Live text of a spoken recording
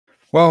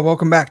Well,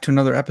 welcome back to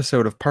another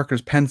episode of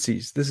Parker's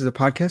Pensées. This is a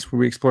podcast where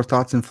we explore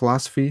thoughts in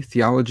philosophy,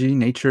 theology,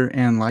 nature,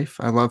 and life.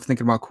 I love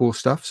thinking about cool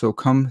stuff, so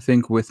come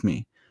think with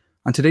me.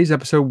 On today's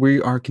episode,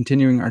 we are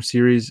continuing our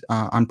series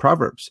on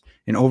Proverbs,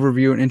 an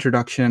overview and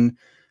introduction,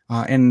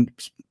 and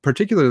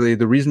particularly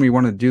the reason we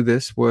wanted to do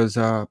this was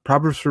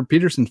Proverbs for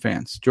Peterson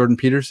fans. Jordan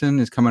Peterson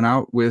is coming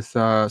out with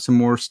some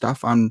more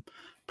stuff on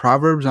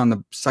Proverbs, on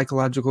the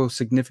psychological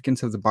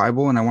significance of the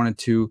Bible, and I wanted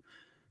to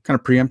kind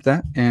of preempt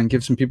that and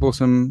give some people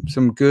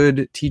some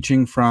good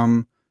teaching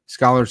from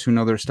scholars who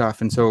know their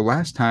stuff. And so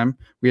last time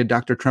we had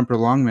Dr. Tremper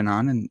Longman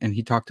on, and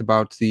he talked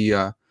about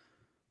the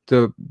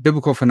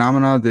biblical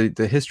phenomena,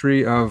 the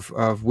history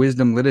of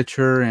wisdom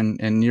literature and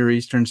Near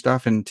Eastern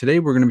stuff. And today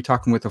we're going to be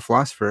talking with a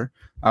philosopher,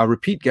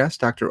 repeat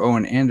guest, Dr.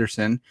 Owen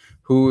Anderson,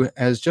 who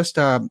has just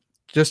a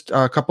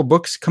couple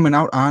books coming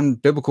out on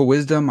biblical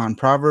wisdom, on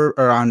Proverbs,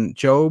 or on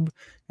Job.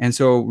 And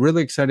so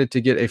really excited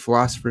to get a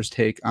philosopher's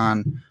take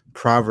on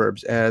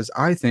Proverbs, as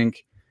I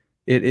think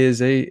it is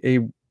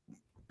a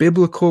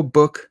biblical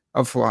book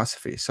of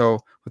philosophy. So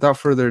without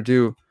further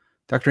ado,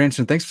 Dr.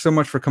 Anderson, thanks so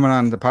much for coming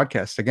on the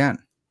podcast again.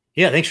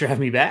 Yeah, thanks for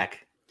having me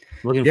back.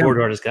 Looking forward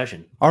to our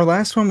discussion. Our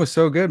last one was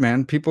so good,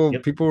 man. People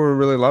were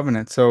really loving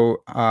it.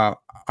 So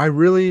I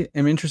really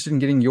am interested in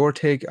getting your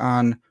take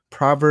on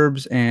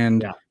Proverbs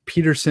and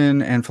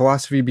Peterson and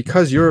philosophy,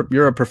 because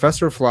you're a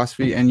professor of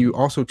philosophy and you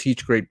also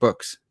teach great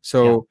books.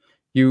 So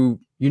you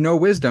know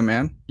wisdom,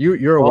 man.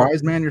 You're a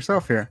wise man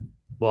yourself here.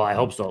 Well, I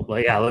hope so.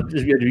 But yeah,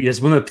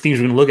 yes, one of the things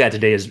we're going to look at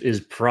today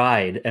is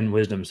pride and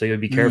wisdom. So you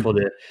would be careful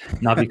to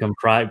not become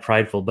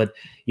prideful. But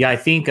yeah, I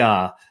think,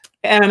 and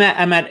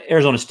I'm at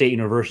Arizona State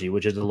University,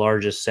 which is the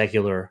largest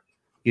secular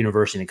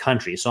university in the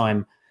country. So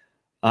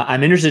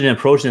I'm interested in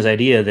approaching this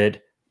idea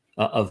that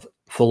of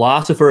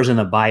philosophers in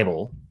the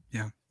Bible,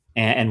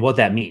 and what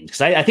that means.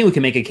 Because I think we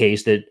can make a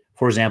case that,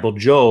 for example,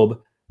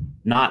 Job,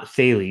 not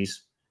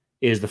Thales,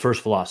 is the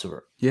first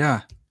philosopher.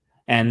 Yeah.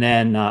 And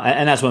then,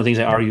 and that's one of the things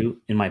I argue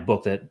in my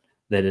book that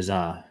is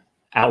out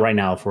right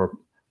now for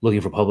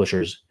looking for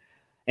publishers.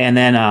 And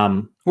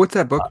then, what's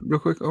that book, real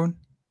quick, Owen?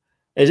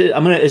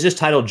 Is this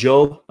titled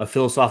Job, a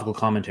Philosophical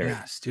Commentary?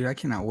 Yes, dude, I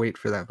cannot wait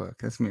for that book.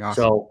 That's gonna be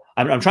awesome. So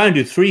I'm trying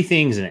to do three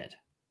things in it,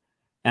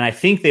 and I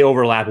think they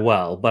overlap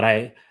well.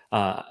 But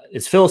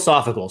it's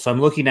philosophical, so I'm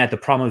looking at the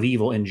problem of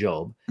evil in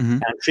Job,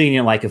 and I'm treating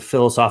it like a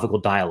philosophical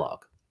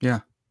dialogue.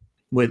 Yeah.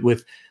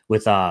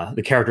 With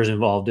the characters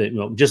involved,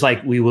 just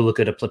like we will look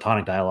at a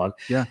Platonic dialogue.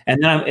 Yeah.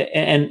 And then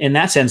and in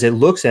that sense, it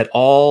looks at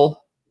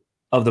all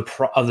of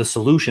the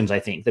solutions, I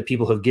think, that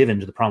people have given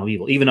to the problem of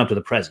evil, even up to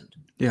the present.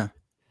 Yeah.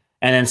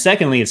 And then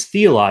secondly, it's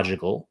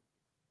theological.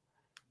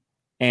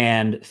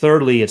 And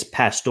thirdly, it's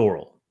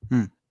pastoral.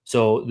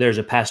 So there's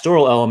a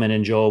pastoral element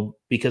in Job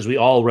because we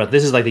all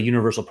this is like the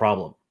universal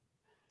problem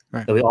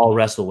that we all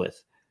wrestle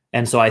with.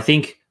 And so I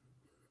think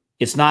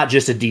it's not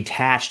just a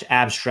detached,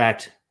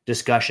 abstract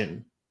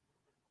discussion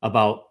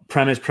about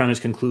premise,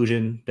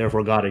 conclusion,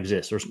 therefore God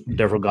exists, or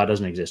therefore God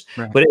doesn't exist.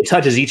 But it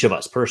touches each of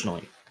us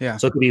personally. Yeah.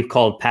 So it could be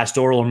called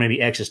pastoral or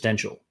maybe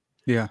existential.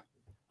 Yeah.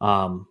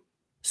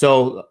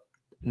 So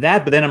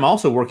that, but then I'm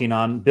also working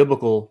on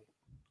biblical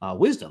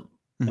wisdom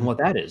and what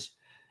that is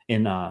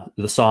in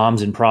the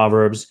Psalms and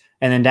Proverbs,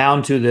 and then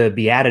down to the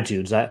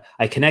Beatitudes.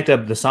 I connect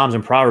up the Psalms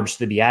and Proverbs to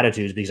the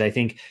Beatitudes because I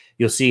think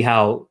you'll see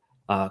how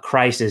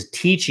Christ is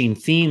teaching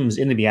themes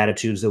in the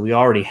Beatitudes that we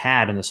already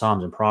had in the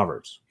Psalms and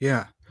Proverbs.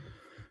 Yeah.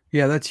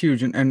 Yeah, that's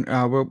huge. And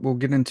we'll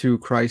get into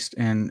Christ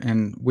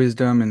and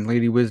wisdom and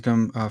Lady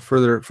Wisdom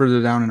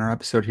further down in our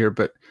episode here.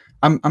 But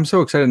I'm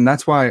so excited, and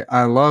that's why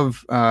I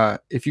love,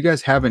 if you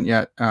guys haven't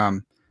yet,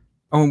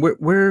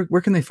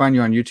 where can they find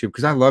you on YouTube?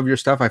 Because I love your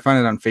stuff. I find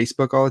it on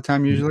Facebook all the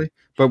time usually.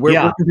 But where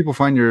can people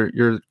find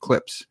your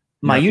clips?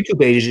 My YouTube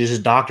page is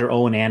just Dr.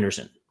 Owen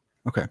Anderson.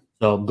 Okay.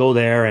 So go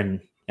there and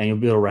you'll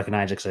be able to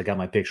recognize it because I got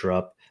my picture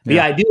up. But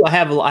yeah, I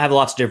have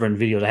lots of different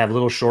videos. I have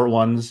little short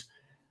ones,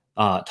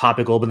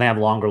 topical, but they have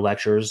longer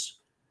lectures.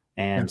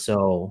 And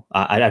so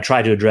I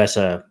try to address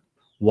a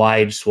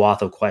wide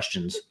swath of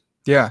questions.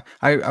 Yeah,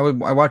 I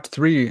watched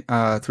three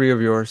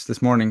of yours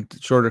this morning,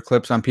 shorter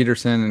clips on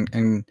Peterson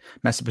and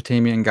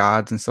Mesopotamian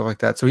gods and stuff like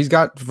that. So he's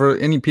got, for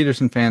any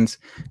Peterson fans,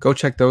 go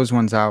check those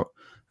ones out.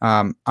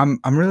 I'm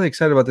really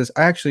excited about this.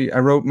 I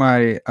wrote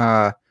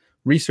my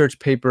research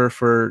paper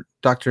for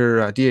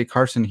Dr. D.A.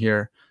 Carson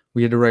here.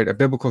 We had to write a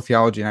biblical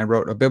theology, and I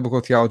wrote a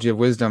biblical theology of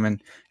wisdom.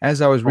 And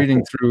as I was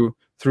reading through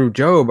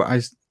Job,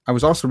 I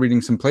was also reading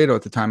some Plato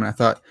at the time, and I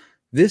thought,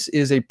 this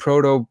is a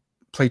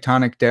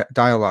Platonic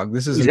dialogue.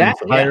 This is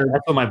exactly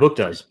that's what my book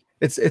does.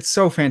 It's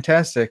so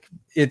fantastic.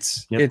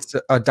 It's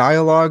a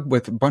dialogue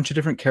with a bunch of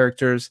different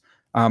characters.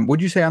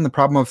 Would you say on the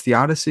problem of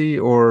theodicy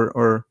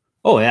or?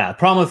 Oh yeah,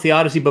 problem of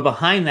theodicy, but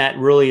behind that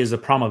really is the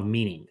problem of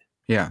meaning.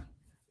 Yeah,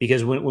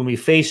 because when we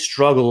face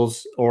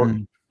struggles or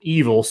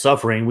evil,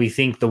 suffering, we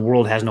think the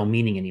world has no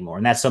meaning anymore,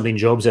 and that's something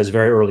Job says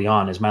very early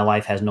on: is my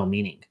life has no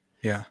meaning.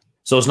 Yeah.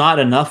 So it's not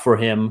enough for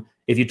him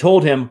if you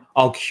told him,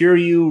 "I'll cure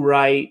you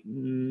right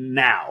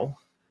now."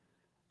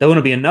 That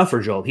wouldn't be enough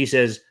for Job. He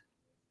says,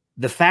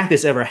 the fact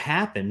this ever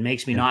happened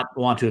makes me not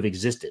want to have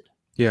existed.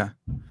 Yeah.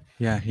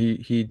 Yeah.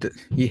 He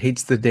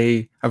hates the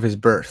day of his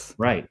birth,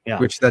 Right. Yeah.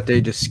 which that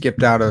day just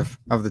skipped out of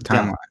the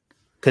timeline.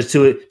 Because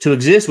to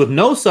exist with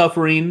no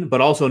suffering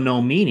but also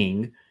no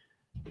meaning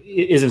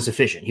isn't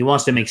sufficient. He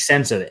wants to make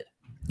sense of it.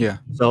 Yeah.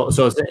 So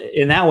it's,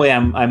 in that way,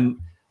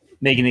 I'm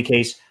making the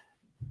case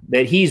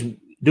that he's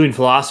doing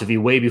philosophy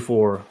way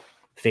before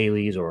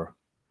Thales or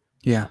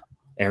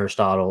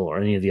Aristotle or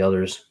any of the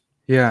others.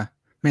 Yeah,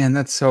 man,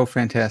 that's so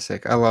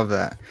fantastic. I love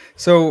that.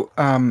 So,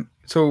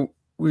 so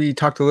we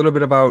talked a little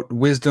bit about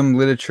wisdom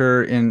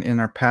literature in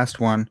our past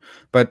one,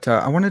 but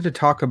I wanted to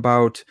talk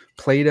about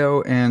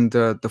Plato and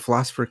the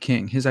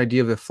Philosopher-King, his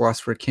idea of the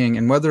Philosopher-King,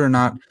 and whether or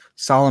not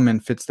Solomon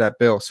fits that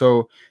bill.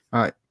 So,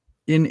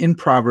 in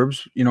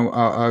Proverbs,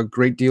 a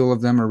great deal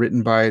of them are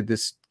written by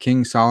this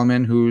King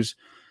Solomon, who's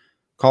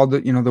called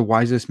the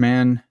wisest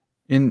man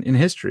in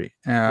history.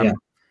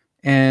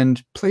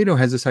 And Plato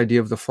has this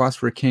idea of the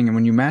Philosopher-King, and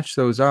when you match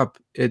those up,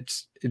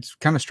 it's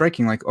kind of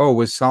striking. Like, oh,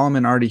 was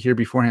Solomon already here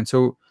beforehand?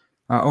 So,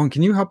 Owen,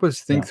 can you help us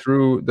think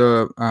through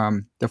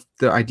the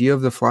idea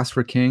of the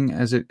Philosopher-King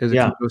as it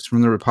goes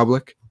from the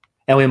Republic?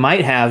 And we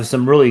might have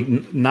some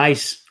really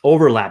nice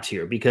overlaps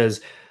here,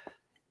 because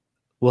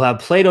we'll have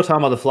Plato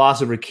talking about the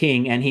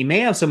Philosopher-King, and he may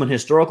have someone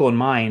historical in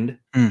mind.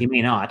 He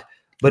may not,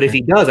 but if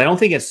he does, I don't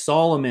think it's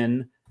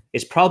Solomon.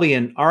 It's probably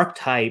an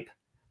archetype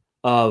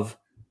of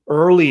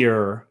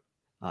earlier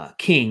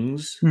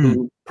kings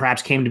who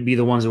perhaps came to be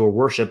the ones that were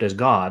worshipped as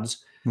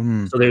gods.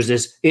 So there's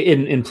this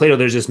in Plato,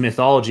 there's this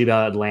mythology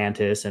about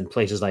Atlantis and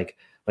places like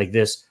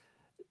this.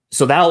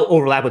 So that'll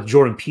overlap with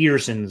Jordan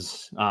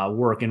Peterson's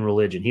work in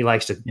religion. He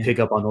likes to pick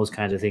up on those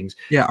kinds of things.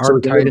 Yeah,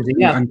 archetypes,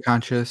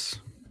 unconscious.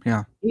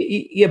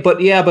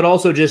 But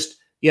also just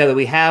that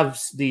we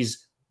have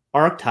these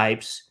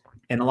archetypes,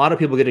 and a lot of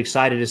people get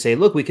excited to say,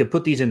 look, we could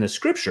put these in the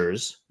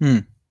scriptures.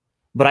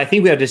 But I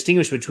think we have to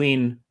distinguish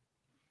between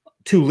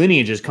two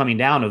lineages coming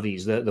down of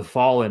these, the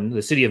fallen,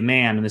 the city of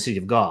man and the city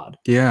of God.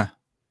 Yeah.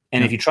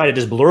 And if you try to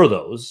just blur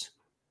those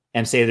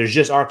and say there's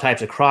just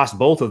archetypes across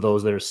both of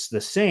those that are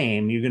the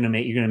same, you're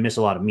gonna miss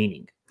a lot of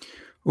meaning.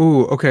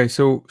 Ooh, okay.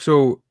 So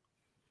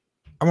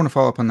I want to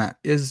follow up on that.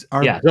 That's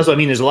what I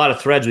mean. There's a lot of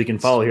threads we can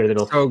follow here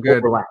that'll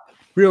overlap.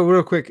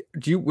 Real quick.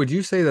 Would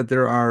you say that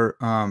there are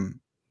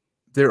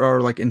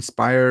like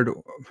inspired,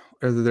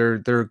 or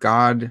they're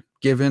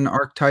God-given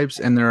archetypes,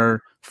 and there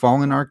are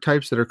fallen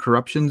archetypes that are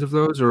corruptions of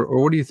those, or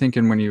what are you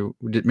thinking when you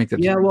did make that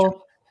distinction?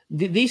 Well,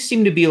 these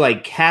seem to be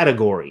like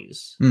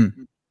categories.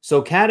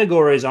 So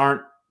categories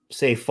aren't,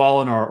 say,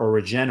 fallen or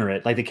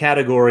regenerate, like the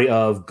category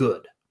of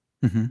good.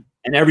 And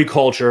every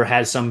culture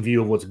has some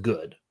view of what's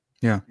good.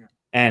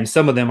 And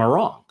some of them are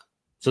wrong.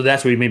 So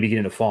that's where you maybe get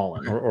into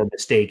fallen or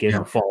mistaken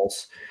or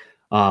false.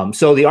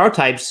 So the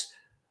archetypes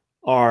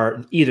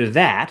are either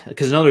that,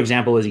 because another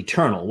example is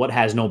eternal, what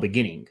has no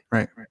beginning.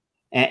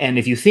 And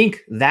if you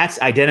think that's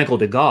identical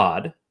to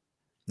God,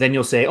 then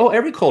you'll say, oh,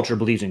 every culture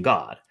believes in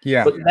God.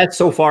 But that's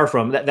so far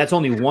from that. That's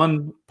only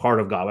one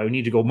part of God. We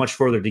need to go much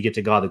further to get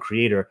to God, the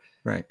creator.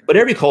 But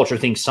every culture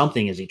thinks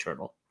something is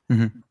eternal.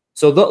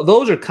 So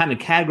those are kind of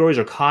categories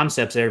or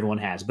concepts that everyone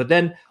has. But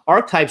then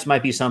archetypes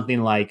might be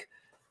something like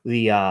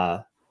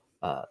the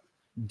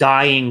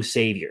dying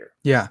savior.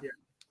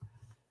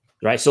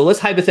 Right. So let's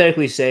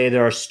hypothetically say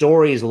there are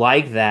stories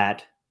like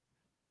that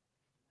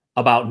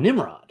about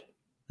Nimrod.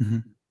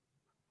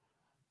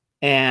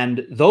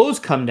 And those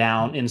come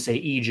down in, say,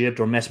 Egypt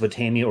or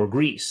Mesopotamia or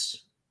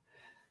Greece.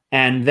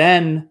 And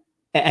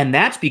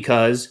that's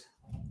because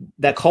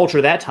that culture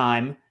at that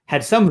time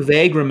had some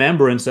vague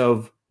remembrance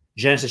of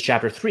Genesis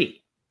chapter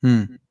 3.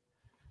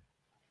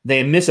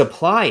 They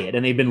misapply it,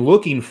 and they've been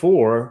looking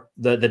for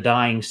the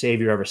dying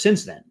savior ever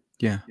since then.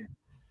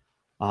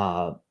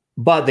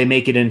 But they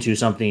make it into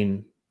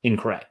something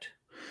incorrect.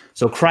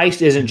 So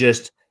Christ isn't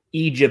just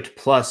Egypt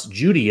plus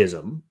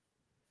Judaism.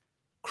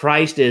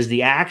 Christ is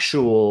the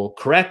actual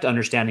correct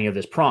understanding of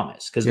this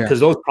promise, because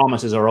those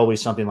promises are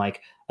always something like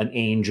an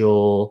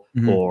angel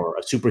or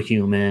a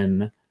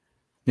superhuman,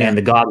 and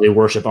the God they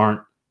worship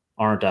aren't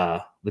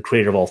the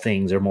creator of all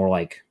things. They're more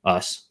like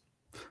us.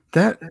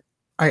 That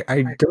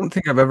I don't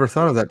think I've ever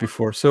thought of that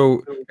before.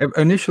 So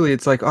initially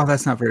it's like, oh,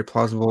 that's not very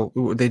plausible.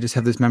 They just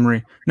have this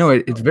memory. No,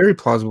 it's very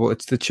plausible.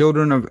 It's the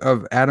children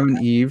of Adam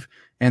and Eve,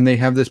 and they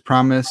have this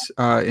promise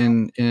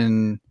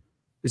in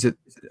is it,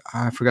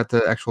 I forgot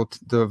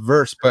the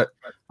verse, but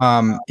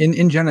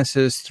in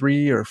Genesis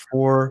 3 or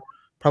 4,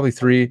 probably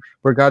 3,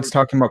 where God's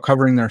talking about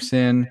covering their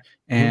sin,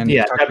 and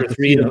chapter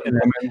 3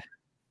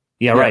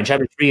 right,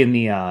 chapter 3 in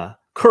the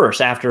curse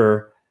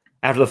after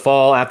the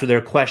fall, after they're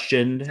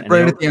questioned, and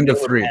right at the end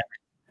of 3.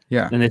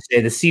 And they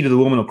say the seed of the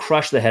woman will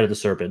crush the head of the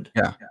serpent.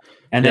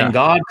 And then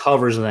God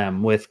covers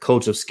them with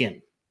coats of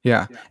skin.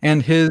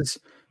 And his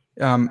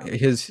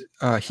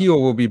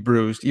heel will be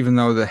bruised, even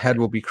though the head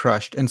will be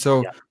crushed. And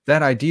so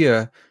that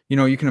idea,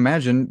 you can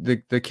imagine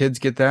the kids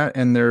get that,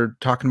 and they're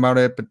talking about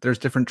it, but there's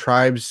different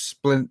tribes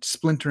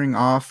splintering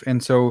off.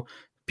 And so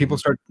people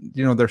start,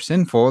 they're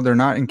sinful. They're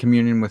not in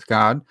communion with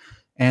God.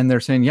 and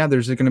they're saying, yeah,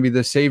 there's going to be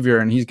the savior,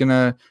 and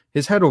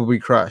his head will be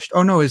crushed.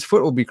 Oh no, his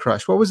foot will be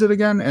crushed. What was it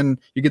again? And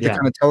you get the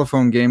kind of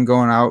telephone game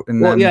going out, and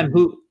well, then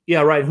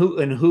yeah,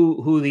 and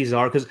who these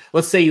are? Because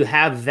let's say you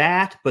have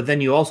that, but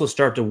then you also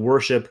start to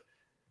worship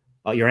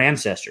your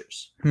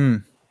ancestors.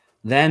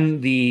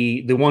 Then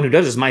the one who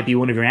does this might be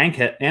one of your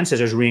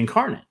ancestors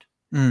reincarnate,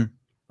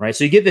 right?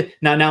 So you get the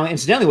now.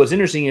 Incidentally, what's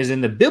interesting is in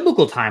the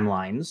biblical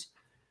timelines,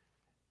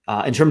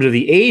 in terms of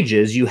the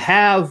ages, you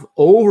have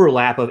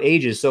overlap of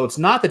ages. So it's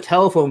not the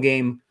telephone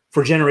game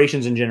for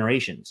generations and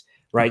generations,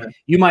 right? Okay.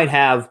 You might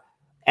have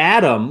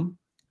Adam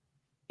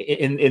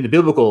in the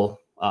biblical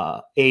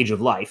age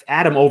of life,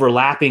 Adam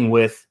overlapping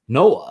with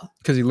Noah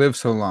because he lived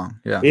so long,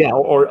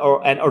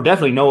 or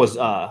definitely Noah's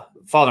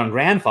father and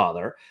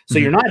grandfather. So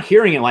you're not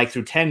hearing it like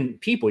through 10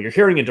 people, you're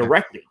hearing it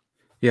directly.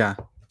 Yeah.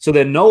 So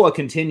then Noah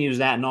continues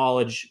that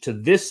knowledge to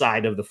this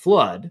side of the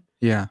flood,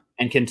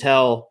 and can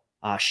tell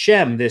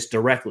Shem this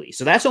directly.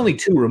 So that's only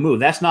 2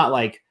 removed. That's not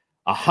like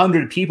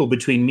 100 people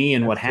between me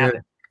and what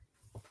happened.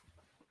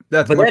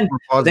 But then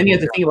you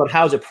have to think about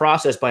how is it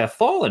processed by a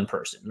fallen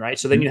person, right?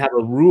 So then you have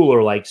a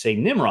ruler like, say,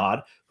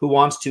 Nimrod, who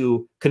wants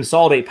to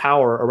consolidate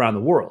power around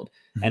the world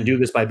and do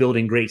this by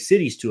building great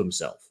cities to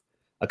himself,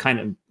 a kind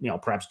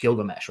of, perhaps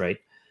Gilgamesh, right?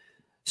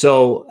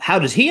 So how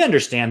does he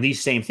understand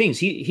these same things?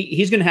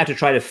 He's going to have to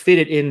try to fit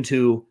it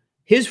into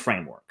his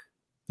framework.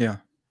 Yeah.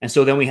 And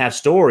so then we have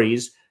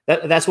stories.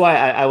 That's why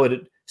I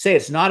would say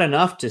it's not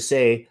enough to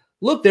say,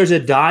 look, there's a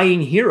dying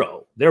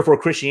hero, therefore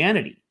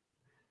Christianity.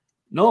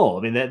 No,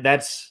 I mean,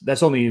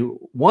 that's only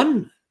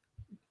one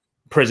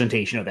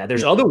presentation of that.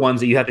 There's other ones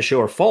that you have to show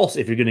are false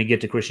if you're going to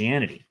get to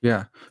Christianity.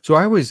 Yeah. So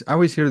I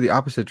always hear the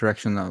opposite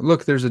direction though.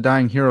 Look, there's a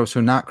dying hero, so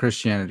not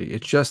Christianity.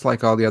 It's just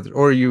like all the others.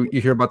 Or you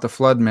hear about the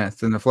flood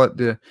myth and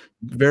the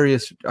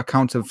various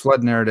accounts of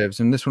flood narratives,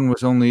 and this one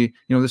was only,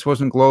 this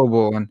wasn't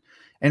global,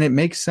 and it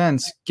makes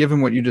sense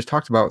given what you just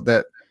talked about,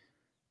 that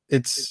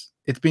it's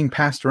being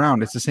passed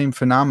around. It's the same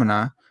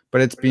phenomena,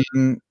 but it's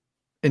being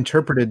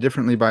interpreted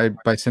differently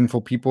by sinful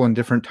people in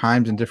different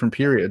times and different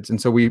periods. And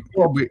so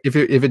if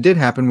it did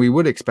happen, we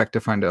would expect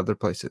to find it other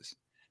places.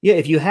 Yeah,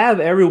 if you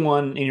have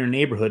everyone in your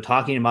neighborhood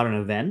talking about an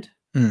event,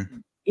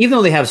 even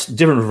though they have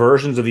different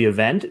versions of the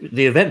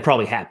event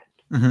probably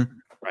happened,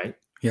 right?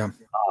 Yeah.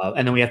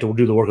 And then we have to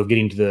do the work of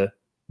getting to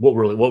what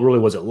really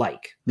was it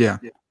like. Yeah.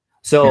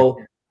 So,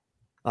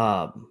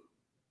 I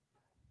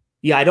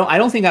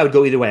don't think I would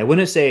go either way. I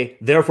wouldn't say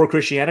therefore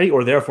Christianity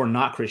or therefore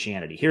not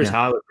Christianity. Here's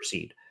how I would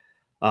proceed.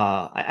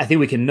 I think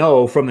we can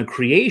know from the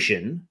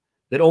creation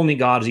that only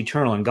God is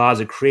eternal and God's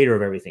the creator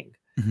of everything.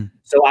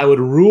 So I would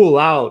rule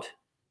out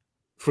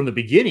from the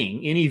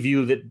beginning any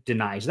view that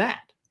denies that.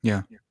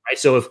 Yeah. Right.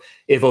 So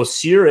if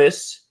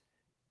Osiris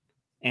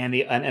and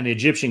the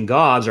Egyptian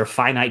gods are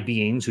finite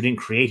beings who didn't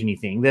create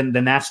anything, then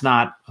that's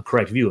not a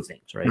correct view of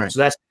things. Right.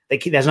 So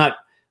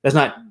that's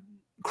not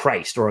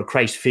Christ or a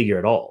Christ figure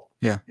at all.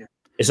 Yeah.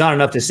 It's not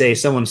enough to say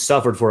someone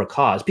suffered for a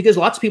cause, because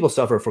lots of people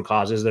suffer for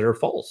causes that are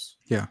false.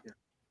 Yeah.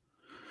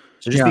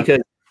 So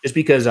just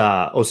because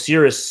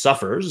Osiris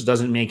suffers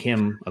doesn't make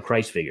him a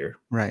Christ figure.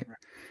 Right.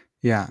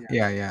 Yeah.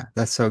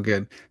 That's so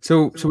good.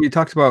 So we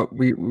talked about,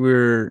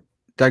 we're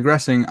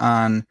digressing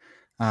on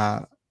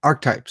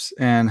archetypes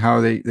and how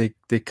they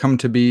come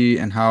to be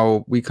and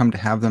how we come to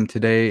have them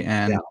today.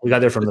 And we got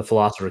there from the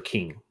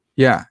Philosopher-King.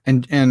 Yeah.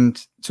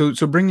 And so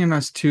bringing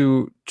us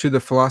to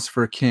the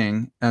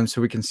Philosopher-King, and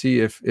so we can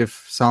see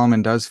if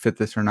Solomon does fit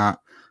this or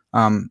not.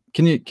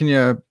 Can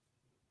you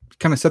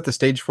kind of set the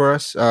stage for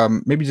us?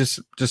 Maybe just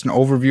an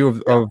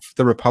overview of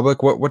the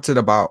Republic. What's it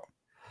about?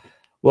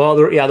 Well,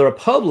 the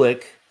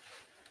Republic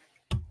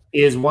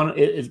is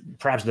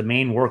perhaps the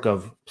main work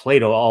of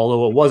Plato,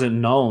 although it wasn't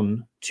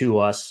known to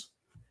us.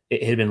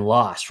 It had been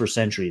lost for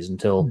centuries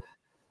until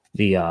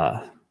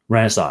the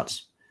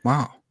Renaissance.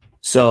 Wow.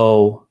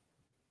 So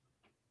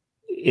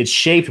it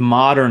shaped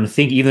modern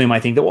thinking. Even though you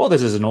might think that, well,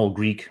 this is an old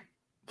Greek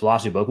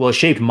philosophy book. Well, it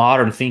shaped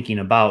modern thinking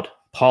about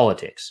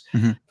politics.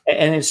 And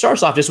it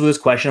starts off just with this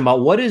question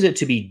about what is it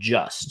to be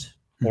just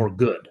or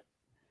good?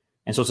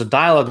 And so it's a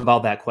dialogue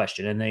about that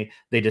question. And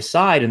they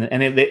decide, in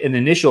the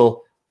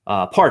initial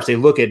parts, they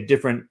look at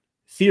different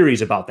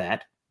theories about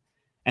that.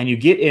 And you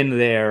get in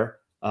there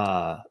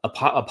a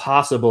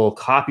possible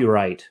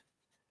copyright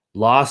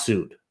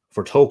lawsuit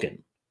for Tolkien.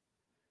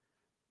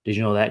 Did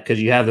you know that?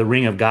 Because you have the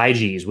ring of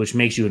Gyges, which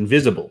makes you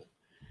invisible.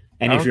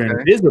 And if you're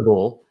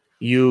invisible,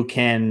 you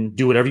can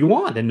do whatever you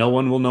want and no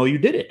one will know you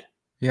did it.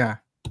 Yeah.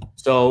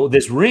 So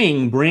this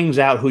ring brings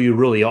out who you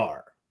really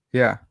are.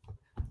 Yeah.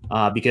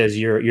 Because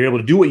you're able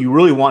to do what you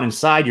really want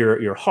inside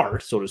your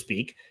heart, so to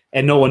speak,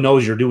 and no one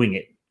knows you're doing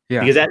it.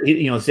 Yeah. Because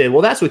that, say,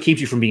 well, that's what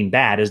keeps you from being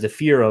bad, is the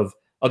fear of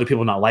other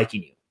people not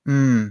liking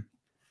you.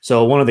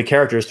 So one of the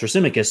characters,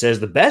 Thrasymachus, says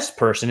the best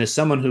person is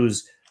someone who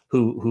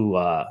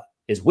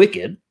is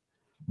wicked,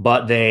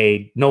 but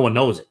no one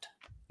knows it.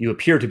 You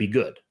appear to be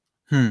good.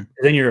 Then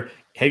you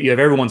have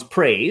everyone's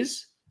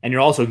praise, and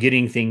you're also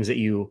getting things that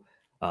you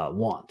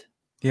want.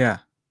 Yeah.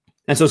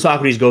 And so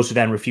Socrates goes to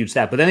that and refutes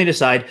that. But then they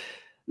decide,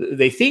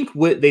 they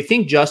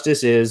think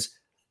justice is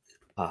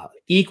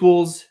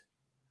equals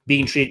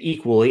being treated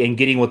equally and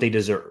getting what they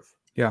deserve.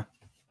 Yeah.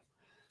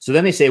 So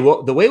then they say,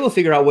 well, the way we'll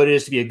figure out what it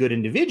is to be a good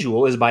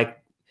individual is by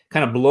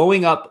kind of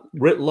blowing up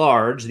writ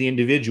large the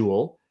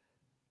individual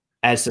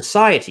as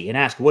society and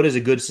ask, what is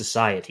a good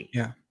society?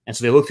 Yeah. And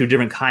so they look through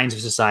different kinds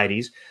of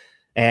societies.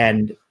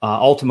 And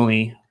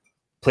ultimately,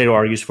 Plato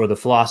argues for the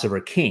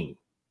Philosopher-King.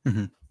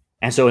 Mm-hmm.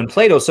 And so in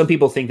Plato, some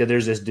people think that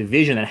there's this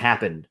division that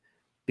happened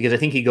because I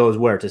think he goes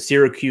where? To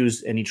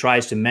Syracuse, and he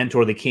tries to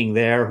mentor the king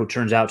there, who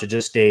turns out to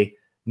just stay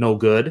no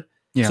good.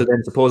 Yeah. So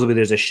then supposedly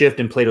there's a shift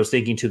in Plato's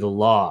thinking to the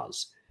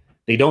laws.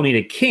 They don't need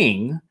a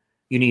king,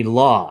 you need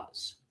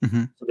laws.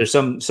 Mm-hmm. So there's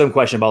some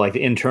question about like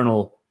the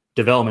internal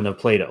development of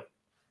Plato.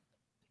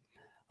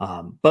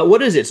 But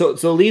what is it? So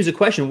it leaves a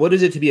question, what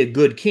is it to be a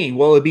good king?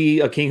 Well, it'd be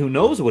a king who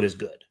knows what is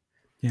good.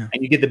 Yeah.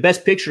 And you get the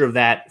best picture of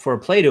that for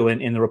Plato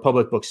in the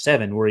Republic Book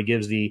 7, where he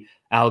gives the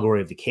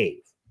allegory of the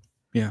cave.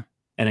 Yeah.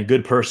 And a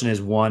good person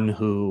is one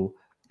who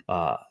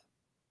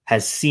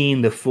has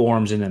seen the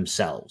forms in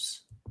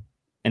themselves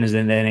and is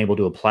then able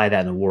to apply that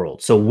in the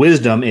world. So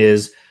wisdom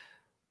is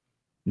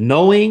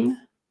knowing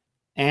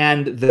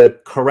and the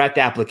correct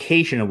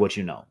application of what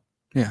you know.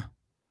 Yeah.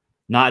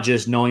 Not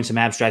just knowing some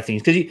abstract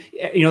things. Because,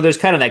 you know, there's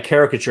kind of that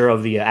caricature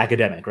of the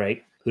academic,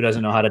 right? Who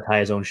doesn't know how to tie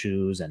his own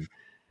shoes. And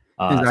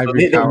so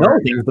they know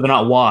things, but they're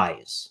not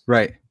wise.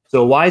 Right.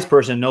 So a wise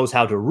person knows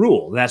how to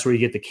rule. And that's where you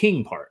get the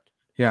king part.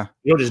 Yeah.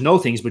 You don't just know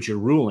things, but you're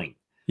ruling.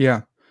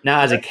 Yeah. Now,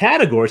 as a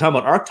category, talking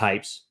about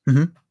archetypes,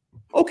 mm-hmm.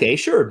 Okay,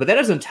 sure. But that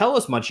doesn't tell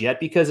us much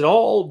yet because it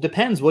all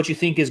depends what you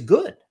think is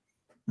good.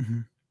 Mm-hmm.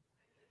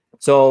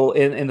 So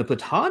in the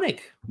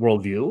Platonic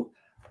worldview,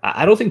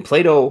 I don't think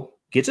Plato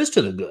gets us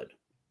to the good.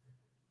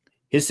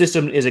 His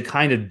system is a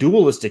kind of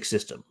dualistic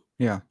system.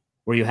 Yeah.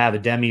 Where you have a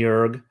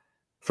demiurge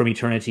from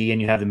eternity and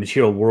you have the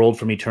material world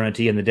from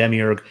eternity, and the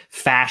demiurge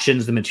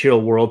fashions the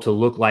material world to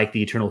look like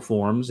the eternal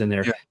forms, and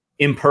they're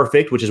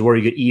imperfect, which is where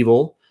you get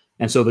evil.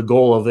 And so the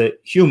goal of the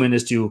human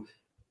is to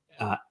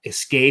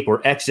escape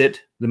or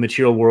exit the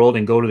material world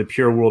and go to the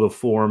pure world of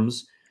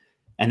forms.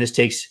 And this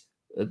takes,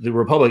 the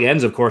Republic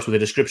ends, of course, with a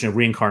description of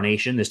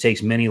reincarnation. This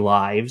takes many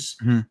lives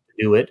to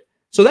do it.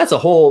 So that's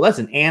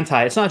an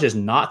it's not just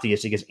not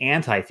theistic, it's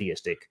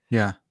anti-theistic.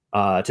 Yeah.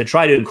 To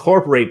try to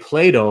incorporate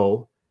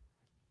Plato,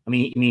 I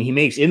mean, he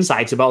makes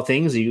insights about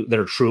things that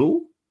are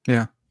true.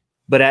 Yeah.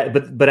 But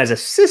as a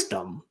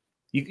system,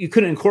 we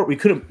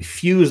couldn't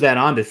fuse that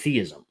onto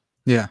theism.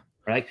 Yeah.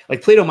 Right?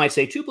 Like Plato might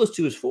say 2 +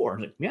 2 is 4.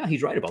 Like, yeah,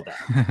 he's right about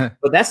that.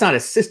 But that's not a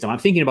system. I'm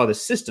thinking about the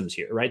systems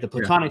here, right? The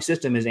Platonic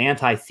system is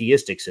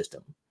anti-theistic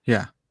system.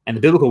 Yeah. And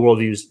the biblical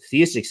worldview is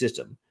theistic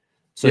system.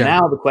 So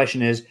now the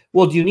question is,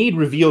 well, do you need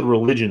revealed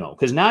religion though?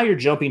 Because now you're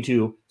jumping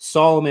to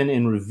Solomon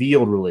and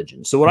revealed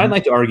religion. So what I'd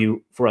like to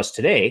argue for us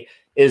today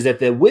is that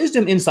the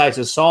wisdom insights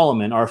of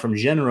Solomon are from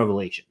general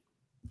revelation.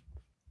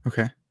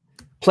 Okay.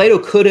 Plato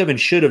could have and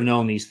should have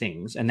known these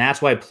things, and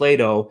that's why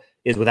Plato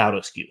is without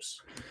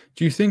excuse.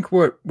 Do you think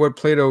what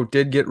Plato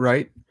did get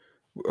right?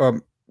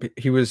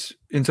 He was,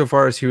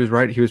 insofar as he was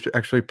right, he was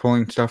actually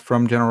pulling stuff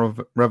from general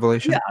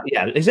revelation.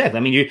 Yeah, exactly.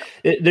 I mean,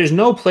 there's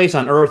no place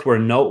on earth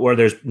where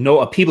there's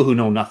no people who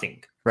know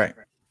nothing. Right.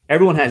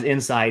 Everyone has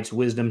insights,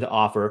 wisdom to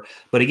offer.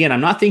 But again,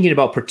 I'm not thinking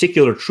about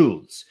particular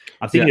truths.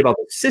 I'm thinking about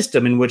the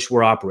system in which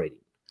we're operating.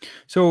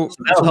 So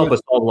that'll help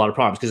us solve a lot of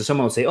problems. Because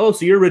someone will say, "Oh,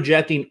 so you're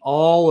rejecting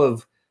all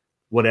of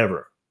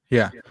whatever."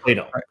 Yeah.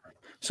 Plato. Right.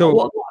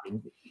 So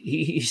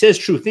he says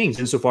true things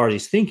insofar as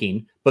he's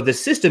thinking, but the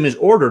system is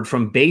ordered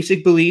from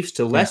basic beliefs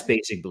to less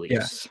basic beliefs.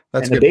 Yes,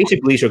 that's and the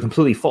basic beliefs are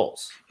completely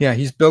false. Yeah,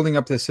 he's building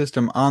up the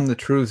system on the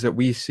truths that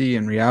we see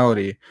in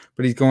reality,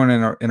 but he's going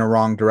in a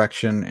wrong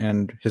direction,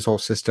 and his whole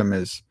system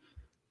is,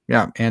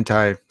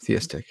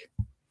 anti-theistic.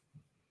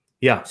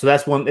 Yeah, so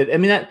that's one. I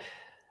mean, that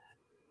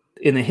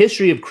in the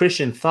history of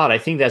Christian thought, I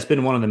think that's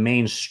been one of the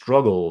main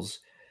struggles,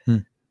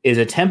 is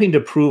attempting to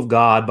prove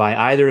God by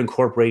either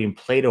incorporating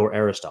Plato or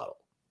Aristotle.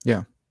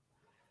 Yeah.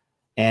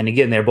 And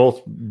again, they're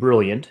both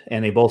brilliant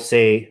and they both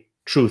say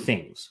true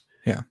things.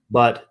 Yeah.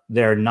 But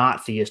they're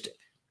not theistic.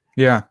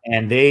 Yeah.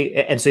 And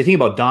so you think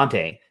about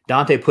Dante.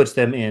 Dante puts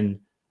them in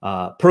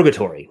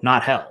purgatory,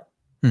 not hell.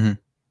 Mm-hmm.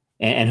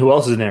 And who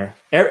else is in there?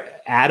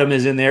 Adam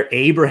is in there.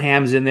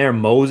 Abraham's in there.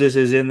 Moses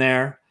is in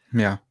there.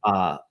 Yeah.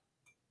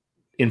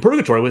 In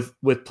purgatory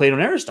with Plato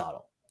and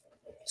Aristotle.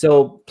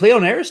 So Plato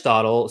and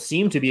Aristotle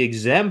seem to be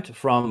exempt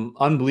from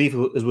unbelief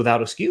is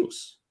without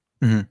excuse.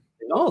 Mm-hmm.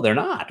 No, they're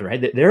not,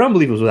 right? Their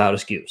unbelief was without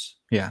excuse.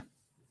 Yeah.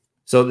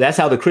 So that's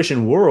how the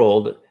Christian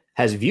world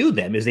has viewed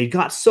them, is they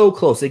got so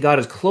close. They got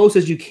as close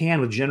as you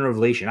can with general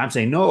revelation. I'm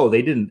saying, no,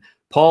 they didn't.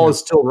 Paul is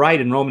still right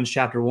in Romans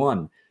chapter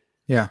 1.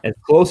 Yeah. As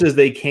close as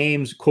they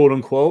came, quote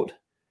unquote,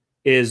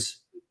 is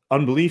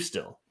unbelief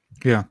still.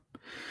 Yeah.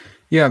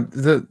 Yeah.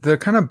 The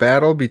kind of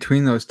battle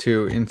between those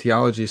two in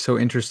theology is so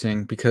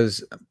interesting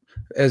because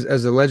as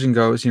the legend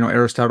goes,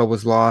 Aristotle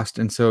was lost.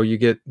 And so you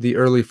get the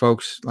early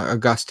folks like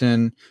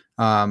Augustine,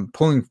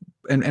 pulling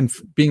and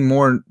being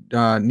more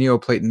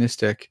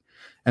Neoplatonistic,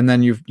 and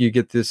then you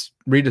get this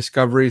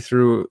rediscovery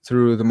through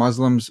the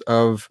Muslims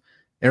of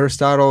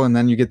Aristotle, and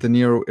then you get the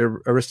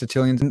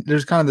Neo-Aristotelians. And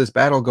there's kind of this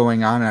battle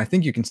going on, and I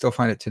think you can still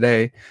find it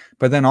today.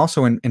 But then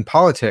also in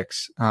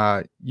politics,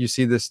 you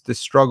see this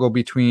struggle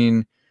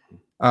between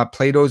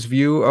Plato's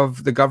view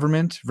of the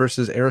government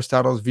versus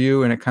Aristotle's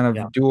view, and it kind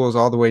of duels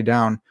all the way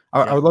down.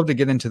 I would love to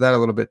get into that a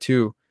little bit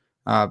too.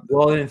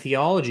 Well, in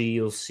theology,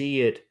 you'll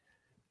see it.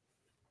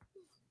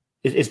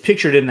 It's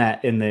pictured in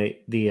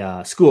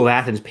the School of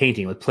Athens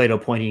painting with Plato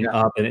pointing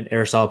up and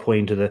Aristotle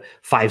pointing to the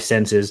five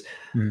senses.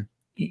 Mm.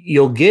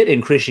 You'll get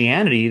in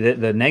Christianity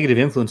that the negative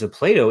influence of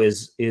Plato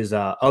is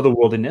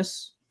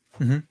otherworldliness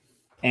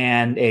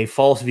and a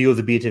false view of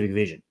the beatific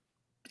vision.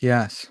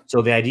 Yes.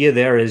 So the idea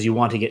there is you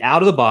want to get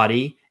out of the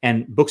body,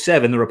 and Book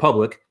 7, the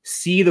Republic,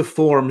 see the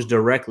forms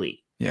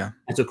directly. Yeah.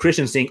 And so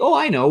Christians think, oh,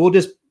 I know, we'll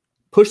just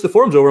push the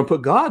forms over and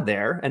put God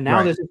there, and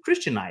now this is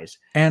Christianized.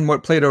 And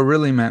what Plato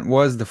really meant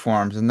was the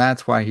forms, and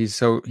that's why he's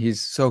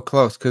so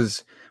close,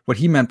 because what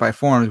he meant by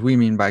forms, we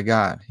mean by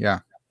God. Yeah.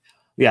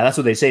 Yeah, that's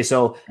what they say.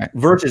 So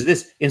versus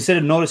this, instead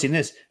of noticing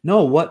this,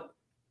 no,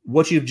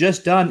 what you've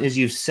just done is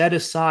you've set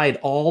aside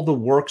all the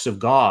works of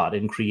God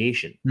in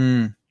creation.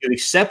 Mm. You've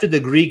accepted the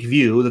Greek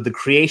view that the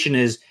creation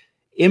is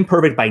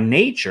imperfect by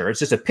nature. It's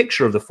just a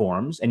picture of the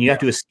forms, and you have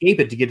to escape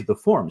it to get to the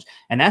forms.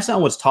 And that's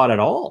not what's taught at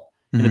all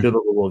in the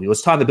biblical worldview.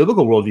 What's taught in the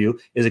biblical worldview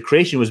is that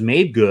creation was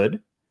made good.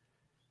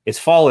 It's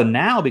fallen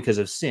now because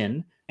of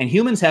sin, and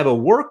humans have a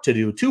work to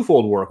do,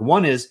 twofold work.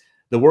 One is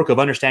the work of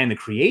understanding the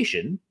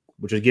creation,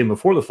 which was given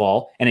before the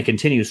fall, and it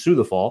continues through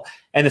the fall.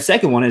 And the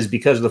second one is,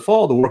 because of the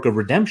fall, the work of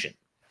redemption.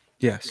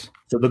 Yes.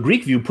 So the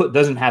Greek view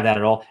doesn't have that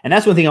at all. And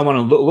that's one thing I want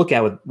to look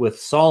at with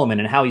Solomon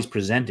and how he's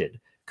presented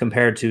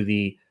compared to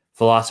the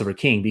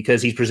Philosopher-King,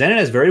 because he's presented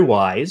as very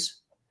wise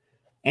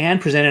and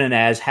presented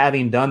as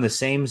having done the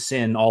same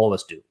sin all of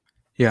us do.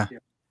 Yeah.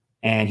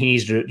 And he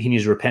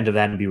needs to repent of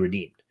that and be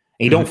redeemed.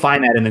 And you don't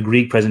find that in the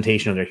Greek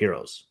presentation of their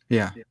heroes.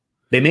 Yeah.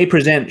 They may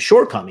present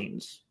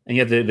shortcomings, and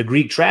you have the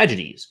Greek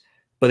tragedies,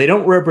 but they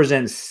don't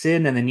represent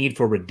sin and the need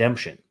for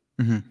redemption,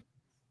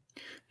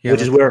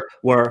 which is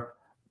where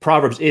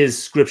Proverbs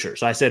is scripture.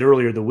 So I said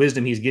earlier, the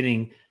wisdom he's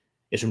getting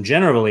is from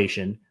general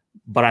revelation,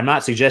 but I'm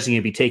not suggesting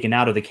it be taken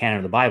out of the canon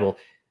of the Bible.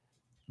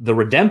 The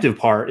redemptive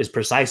part is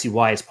precisely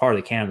why it's part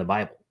of the canon of the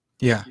Bible.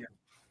 Yeah.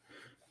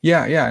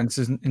 Yeah, yeah. It's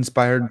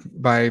inspired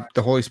by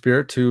the Holy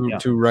Spirit to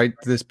write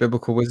this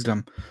biblical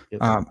wisdom.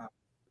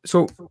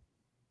 So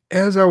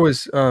as I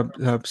was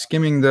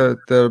skimming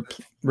the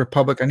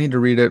Republic, I need to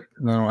read it.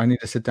 No, I need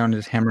to sit down and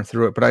just hammer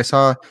through it. But I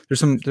saw there's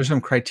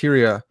some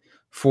criteria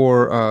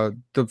for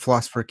the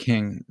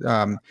Philosopher-King.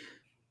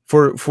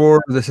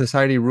 For the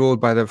society ruled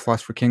by the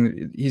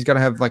Philosopher-King, he's got to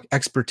have like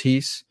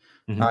expertise.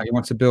 He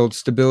wants to build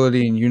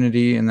stability and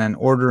unity, and then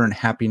order and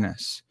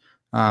happiness.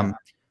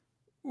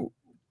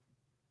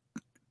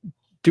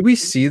 Do we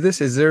see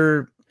this? Is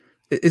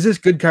this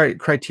good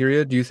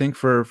criteria, do you think,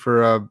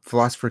 for a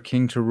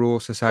Philosopher-King to rule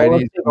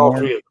society? All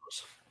three of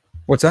those.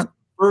 What's that?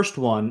 First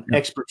one,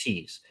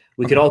 expertise.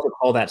 We could also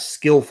call that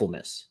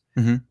skillfulness.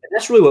 And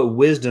that's really what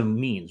wisdom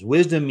means.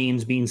 Wisdom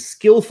means being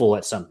skillful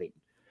at something.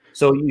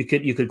 So you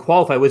could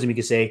qualify wisdom. You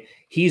could say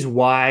he's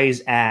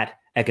wise at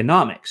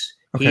economics.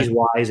 Okay. He's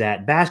wise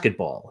at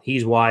basketball.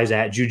 He's wise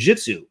at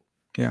jujitsu.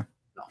 Yeah.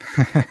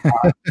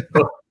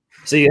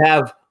 So you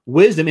have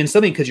wisdom in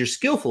something because you're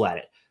skillful at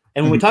it.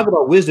 And when we talk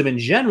about wisdom in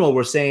general,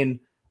 we're saying,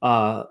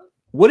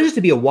 what is it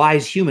to be a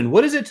wise human?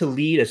 What is it to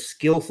lead a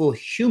skillful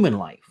human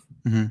life?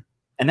 And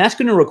that's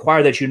going to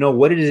require that you know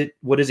what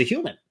is a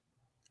human.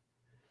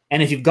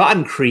 And if you've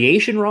gotten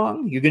creation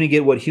wrong, you're going to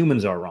get what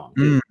humans are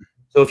wrong.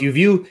 So if you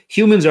view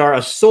humans are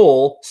a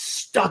soul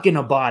stuck in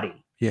a body,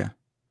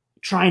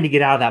 trying to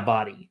get out of that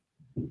body,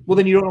 well,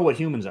 then you don't know what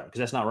humans are, because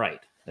that's not right.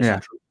 That's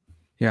not true.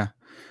 Yeah.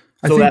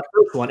 So that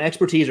first one,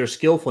 expertise or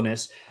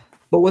skillfulness.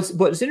 But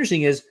what's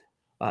interesting is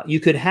you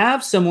could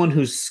have someone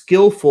who's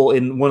skillful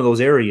in one of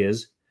those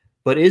areas,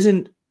 but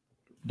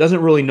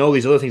doesn't really know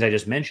these other things I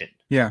just mentioned.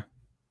 Yeah.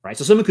 Right.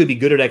 So someone could be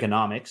good at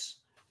economics.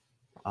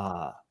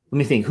 Let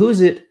me think. Who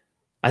is it?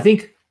 I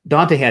think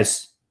Dante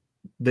has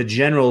the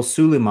general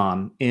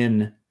Suleiman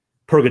in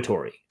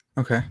Purgatory.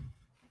 Okay.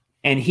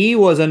 And he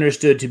was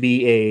understood to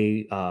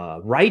be a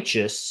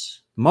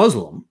righteous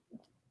Muslim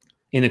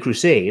in the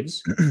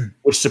Crusades,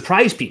 which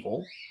surprised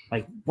people.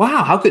 Like,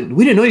 wow,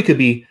 we didn't know you could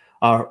be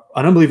an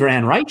unbeliever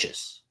and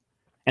righteous.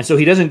 And so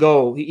he doesn't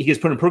go, he gets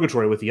put in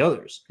purgatory with the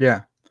others.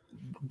 Yeah.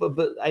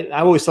 But I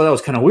always thought that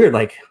was kind of weird.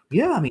 Like,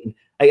 yeah, I mean,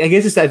 I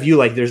guess it's that view,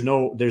 like there's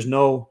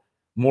no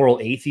moral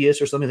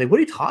atheist or something. Like, what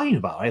are you talking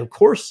about? Of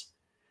course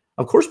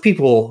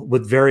people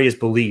with various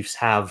beliefs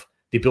have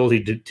the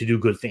ability to do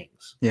good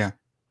things. Yeah.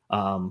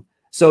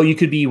 So you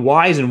could be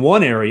wise in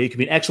one area, you could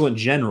be an excellent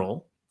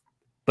general,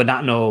 but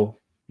not know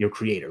your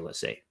creator, let's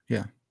say.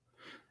 Yeah.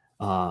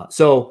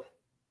 So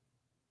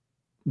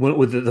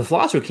with the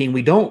Philosopher-King,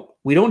 we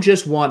don't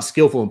just want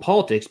skillful in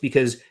politics,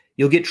 because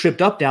you'll get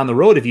tripped up down the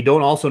road if you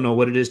don't also know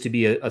what it is to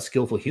be a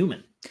skillful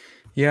human.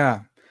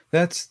 Yeah.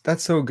 That's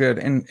so good.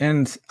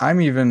 And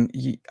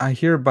I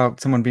hear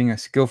about someone being a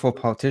skillful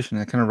politician.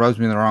 It kind of rubs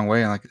me the wrong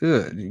way. I'm like,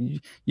 ugh,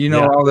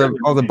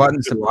 all the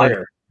buttons to play.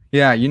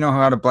 Yeah, you know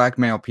how to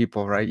blackmail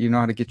people, right? You know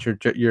how to get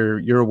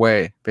your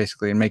way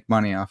basically and make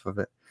money off of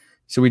it.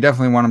 So we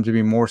definitely want them to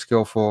be more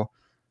skillful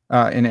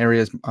in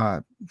areas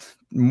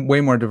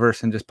way more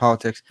diverse than just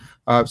politics.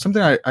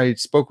 Something I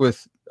spoke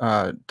with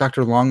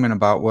Dr. Longman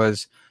about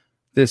was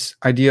this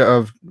idea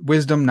of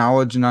wisdom,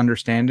 knowledge, and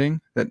understanding.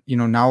 That, you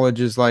know,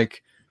 knowledge is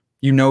like,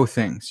 you know,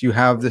 things, you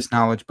have this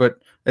knowledge,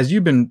 but as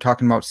you've been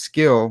talking about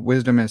skill,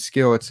 wisdom is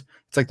skill. It's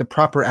like the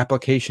proper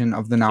application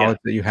of the knowledge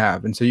that you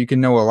have, and so you can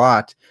know a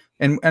lot.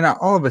 And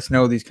all of us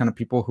know these kind of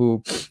people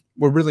who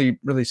were really,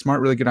 really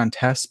smart, really good on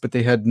tests, but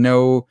they had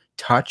no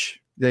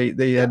touch.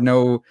 They had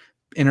no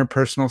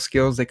interpersonal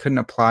skills. They couldn't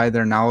apply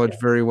their knowledge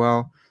very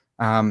well.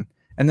 And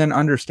then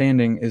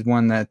understanding is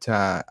one that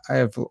I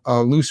have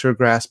a looser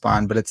grasp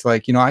on, but it's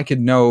like, you know, I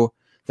could know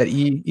that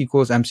E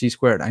equals MC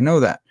squared. I know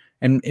that.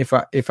 And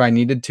if I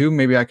needed to,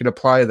 maybe I could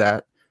apply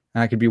that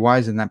and I could be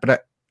wise in that,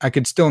 but I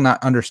could still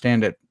not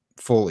understand it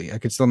fully. I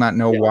could still not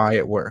know why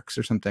it works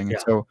or something.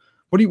 And so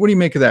what do you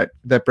make of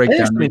that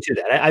breakdown?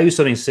 I use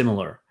something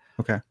similar.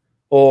 Okay.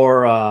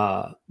 Or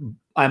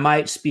I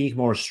might speak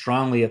more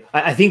strongly.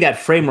 I think that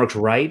framework's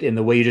right in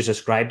the way you just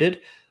described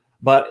it.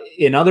 But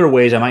in other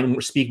ways, I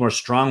might speak more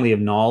strongly of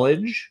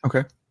knowledge.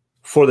 Okay.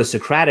 For the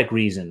Socratic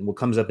reason, what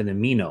comes up in the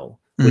Meno,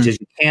 which is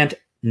you can't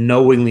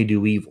knowingly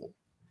do evil.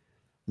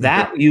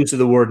 That use of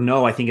the word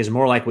know, I think, is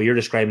more like what you're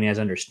describing as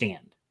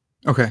understand.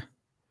 Okay.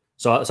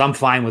 So I'm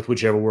fine with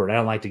whichever word. I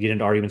don't like to get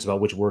into arguments about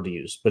which word to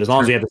use, but as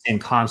long as we have the same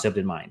concept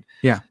in mind.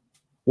 Yeah.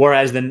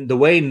 Whereas then the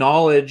way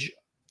knowledge,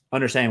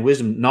 understanding,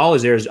 wisdom,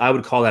 knowledge there is, I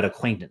would call that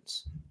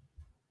acquaintance.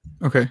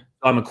 Okay.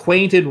 So I'm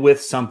acquainted with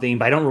something,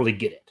 but I don't really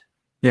get it.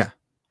 Yeah.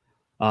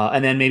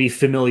 And then maybe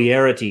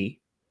familiarity.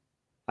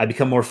 I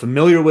become more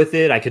familiar with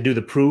it. I could do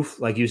the proof,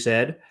 like you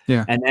said.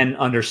 Yeah. And then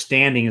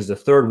understanding is the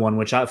third one,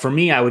 which for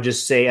me, I would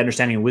just say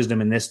understanding and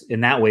wisdom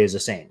in that way is the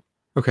same.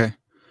 Okay.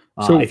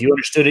 So if you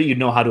understood it, you'd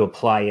know how to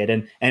apply it.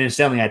 And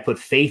incidentally, I'd put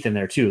faith in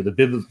there too. The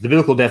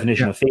biblical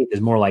definition of faith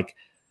is more like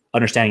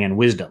understanding and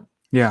wisdom.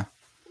 Yeah.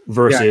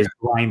 Versus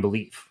blind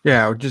belief.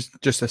 Yeah, or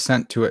just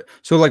assent to it.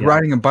 So like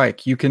riding a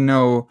bike, you can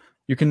know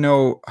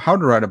how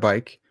to ride a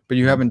bike, but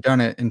you haven't done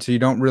it, and so you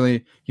don't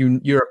really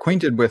you're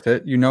acquainted with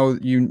it. You know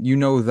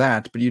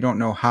that, but you don't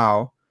know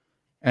how.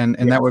 And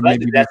that would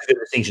maybe that's a good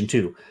distinction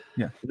too.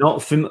 Yeah.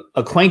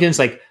 Acquaintance,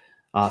 like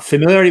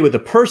familiarity with the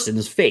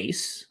person's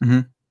face.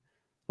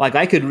 Like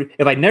I could,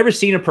 if I'd never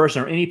seen a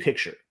person or any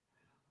picture,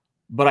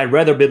 but I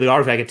read their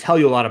bibliography, I could tell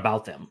you a lot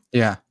about them.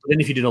 Yeah. But then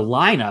if you did a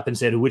lineup and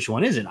said which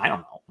one is it, I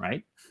don't know,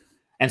 right?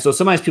 And so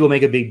sometimes people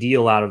make a big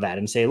deal out of that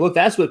and say, look,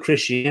 that's what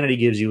Christianity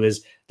gives you,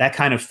 is that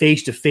kind of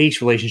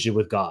face-to-face relationship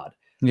with God.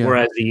 Yeah.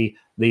 Whereas the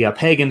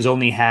pagans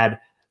only had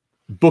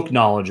book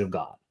knowledge of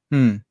God.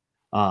 And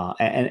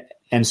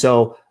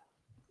so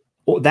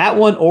that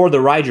one or the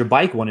ride your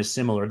bike one is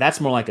similar. That's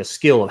more like a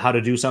skill of how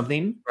to do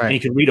something. Right. And you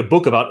can read a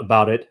book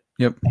about it.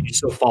 Yep. And you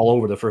still fall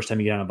over the first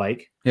time you get on a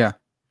bike. Yeah.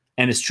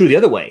 And it's true the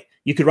other way.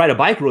 You could ride a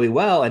bike really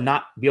well and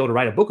not be able to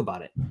write a book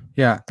about it.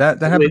 Yeah,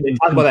 that happens. They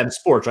talk about that in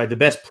sports, right? The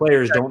best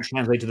players don't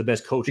translate to the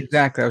best coaches.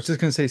 Exactly. I was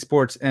just going to say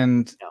sports,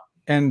 and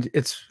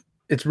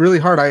it's really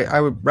hard. I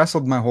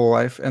wrestled my whole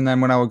life, and then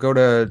when I would go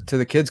to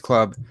the kids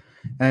club,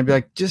 and I'd be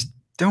like, just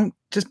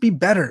be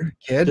better,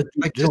 kid.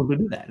 Just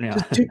do that.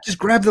 Yeah. Just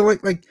grab the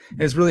like.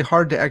 It's really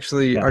hard to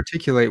actually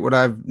articulate what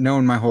I've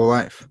known my whole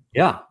life.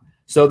 Yeah.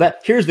 So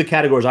here's the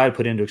categories I would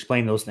put in to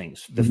explain those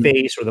things. The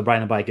face or the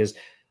riding the bike is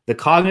the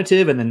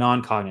cognitive and the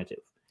non-cognitive.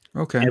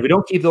 Okay. And if we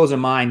don't keep those in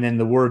mind, then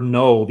the word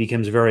know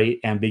becomes very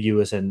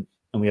ambiguous and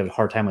we have a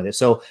hard time with it.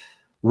 So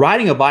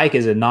riding a bike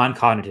is a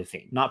non-cognitive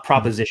thing, not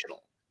propositional.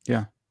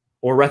 Yeah.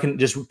 Or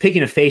just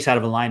picking a face out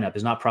of a lineup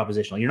is not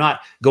propositional. You're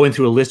not going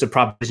through a list of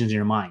propositions in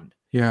your mind.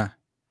 Yeah.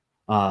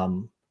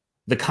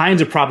 The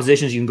kinds of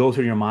propositions you can go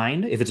through in your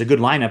mind, if it's a good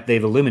lineup,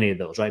 they've eliminated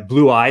those, right?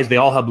 Blue eyes, they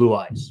all have blue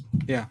eyes.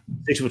 Yeah.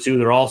 6'2",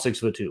 they're all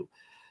 6'2".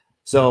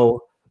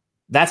 So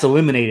that's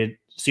eliminated.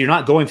 So you're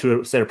not going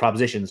through a set of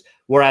propositions,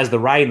 whereas the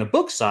writing the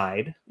book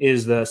side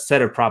is the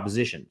set of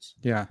propositions.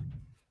 Yeah.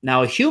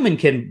 Now a human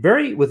can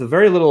with a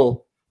very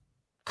little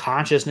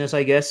consciousness,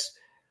 I guess,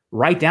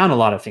 write down a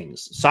lot of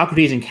things.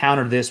 Socrates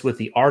encountered this with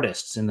the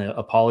artists in the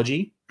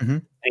Apology.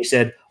 And he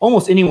said,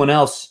 almost anyone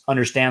else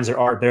understands their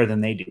art better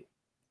than they do.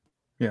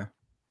 Yeah.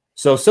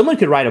 So someone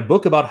could write a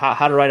book about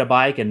how to ride a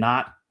bike and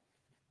not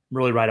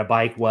really ride a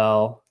bike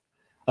well.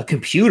 A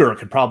computer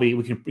could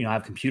we can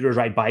have computers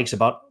write books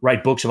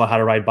about how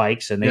to ride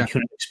bikes, and they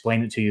couldn't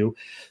explain it to you.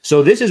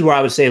 So this is where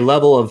I would say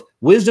level of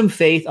wisdom,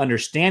 faith,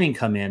 understanding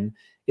come in,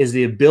 is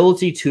the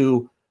ability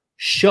to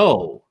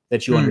show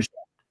that you understand.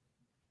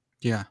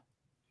 Yeah.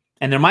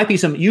 And there might be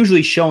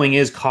usually showing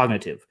is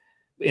cognitive.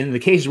 In the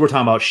cases we're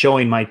talking about,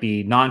 showing might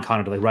be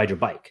non-cognitive, like ride your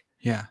bike.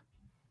 Yeah.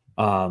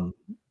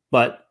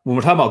 But when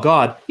we're talking about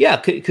God,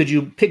 could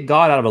you pick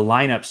God out of a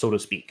lineup, so to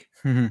speak?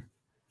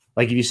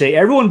 Like if you say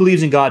everyone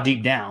believes in God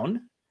deep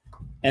down,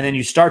 and then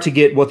you start to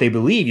get what they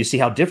believe, you see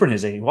how different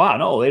it is. Wow,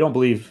 no, they don't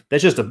believe.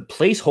 That's just a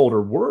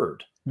placeholder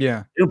word.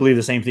 Yeah. They don't believe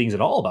the same things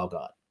at all about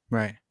God.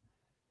 Right.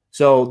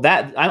 So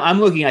that I'm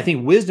looking, I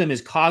think wisdom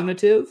is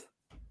cognitive,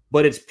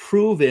 but it's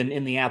proven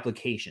in the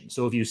application.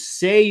 So if you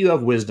say you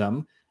have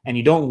wisdom and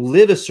you don't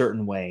live a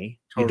certain way,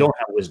 you don't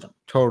have wisdom.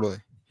 Totally.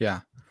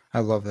 Yeah. I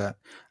love that.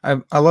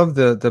 I love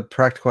the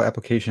practical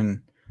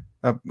application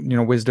of,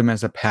 wisdom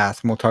as a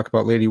path. And we'll talk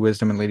about Lady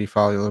Wisdom and Lady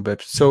Folly a little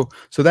bit. So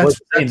that's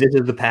this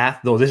is the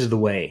path. No, this is the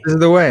way. This is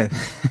the way.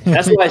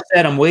 That's what I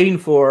said. I'm waiting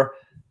for.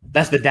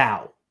 That's the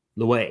Tao,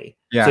 the way.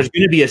 Yeah. So there's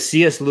going to be a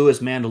C.S. Lewis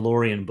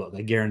Mandalorian book.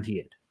 I guarantee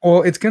it.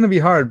 Well, it's going to be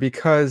hard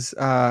because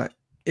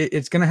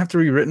it's going to have to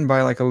be written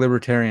by like a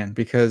libertarian,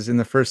 because in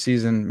the first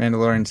season,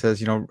 Mandalorian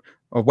says,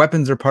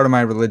 weapons are part of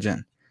my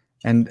religion.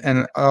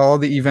 And all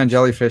the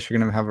evangelifish are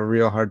going to have a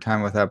real hard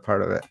time with that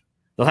part of it.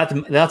 They'll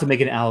have to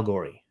make an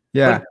allegory.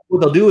 Yeah. But what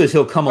they'll do is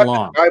he'll come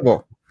along. The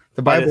Bible.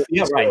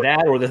 Right.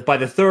 That, or by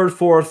the third,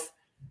 fourth,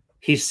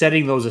 he's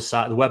setting those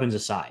aside, the weapons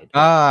aside.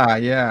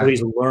 Yeah. So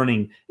he's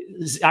learning.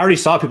 I already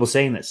saw people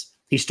saying this.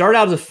 He started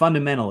out as a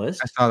fundamentalist.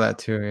 I saw that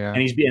too. Yeah.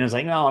 And it's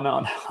like,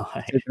 no.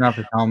 Taking off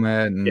his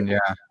helmet and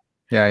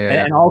yeah.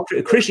 And all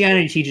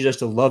Christianity teaches us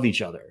to love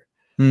each other.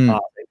 Mm.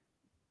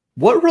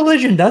 What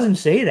religion doesn't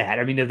say that?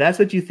 I mean, if that's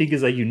what you think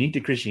is like unique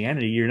to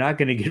Christianity, you're not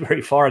going to get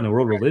very far in the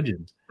world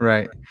religions.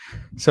 Right.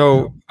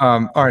 So,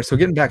 all right. So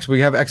getting back, so we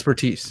have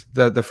expertise,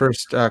 the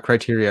first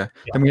criteria.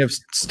 Yeah. Then we have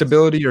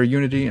stability or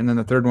unity, and then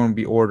the third one would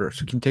be order.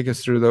 So can you take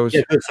us through those?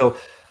 Yeah, good. So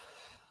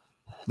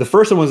the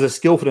first one was the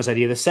skillfulness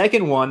idea. The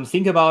second one,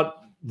 think about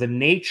the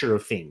nature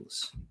of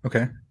things.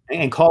 Okay.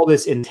 And call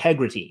this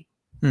integrity.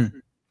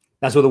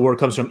 That's where the word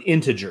comes from,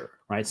 integer,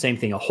 right? Same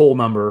thing, a whole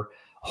number,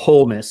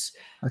 wholeness.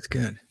 That's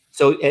good.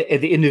 So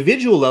at the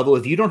individual level,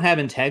 if you don't have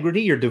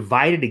integrity, you're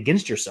divided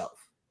against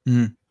yourself.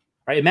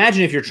 Right?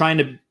 Imagine if you're trying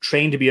to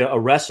train to be a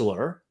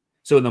wrestler.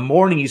 So in the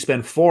morning, you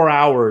spend 4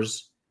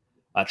 hours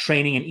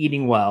training and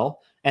eating well.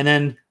 And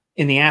then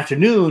in the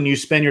afternoon, you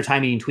spend your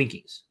time eating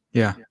Twinkies.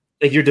 Yeah.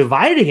 Like, you're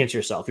divided against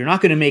yourself. You're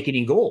not going to make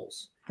any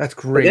goals. That's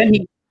great. But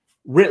then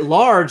writ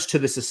large to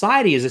the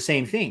society is the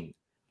same thing.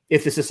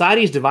 If the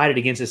society is divided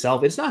against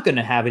itself, it's not going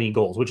to have any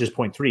goals, which is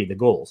point 3, the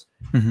goals.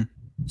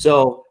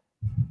 So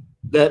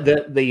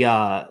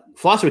the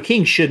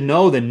Philosopher-King should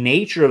know the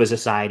nature of a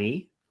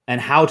society and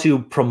how to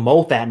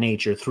promote that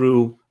nature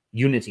through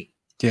unity.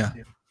 Yeah.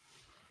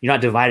 You're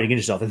not divided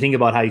against yourself. And think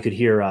about how you could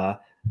hear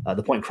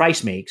the point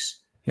Christ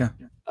makes. Yeah.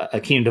 A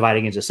kingdom divided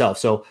against itself.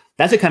 So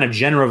that's a kind of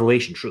general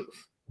revelation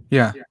truth.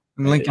 Yeah.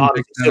 Lincoln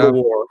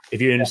Civil War.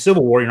 If you're in a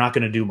civil war, you're not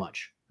going to do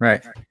much.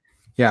 Right.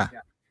 Yeah.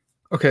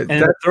 Okay.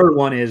 And the third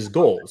one is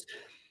goals.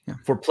 Yeah.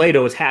 For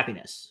Plato, it's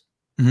happiness.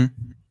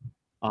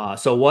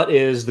 So what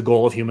is the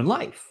goal of human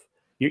life?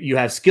 You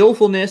have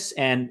skillfulness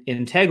and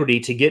integrity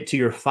to get to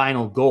your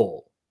final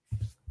goal.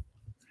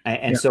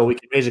 And so we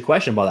can raise a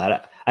question about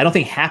that. I don't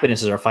think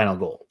happiness is our final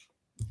goal.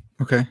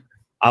 Okay.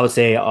 I would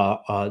say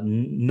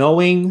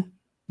knowing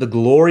the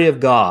glory of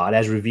God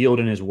as revealed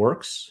in his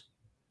works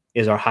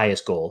is our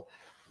highest goal.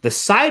 The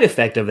side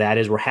effect of that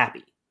is we're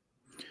happy.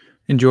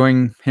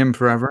 Enjoying him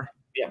forever?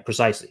 Yeah,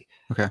 precisely.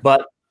 Okay.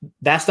 But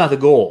that's not the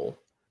goal,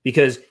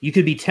 because you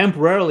could be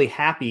temporarily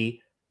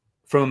happy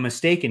from a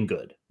mistaken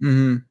good.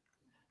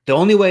 The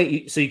only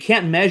way, so you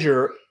can't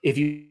measure if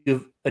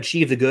you've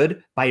achieved the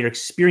good by your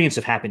experience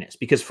of happiness,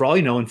 because for all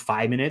you know, in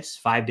 5 minutes,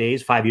 5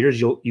 days, 5 years,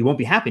 you won't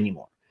be happy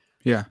anymore.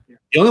 Yeah.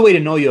 The only way to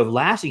know you have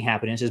lasting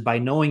happiness is by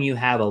knowing you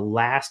have a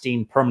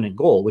lasting permanent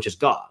goal, which is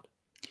God.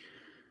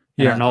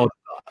 Yeah. Knowledge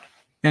of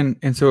God.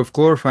 And so if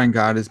glorifying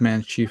God is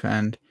man's chief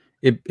end,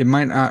 it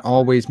might not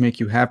always make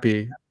you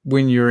happy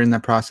when you're in the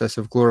process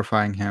of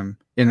glorifying him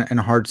in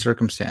a hard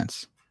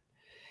circumstance.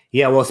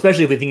 Yeah, well,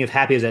 especially if we think of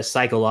happy as a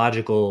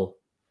psychological.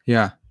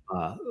 Yeah.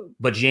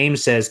 But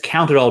James says,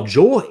 count it all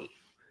joy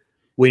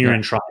when you're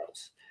in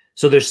trials.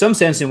 So there's some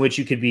sense in which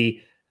you could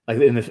be like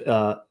in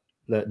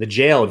the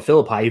jail in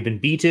Philippi. You've been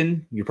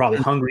beaten. You're probably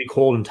hungry,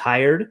 cold, and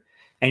tired,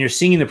 and you're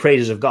singing the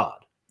praises of God.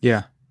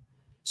 Yeah.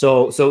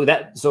 So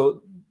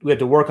we have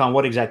to work on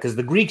what exactly, because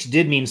the Greeks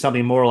did mean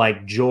something more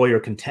like joy or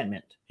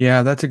contentment.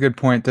 Yeah, that's a good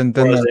point.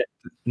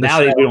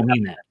 Nowadays we don't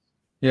mean that.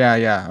 Yeah,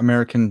 yeah.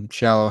 American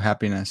shallow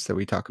happiness that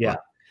we talk about. Yeah.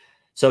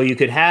 So you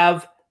could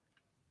have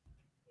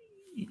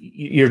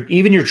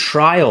even your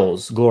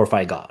trials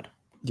glorify God.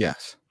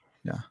 Yes.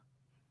 Yeah.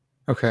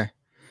 Okay.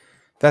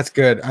 That's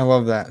good. I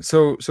love that.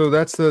 So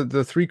that's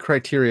the 3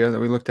 criteria that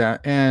we looked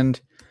at. And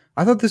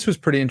I thought this was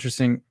pretty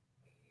interesting.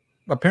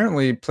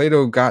 Apparently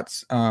Plato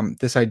got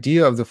this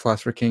idea of the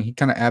Philosopher-King. He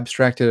kind of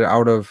abstracted it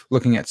out of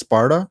looking at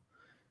Sparta,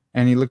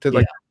 and he looked at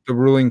like the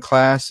ruling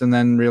class, and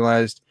then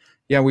realized,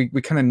 we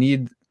kind of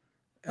need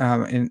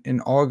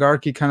an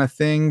oligarchy kind of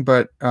thing,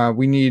 but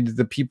we need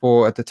the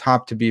people at the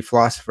top to be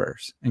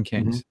philosophers and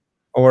kings.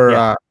 Or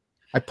I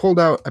pulled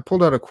out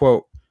a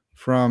quote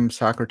from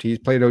Socrates.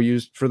 Plato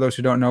used, for those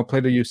who don't know,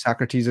 Plato used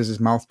Socrates as his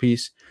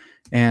mouthpiece,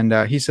 and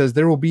he says,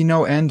 "There will be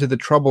no end to the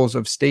troubles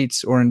of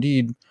states, or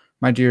indeed,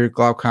 my dear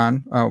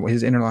Glaucon,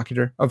 his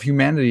interlocutor, of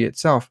humanity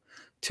itself,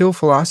 till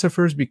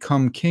philosophers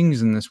become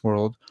kings in this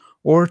world,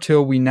 or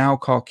till we now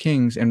call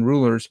kings and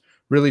rulers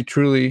really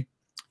truly,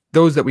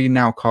 those that we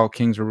now call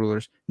kings or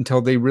rulers,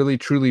 until they really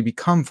truly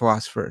become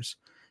philosophers.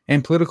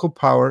 and political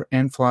power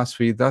and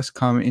philosophy thus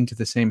come into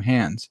the same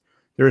hands.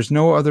 There is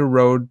no other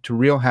road to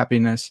real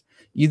happiness,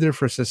 either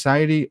for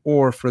society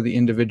or for the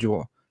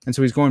individual. And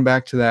so he's going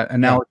back to that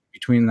analogy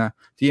between the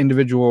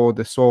individual,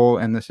 the soul,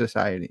 and the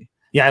society.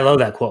 Yeah, I love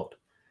that quote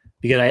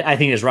because I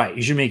think it's right.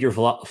 You should make your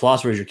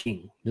philosopher as your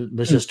king.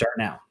 Let's just start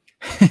now.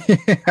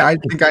 I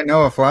think I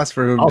know a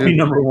philosopher who I'll be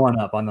number one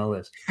up on the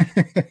list.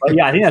 But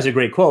yeah, I think that's a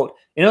great quote.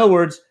 In other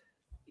words,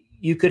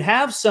 you could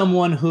have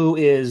someone who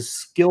is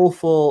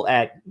skillful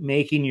at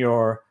making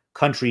your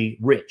country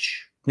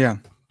rich,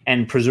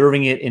 and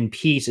preserving it in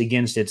peace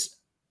against its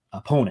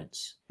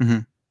opponents.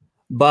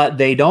 But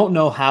they don't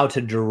know how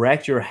to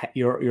direct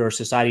your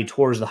society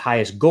towards the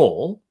highest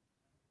goal.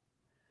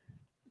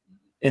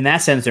 In that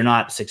sense, they're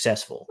not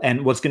successful.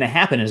 And what's going to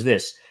happen is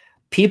this: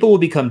 people will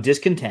become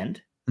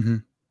discontent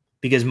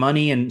because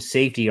money and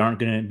safety aren't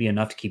going to be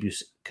enough to keep you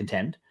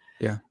content.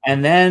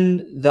 And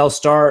then they'll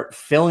start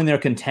filling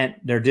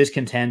their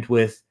discontent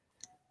with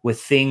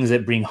things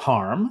that bring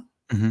harm,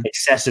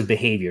 excessive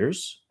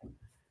behaviors.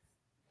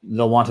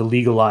 They'll want to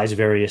legalize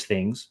various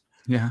things.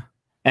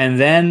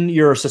 And then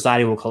your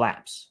society will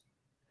collapse.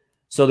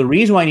 So the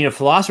reason why I need a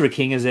philosopher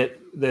king is that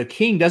the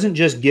king doesn't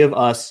just give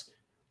us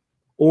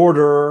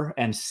order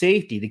and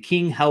safety. The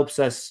king helps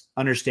us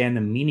understand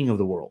the meaning of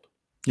the world.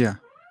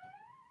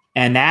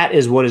 And that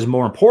is what is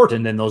more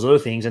important than those other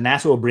things. And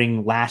that's what will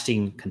bring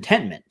lasting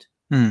contentment.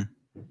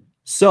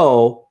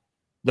 So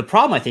the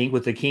problem, I think,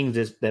 with the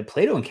kings that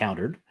Plato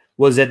encountered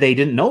was that they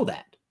didn't know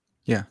that.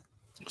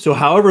 So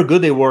however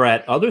good they were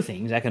at other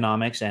things,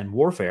 economics and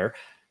warfare,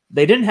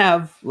 they didn't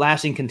have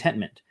lasting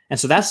contentment. And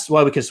so that's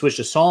why we can switch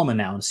to Solomon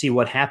now and see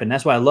what happened.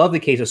 That's why I love the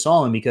case of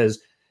Solomon, because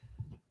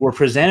we're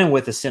presented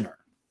with a sinner.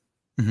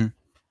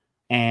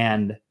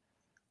 And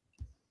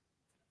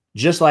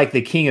just like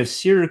the king of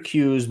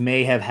Syracuse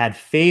may have had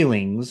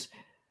failings,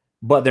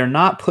 but they're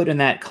not put in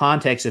that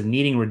context of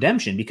needing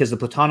redemption, because the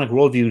Platonic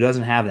worldview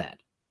doesn't have that.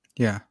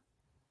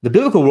 The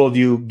biblical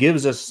worldview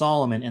gives us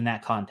Solomon in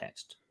that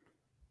context.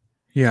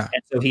 And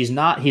so he's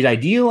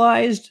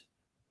idealized.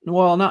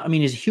 Well,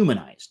 he's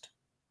humanized.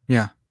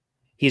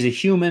 He's a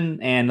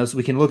human, and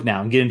we can look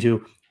now and get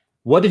into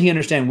what did he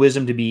understand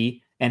wisdom to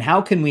be, and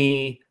how can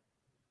we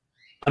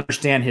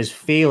understand his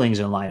failings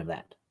in light of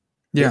that?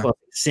 Well,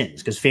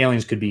 sins, because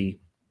failings could be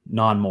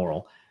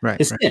non-moral.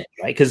 His sin,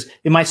 right? Because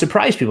it might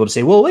surprise people to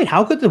say, well, wait,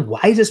 how could the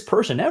wisest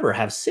person ever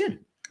have sin?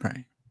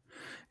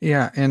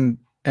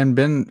 And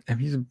Ben,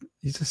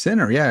 he's a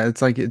sinner.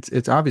 It's like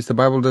it's obvious. The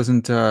Bible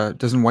doesn't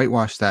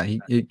whitewash that.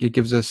 It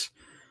gives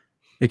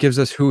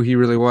us who he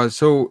really was.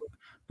 So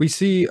we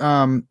see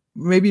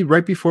maybe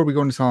right before we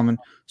go into Solomon.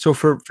 So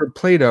for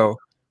Plato,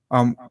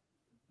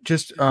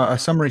 just a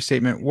summary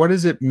statement. What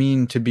does it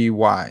mean to be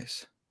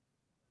wise?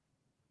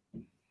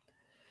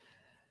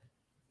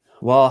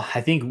 Well, I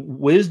think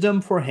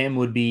wisdom for him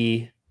would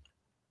be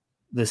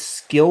the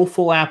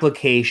skillful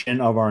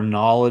application of our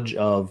knowledge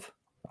of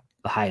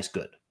the highest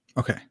good.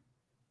 Okay.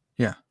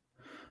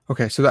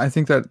 So I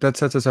think that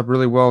sets us up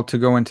really well to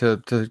go into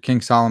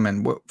King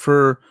Solomon.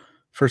 For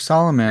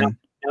Solomon,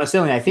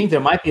 I think there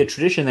might be a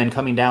tradition then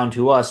coming down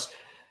to us,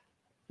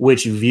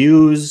 which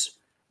views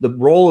the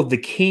role of the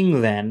king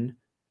then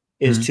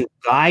is to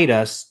guide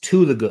us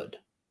to the good.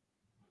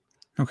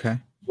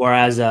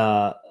 Whereas,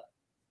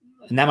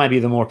 and that might be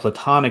the more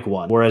Platonic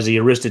one, whereas the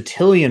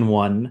Aristotelian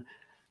one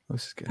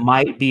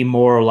might be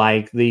more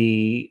like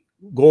the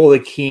goal of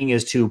the king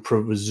is to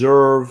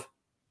preserve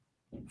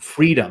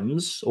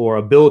freedoms or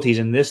abilities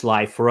in this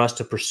life for us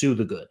to pursue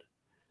the good.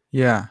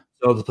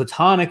 So the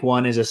Platonic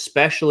one is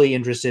especially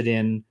interested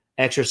in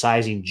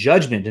exercising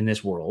judgment in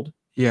this world.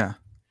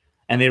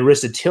 And the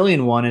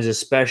Aristotelian one is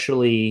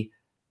especially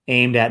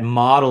aimed at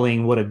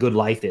modeling what a good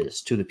life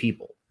is to the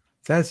people.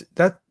 That's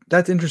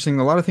interesting.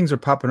 A lot of things are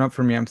popping up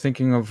for me. I'm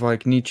thinking of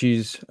like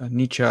Nietzsche,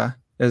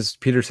 as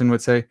Peterson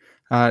would say.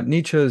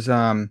 Nietzsche's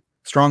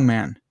strong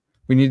man.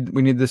 We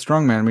need the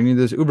strong man. We need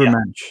this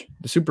Ubermensch,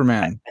 the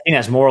Superman. I think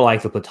that's more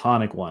like the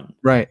Platonic one.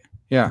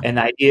 And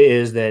the idea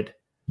is that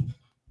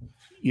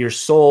your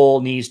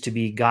soul needs to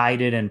be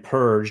guided and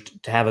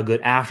purged to have a good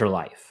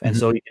afterlife. And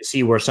so you can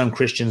see where some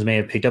Christians may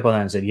have picked up on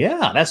that and said,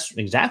 yeah, that's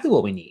exactly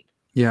what we need.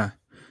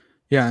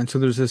 And so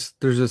there's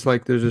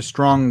a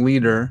strong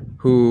leader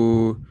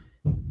who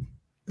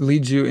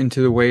leads you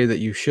into the way that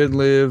you should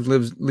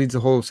leads the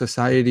whole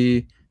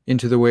society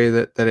into the way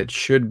that it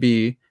should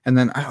be. And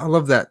then I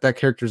love that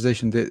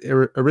characterization.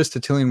 The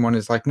Aristotelian one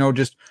is like, no,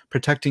 just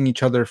protecting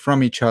each other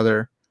from each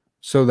other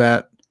so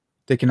that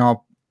they can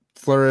all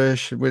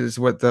flourish. Is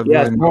what the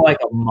it's more like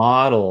a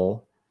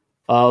model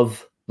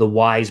of the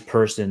wise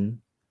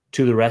person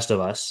to the rest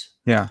of us.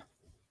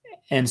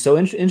 And so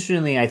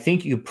interestingly, I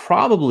think you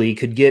probably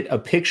could get a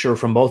picture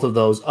from both of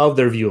those of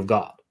their view of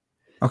God.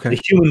 The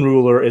human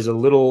ruler is a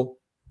little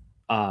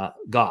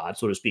God,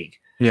 so to speak.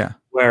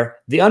 Where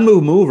the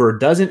unmoved mover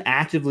doesn't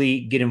actively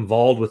get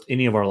involved with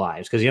any of our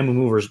lives, because the unmoved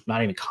mover is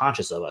not even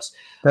conscious of us.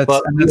 But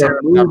we're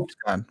moved,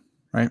 God,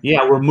 right?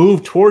 We're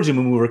moved towards the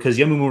unmoved mover because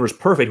the unmoved mover is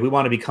perfect. We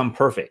want to become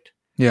perfect.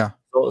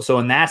 So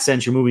in that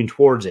sense, you're moving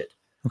towards it.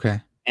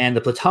 And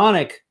the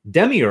Platonic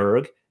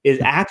demiurge is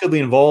actively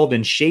involved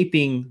in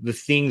shaping the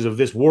things of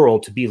this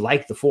world to be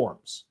like the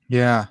forms.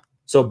 Yeah.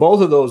 So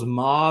both of those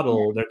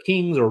model, their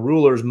kings or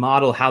rulers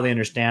model how they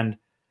understand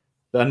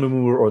the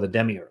unmover or the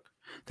demiurge.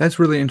 That's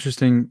really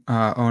interesting,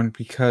 Owen,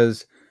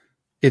 because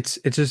it's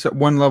just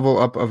one level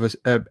up of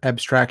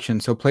abstraction.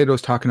 So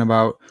Plato's talking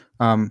about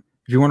if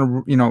you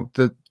want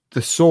to,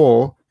 the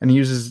soul, and he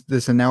uses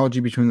this analogy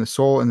between the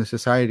soul and the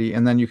society,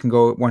 and then you can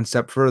go one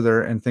step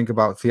further and think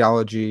about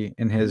theology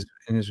in his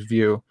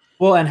view.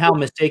 Well, and how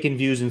mistaken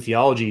views in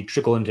theology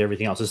trickle into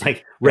everything else. It's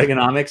like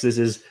Reaganomics. This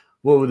is,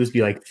 what would this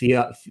be like?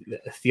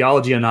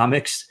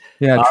 Theologyonomics.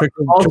 Yeah,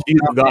 all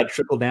views of God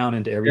trickle down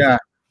into everything. Yeah,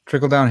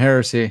 trickle down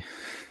heresy.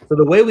 So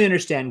the way we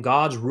understand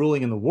God's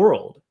ruling in the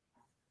world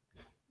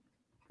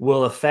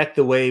will affect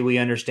the way we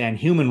understand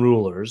human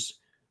rulers.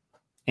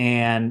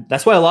 And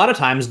that's why a lot of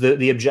times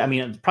probably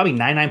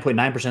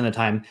 99.9% of the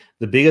time,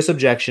 the biggest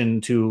objection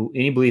to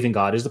any belief in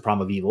God is the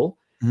problem of evil.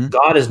 Mm-hmm.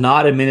 God is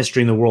not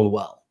administering the world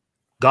well.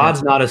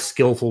 God's not a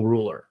skillful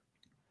ruler.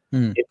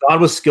 If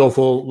God was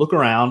skillful, look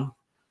around,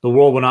 the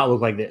world will not look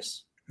like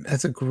this.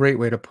 That's a great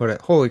way to put it.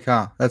 Holy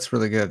cow, that's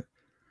really good.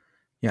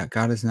 Yeah,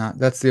 God is not.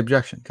 That's the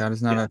objection. God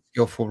is not a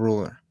skillful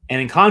ruler.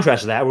 And in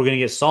contrast to that, we're going to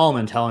get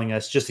Solomon telling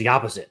us just the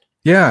opposite.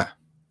 Yeah.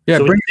 Yeah.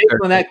 So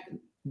when that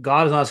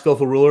God is not a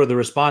skillful ruler, the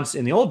response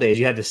in the old days,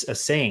 you had a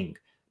saying,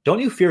 don't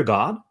you fear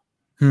God?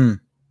 And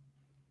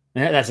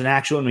that's an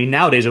actual, I mean,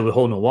 nowadays it would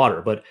hold no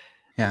water, but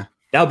yeah,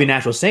 that would be an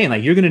actual saying.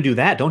 Like, you're going to do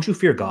that. Don't you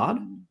fear God?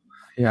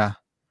 Yeah.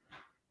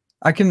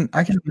 I can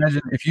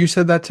imagine if you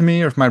said that to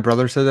me, or if my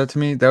brother said that to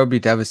me, that would be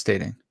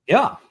devastating.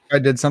 Yeah. If I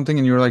did something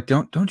and you were like,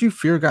 don't you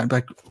fear God?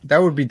 Like,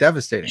 that would be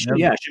devastating.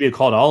 It should be a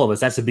call to all of us.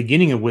 That's the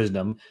beginning of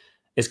wisdom.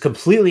 It's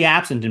completely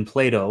absent in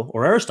Plato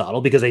or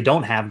Aristotle because they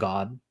don't have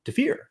God to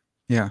fear.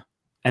 Yeah.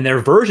 And their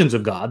versions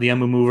of God, the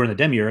unmover and the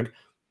demiurge,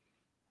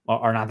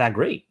 are not that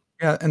great.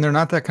 Yeah, and they're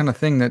not that kind of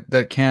thing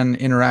that can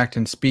interact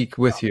and speak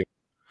with you.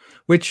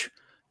 Which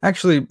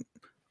actually,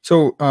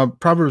 so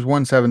Proverbs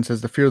 1:7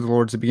 says, "The fear of the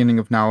Lord is the beginning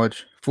of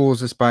knowledge.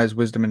 Fools despise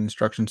wisdom and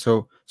instruction."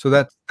 So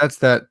that's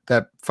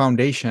that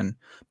foundation.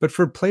 But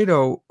for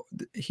Plato,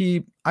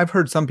 I've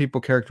heard some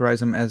people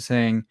characterize him as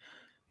saying,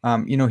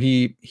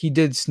 he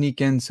did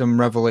sneak in some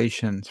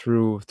revelation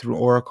through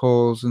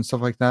oracles and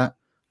stuff like that.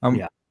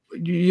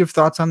 You have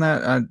thoughts on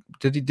that?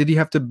 Did he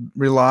have to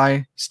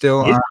rely still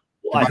on?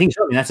 Well, I think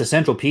so. I mean, that's a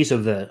central piece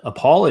of the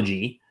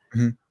apology.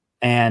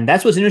 And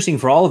that's what's interesting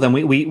for all of them.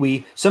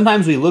 We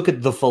sometimes we look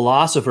at the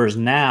philosophers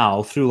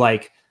now through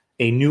like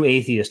a new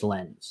atheist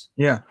lens.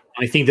 Yeah.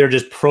 I think they're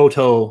just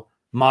proto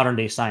modern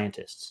day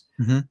scientists.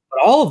 But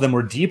all of them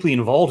were deeply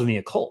involved in the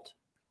occult.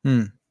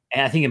 And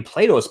I think in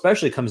Plato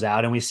especially comes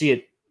out, and we see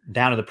it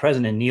down to the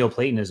present in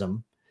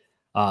Neoplatonism.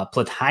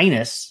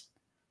 Plotinus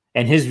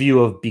and his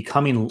view of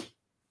becoming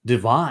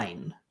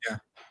divine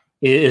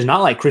is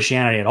not like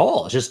Christianity at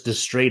all. It's just the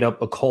straight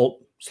up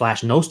occult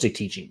 / Gnostic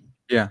teaching.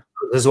 Yeah.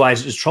 This is why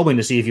it's troubling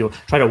to see if you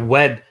try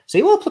to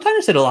say, well,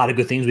 Plotinus said a lot of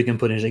good things we can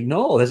put in. It's like,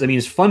 no,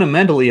 it's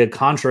fundamentally a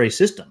contrary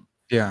system.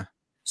 Yeah.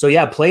 So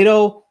yeah,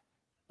 Plato,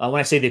 when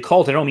I say the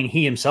occult, I don't mean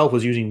he himself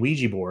was using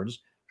Ouija boards,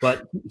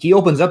 but he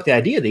opens up the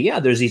idea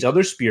that, there's these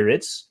other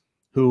spirits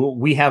who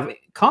we have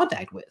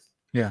contact with.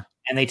 Yeah.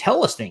 And they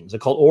tell us things. They're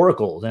called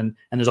oracles. And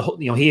there's a whole,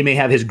 he may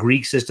have his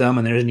Greek system,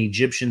 and there's an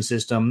Egyptian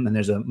system, and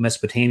there's a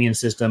Mesopotamian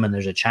system, and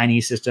there's a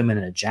Chinese system,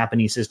 and a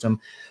Japanese system.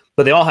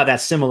 But they all have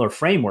that similar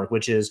framework,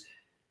 which is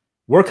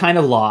we're kind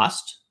of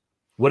lost.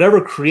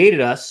 Whatever created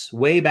us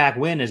way back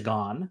when is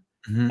gone.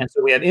 And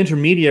so we have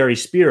intermediary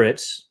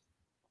spirits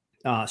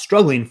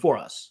struggling for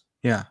us.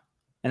 Yeah.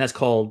 And that's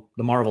called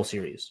the Marvel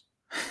series.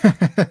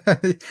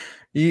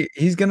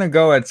 He's going to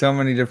go at so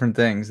many different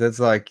things. That's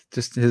like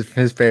just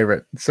his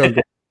favorite. So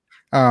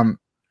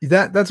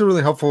that's a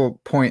really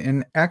helpful point.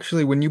 And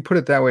actually, when you put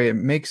it that way, it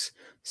makes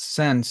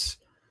sense.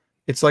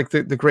 It's like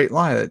the great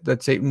lie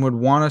that Satan would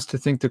want us to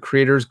think the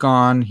creator's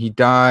gone. He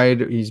died.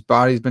 His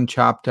body's been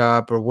chopped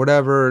up, or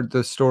whatever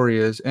the story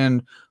is.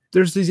 And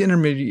there's these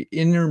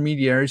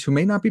intermediaries who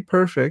may not be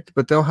perfect,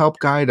 but they'll help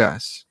guide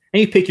us. And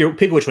you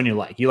pick which one you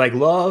like. You like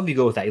love, you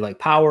go with that. You like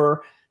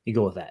power, you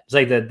go with that. It's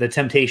like the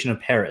temptation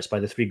of Paris by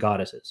the three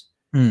goddesses.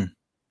 Do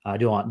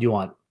you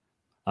want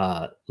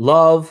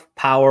love,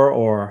 power,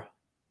 or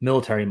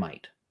military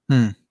might?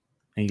 And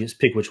you just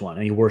pick which one,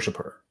 and you worship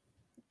her.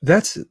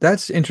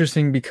 That's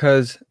interesting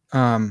because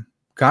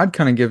God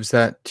kind of gives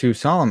that to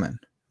Solomon,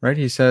 right?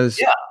 He says,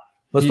 "Yeah,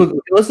 let's look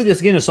this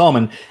again at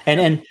Solomon."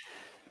 And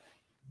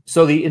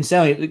so the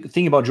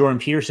thing about Jordan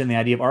Peterson, the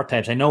idea of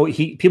archetypes, I know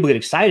people get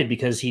excited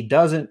because he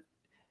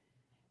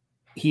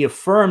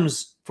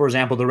affirms, for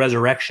example, the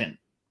resurrection.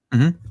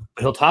 But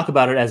he'll talk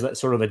about it as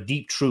sort of a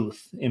deep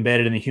truth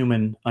embedded in the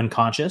human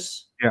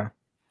unconscious. Yeah,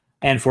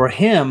 and for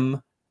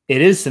him,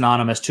 it is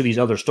synonymous to these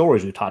other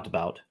stories we talked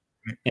about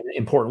in an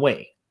important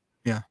way.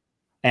 Yeah.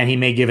 And he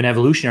may give an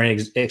evolutionary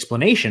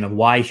explanation of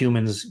why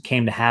humans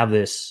came to have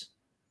this.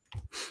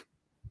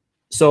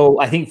 So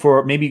I think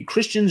for maybe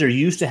Christians are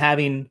used to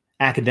having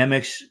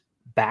academics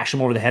bash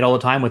them over the head all the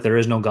time with there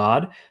is no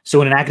God. So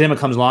when an academic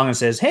comes along and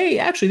says, hey,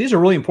 actually, these are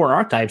really important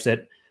archetypes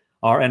that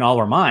are in all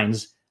our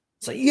minds,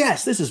 it's like,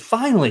 yes, this is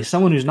finally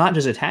someone who's not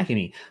just attacking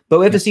me. But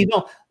we have to see,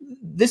 no,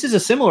 this is a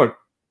similar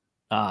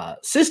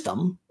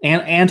system,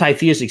 and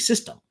anti-theistic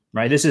system,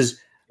 right? This is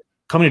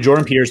coming to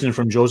Jordan Peterson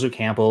from Joseph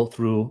Campbell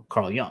through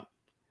Carl Jung.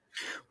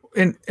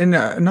 And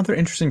another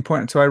interesting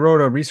point. So I wrote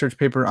a research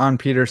paper on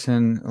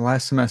Peterson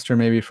last semester,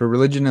 maybe, for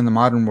Religion in the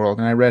Modern World,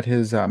 and I read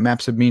his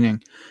Maps of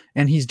Meaning,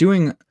 and he's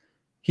doing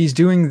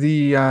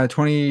the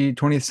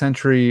 20th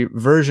century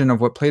version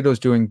of what Plato's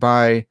doing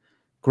by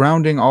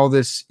grounding all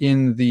this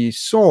in the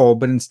soul,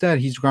 but instead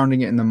he's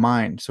grounding it in the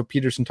mind. So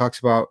Peterson talks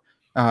about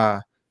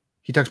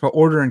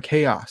order and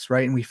chaos,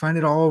 right? And we find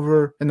it all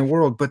over in the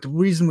world, but the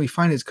reason we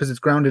find it is because it's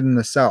grounded in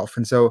the self.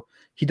 And so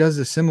he does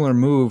a similar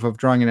move of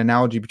drawing an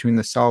analogy between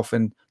the self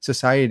and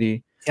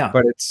society. Yeah.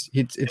 But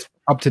it's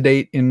up to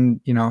date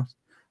in,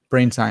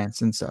 brain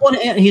science and stuff. Well,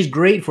 and he's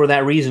great for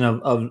that reason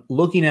of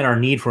looking at our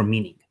need for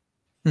meaning.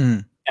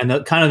 And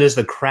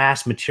the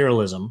crass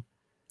materialism,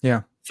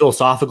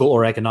 philosophical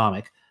or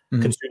economic,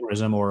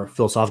 consumerism or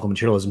philosophical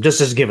materialism,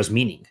 just to give us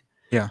meaning.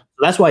 Yeah. So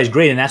that's why he's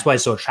great, and that's why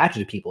it's so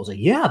attractive to people. It's like,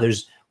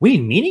 we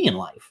need meaning in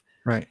life.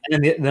 Right.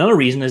 And then the other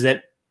reason is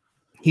that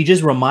he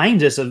just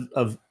reminds us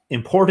of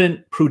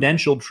important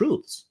prudential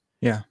truths.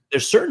 Yeah.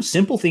 There's certain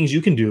simple things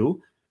you can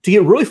do to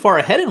get really far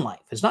ahead in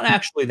life. It's not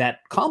actually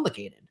that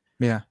complicated.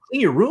 Yeah.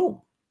 Clean your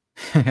room.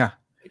 Yeah.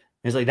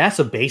 It's like, that's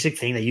a basic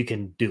thing that you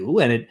can do.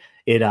 And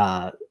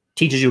it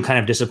teaches you kind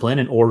of discipline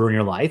and order in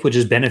your life, which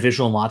is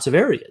beneficial in lots of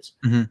areas.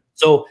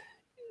 So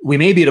we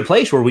may be at a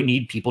place where we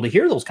need people to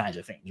hear those kinds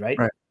of things, right?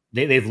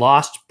 They've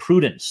lost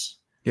prudence.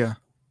 Yeah.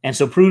 And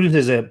so prudence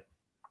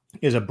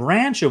is a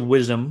branch of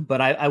wisdom,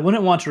 but I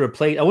wouldn't want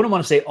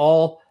to say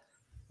all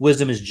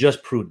wisdom is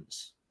just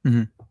prudence.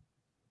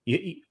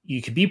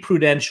 You could be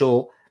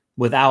prudential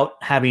without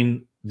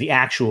having the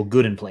actual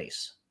good in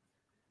place,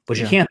 but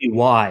you can't be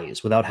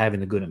wise without having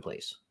the good in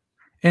place.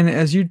 And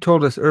as you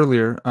told us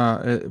earlier,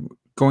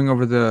 going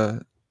over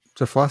the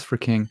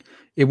Philosopher-King,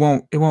 it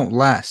won't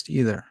last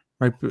either,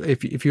 right?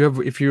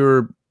 If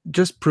you're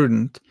just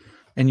prudent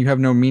and you have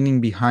no meaning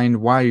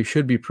behind why you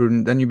should be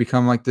prudent, then you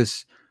become like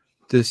this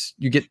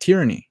you get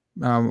tyranny.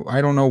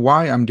 I don't know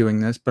why I'm doing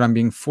this, but I'm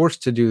being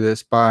forced to do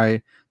this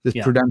by this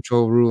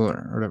prudential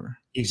ruler or whatever.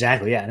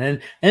 Exactly. Yeah.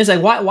 And it's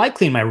like, why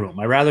clean my room?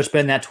 I'd rather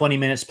spend that 20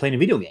 minutes playing a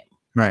video game.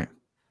 Right.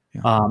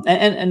 Yeah.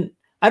 And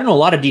I don't know a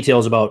lot of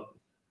details about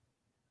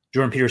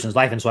Jordan Peterson's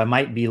life, and so I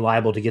might be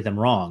liable to get them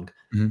wrong.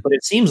 But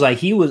it seems like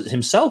he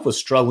himself was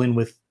struggling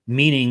with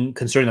meaning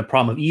concerning the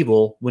problem of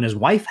evil when his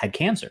wife had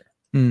cancer.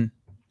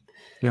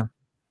 Yeah.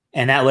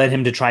 And that led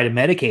him to try to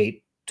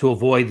medicate to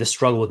avoid the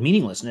struggle with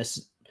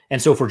meaninglessness.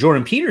 And so for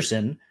Jordan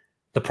Peterson,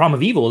 the problem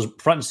of evil is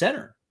front and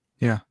center.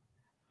 Yeah.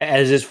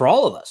 As is for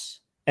all of us.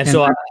 And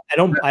so I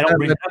don't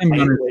bring that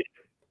up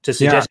to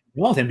suggest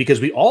wrong with him, because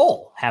we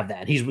all have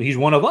that. He's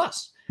one of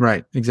us.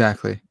 Right.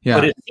 Exactly. Yeah.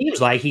 But it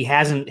seems like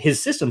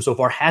his system so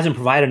far hasn't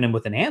provided him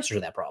with an answer to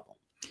that problem.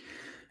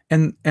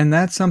 And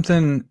that's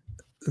something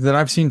that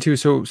I've seen too.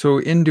 So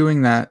in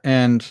doing that,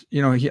 and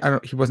he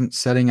wasn't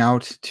setting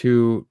out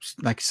to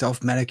like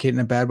self-medicate in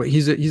a bad way.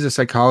 He's a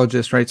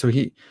psychologist, right? So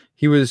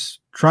he was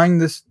trying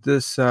this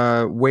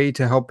way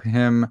to help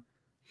him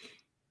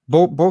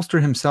bolster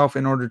himself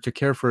in order to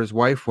care for his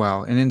wife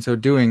well. And in so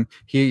doing,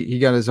 he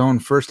got his own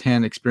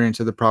firsthand experience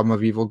of the problem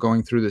of evil,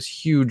 going through this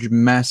huge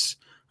mess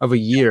of a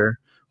year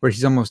where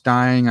he's almost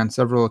dying on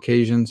several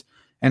occasions.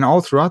 And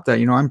all throughout that,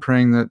 I'm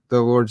praying that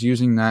the Lord's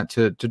using that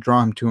to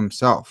draw him to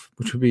himself,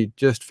 which would be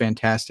just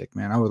fantastic,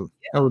 man.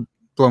 That would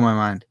blow my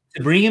mind.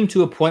 To bring him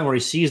to a point where he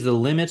sees the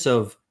limits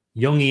of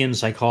Jungian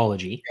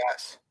psychology.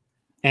 Yes.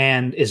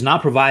 And is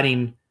not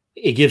providing,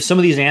 it gives some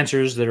of these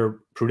answers that are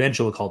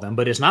prudential, we call them,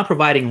 but it's not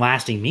providing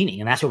lasting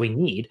meaning. And that's what we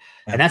need.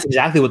 Yeah. And that's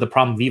exactly what the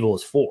problem of evil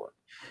is for.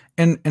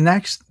 And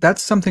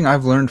that's something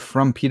I've learned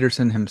from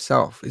Peterson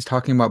himself, is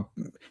talking about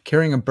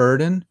carrying a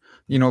burden,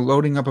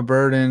 loading up a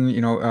burden,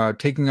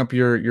 taking up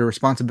your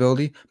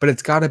responsibility, but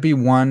it's got to be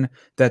one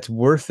that's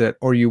worth it,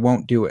 or you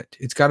won't do it.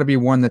 It's got to be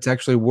one that's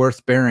actually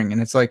worth bearing.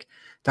 And it's like,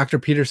 Dr.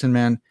 Peterson,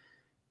 man,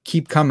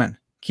 keep coming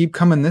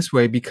this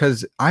way,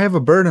 because I have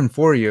a burden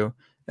for you.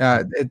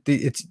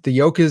 The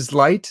yoke is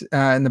light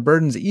and the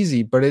burden's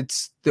easy, but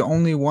it's the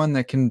only one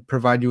that can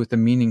provide you with the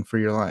meaning for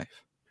your life.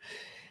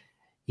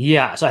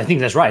 Yeah, so I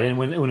think that's right. And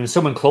when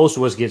someone close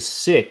to us gets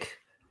sick,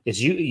 it's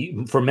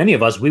for many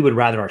of us, we would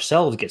rather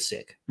ourselves get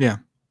sick than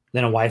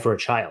a wife or a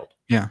child.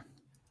 Yeah.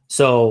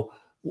 So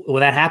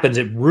when that happens,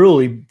 it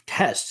really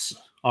tests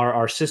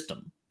our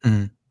system.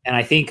 And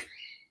I think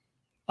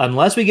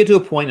unless we get to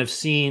a point of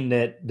seeing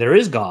that there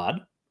is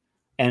God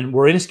and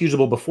we're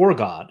inexcusable before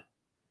God,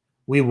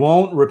 we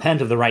won't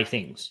repent of the right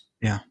things.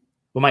 Yeah.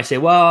 We might say,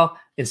 well,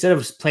 instead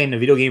of playing a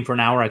video game for an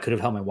hour, I could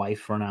have helped my wife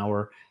for an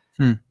hour.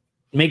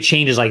 Make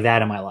changes like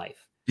that in my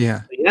life.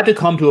 Yeah. You have to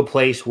come to a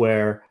place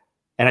where,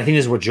 and I think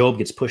this is where Job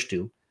gets pushed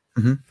to.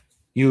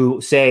 You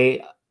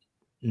say,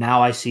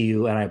 now I see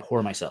you and I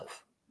abhor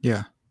myself.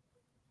 Yeah.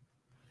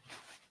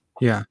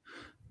 Yeah.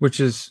 Which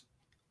is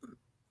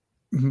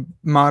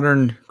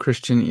modern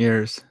Christian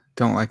ears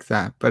don't like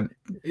that. But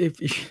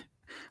if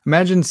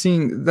imagine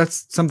seeing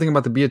that's something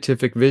about the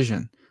beatific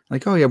vision.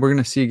 Like, oh yeah, we're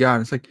gonna see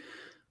God. It's like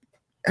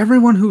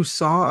everyone who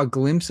saw a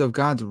glimpse of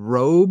God's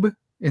robe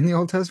in the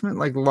Old Testament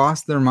like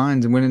lost their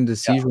minds and went into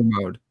seizure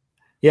mode.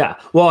 Yeah.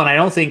 Well, and I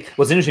don't think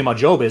what's interesting about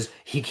Job is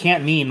he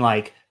can't mean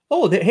like,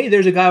 oh, hey,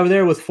 there's a guy over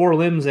there with 4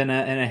 limbs and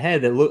a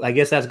head that look. I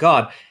guess that's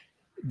God.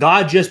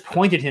 God just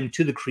pointed him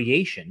to the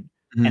creation,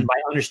 and by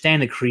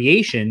understanding the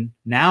creation,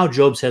 now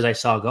Job says, "I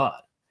saw God."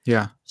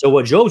 Yeah. So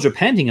what Job's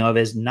repenting of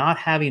is not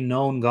having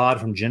known God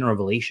from general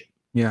revelation.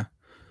 Yeah.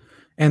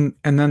 And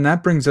then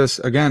that brings us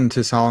again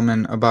to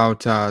Solomon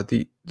about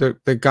the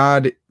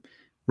God,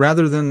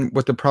 rather than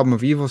what the problem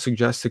of evil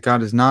suggests, that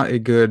God is not a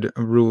good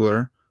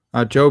ruler.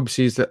 Job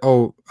sees that,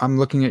 oh, I'm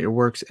looking at your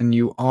works, and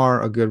you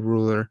are a good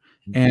ruler.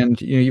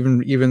 And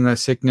even the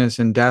sickness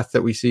and death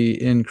that we see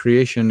in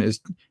creation is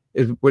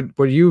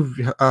what you've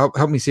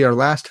helped me see our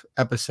last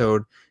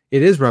episode.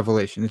 It is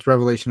revelation. It's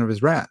revelation of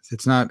His wrath.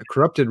 It's not a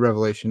corrupted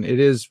revelation. It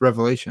is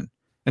revelation.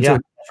 And so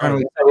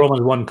finally,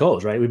 Romans 1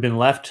 goes, right? We've been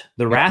left,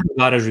 the wrath of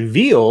God is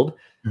revealed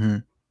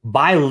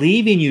by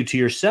leaving you to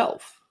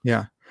yourself.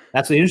 Yeah.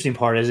 That's the interesting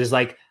part is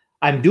like,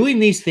 I'm doing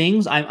these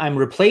things. I'm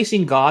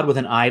replacing God with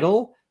an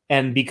idol.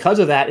 And because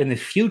of that, in the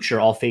future,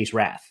 I'll face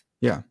wrath.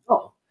 Yeah.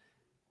 Oh,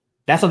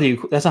 that's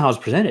not how it's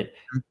presented.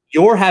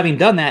 Your having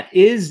done that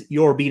is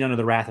your being under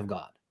the wrath of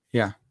God.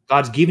 Yeah.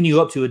 God's given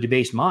you up to a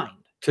debased mind.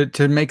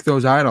 To make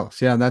those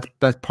idols. Yeah,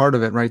 that's part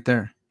of it right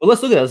there. Well,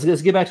 let's look at this.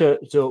 Let's get back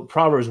to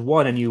Proverbs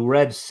 1, and you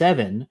read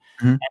 7.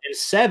 And in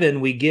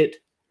 7, we get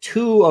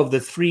 2 of the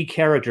 3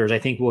 characters I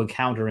think we'll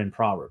encounter in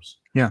Proverbs.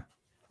 Yeah.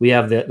 We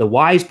have the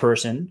wise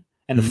person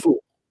and the fool.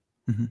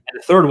 And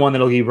the third one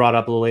that'll be brought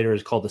up a little later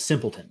is called the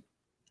simpleton.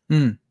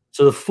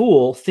 So the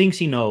fool thinks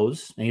he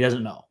knows, and he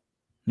doesn't know.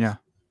 Yeah.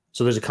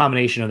 So there's a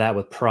combination of that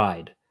with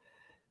pride.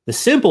 The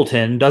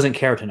simpleton doesn't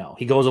care to know.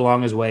 He goes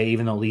along his way,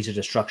 even though it leads to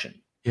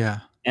destruction.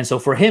 Yeah. And so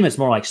for him, it's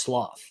more like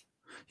sloth.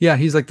 Yeah,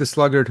 he's like the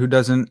sluggard who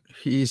doesn't.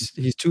 He's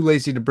too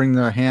lazy to bring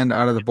the hand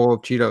out of the bowl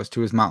of Cheetos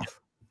to his mouth.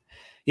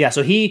 Yeah.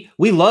 So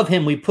we love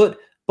him. We put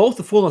both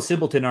the fool and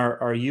simpleton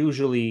are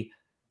usually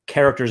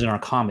characters in our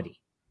comedy.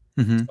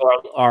 So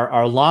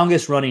our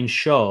longest running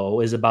show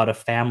is about a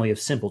family of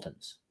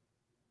simpletons.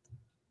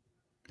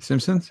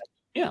 Simpsons?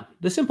 Yeah,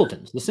 the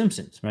simpletons, the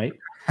Simpsons, right?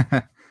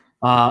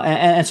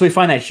 And so we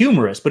find that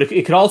humorous, but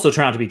it could also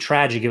turn out to be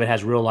tragic if it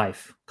has real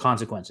life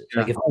consequences.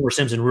 Like if Homer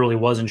Simpson really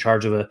was in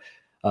charge of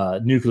a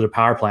nuclear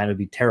power plant, it would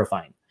be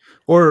terrifying.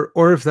 Or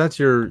if that's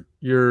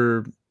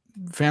your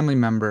family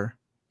member,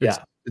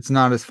 it's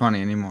not as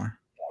funny anymore.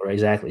 Yeah, right,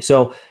 exactly.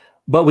 So,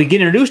 but we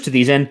get introduced to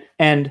these,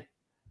 and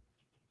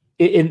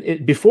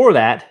before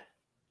that,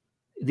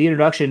 the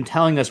introduction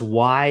telling us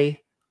why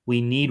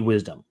we need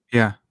wisdom.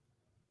 Yeah.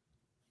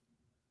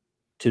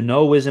 To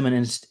know wisdom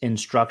and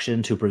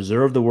instruction, to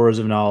preserve the words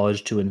of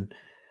knowledge, to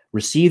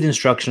receive the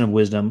instruction of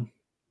wisdom,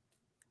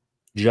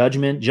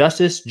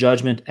 justice,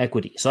 judgment,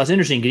 equity. So that's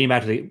interesting, getting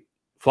back to the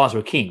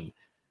Philosopher-King,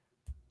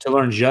 to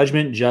learn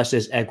judgment,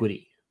 justice,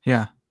 equity.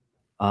 Yeah.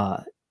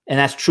 And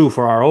that's true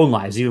for our own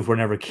lives, even if we're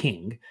never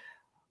king.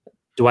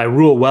 Do I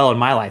rule well in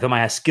my life? Am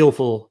I a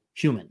skillful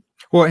human?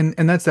 Well,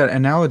 and that's that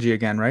analogy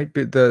again, right?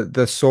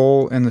 The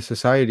soul and the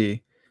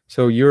society.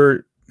 So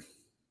you're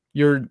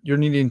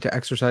needing to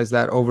exercise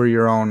that over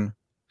your own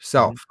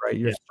self, right?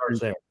 Yeah, starts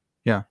there.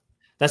 Yeah.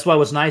 That's why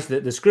what's nice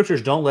that the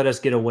scriptures don't let us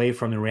get away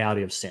from the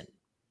reality of sin.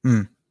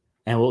 And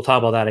we'll talk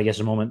about that, I guess,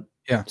 in a moment.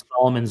 Yeah.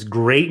 Solomon's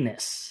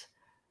greatness,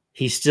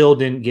 he still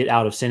didn't get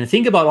out of sin. And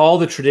think about all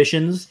the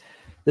traditions.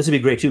 This would be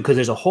great too, because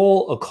there's a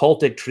whole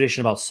occultic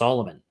tradition about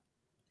Solomon.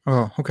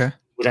 Oh, okay.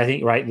 Which I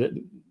think, right,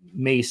 the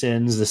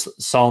Masons, the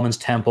Solomon's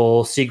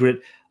temple,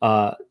 secret.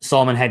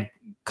 Solomon had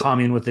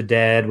commune with the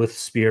dead, with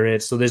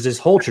spirits. So there's this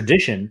whole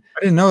tradition. I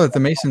didn't know that the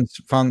Masons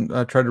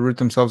tried to root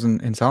themselves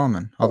in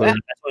Solomon. That's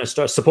when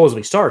it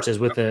supposedly starts, is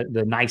with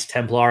the Knights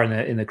Templar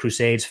in the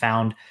Crusades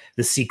found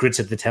the secrets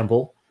of the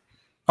temple.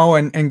 Oh,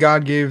 and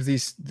God gave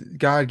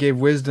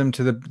wisdom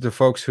to the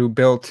folks who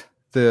built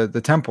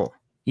the temple.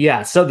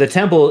 Yeah, so the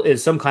temple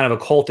is some kind of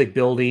occultic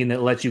building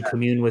that lets you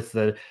commune with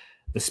the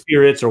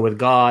spirits or with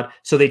God.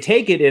 So they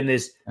take it in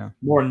this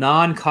more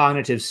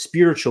non-cognitive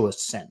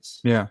spiritualist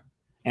sense. Yeah.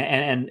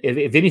 And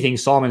if anything,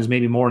 Solomon is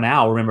maybe more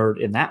now remembered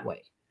in that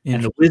way.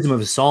 And the wisdom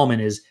of Solomon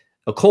is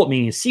occult,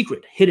 meaning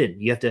secret, hidden.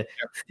 You have to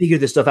figure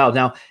this stuff out.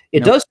 Now,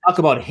 it does talk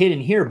about hidden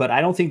here, but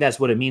I don't think that's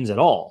what it means at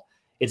all.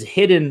 It's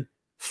hidden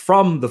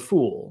from the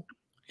fool.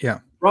 Yeah.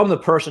 From the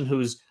person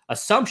whose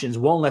assumptions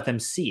won't let them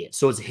see it.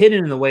 So it's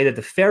hidden in the way that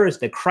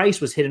that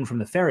Christ was hidden from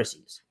the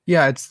Pharisees.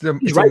 Yeah,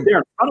 He's right there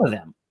in front of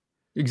them.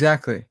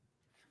 Exactly.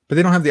 But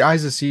they don't have the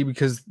eyes to see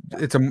because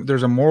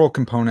there's a moral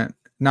component,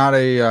 not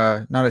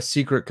a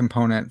secret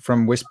component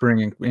from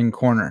whispering in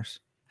corners.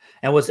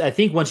 And I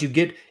think once you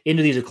get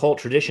into these occult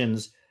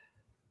traditions,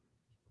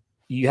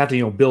 you have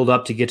to build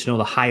up to get to know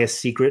the highest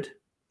secret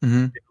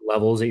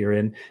levels that you're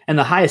in. And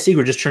the highest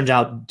secret just turns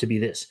out to be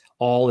this: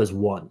 all is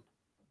one.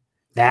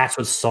 That's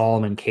what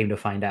Solomon came to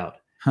find out.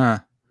 Huh.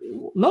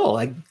 no,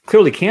 like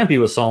clearly can't be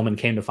what Solomon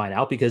came to find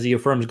out, because he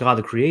affirms God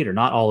the Creator,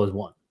 not all is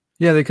one.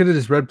 Yeah, they could have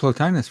just read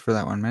Plotinus for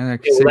that one, man.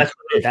 Yeah, well,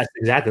 that's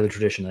exactly the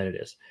tradition that it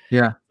is.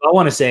 Yeah. I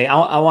want to say,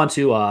 I want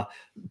to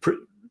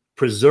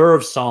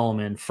preserve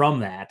Solomon from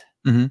that,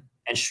 and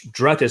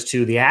direct us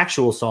to the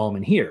actual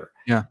Solomon here.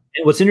 Yeah.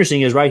 And what's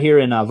interesting is right here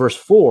in verse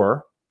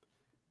 4,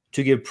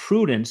 to give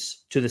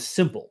prudence to the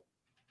simple.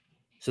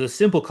 So the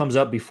simple comes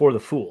up before the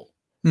fool.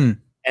 And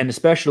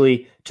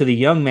especially to the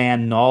young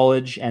man,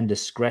 knowledge and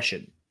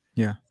discretion.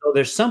 Yeah. So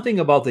there's something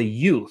about the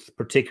youth,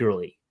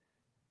 particularly.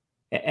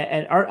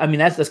 I mean,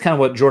 that's kind of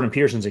what Jordan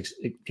Peterson's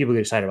people get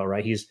excited about,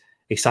 right? He's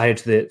excited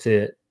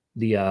to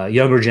the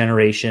younger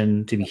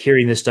generation to be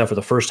hearing this stuff for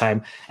the first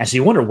time. And so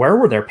you wonder, where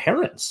were their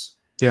parents?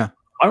 Yeah.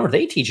 Why were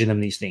they teaching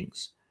them these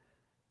things?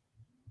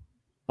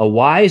 A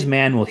wise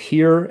man will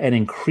hear and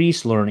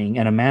increase learning,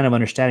 and a man of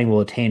understanding will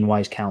attain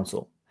wise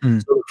counsel. So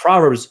the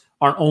Proverbs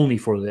aren't only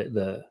for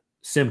the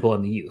simple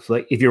and the youth.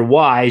 Like if you're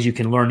wise, you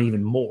can learn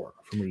even more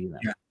from reading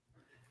them.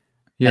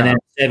 Yeah. And then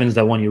 7 is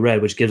that one you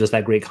read, which gives us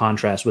that great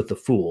contrast with the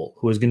fool,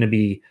 who is going to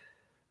be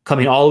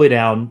coming all the way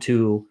down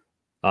to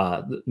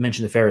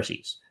mention the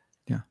Pharisees,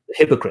 the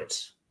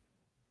hypocrites,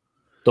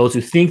 those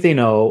who think they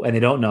know and they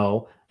don't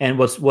know. And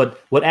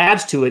what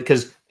adds to it,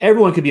 because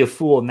everyone could be a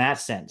fool in that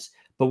sense,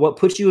 but what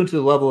puts you into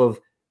the level of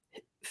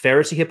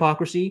Pharisee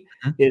hypocrisy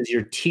is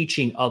you're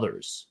teaching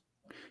others.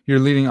 You're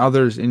leading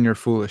others in your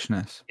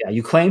foolishness. Yeah,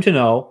 you claim to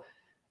know,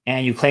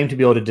 and you claim to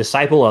be able to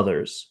disciple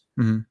others,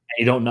 and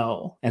you don't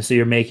know, and so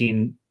you're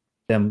making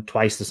them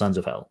twice the sons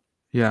of hell.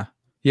 Yeah,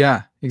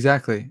 yeah,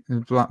 exactly.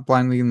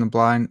 Blind leading the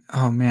blind.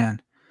 Oh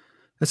man,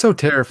 that's so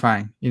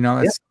terrifying. You know,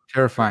 it's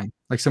terrifying.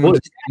 Like someone.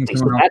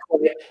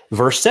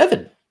 Verse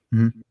 7.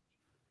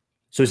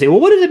 So we say, well,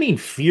 what does it mean,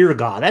 fear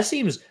God? That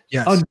seems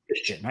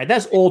unchristian, right?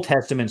 That's Old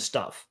Testament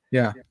stuff.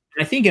 Yeah. And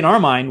I think in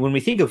our mind, when we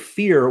think of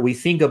fear, we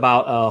think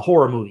about a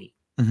horror movie.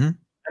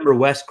 Remember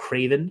Wes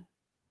Craven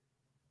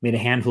made a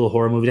handful of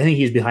horror movies. I think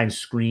he's behind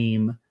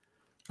Scream.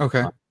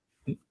 Okay.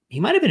 He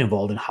might have been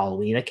involved in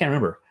Halloween. I can't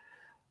remember.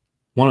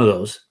 One of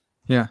those.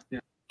 Yeah.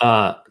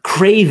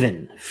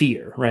 Craven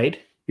fear, right?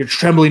 You're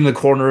trembling in the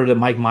corner that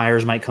Mike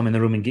Myers might come in the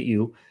room and get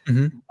you.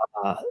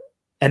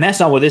 And that's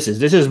not what this is.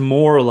 This is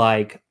more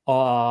like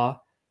awe,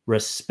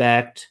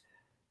 respect.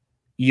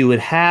 You would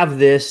have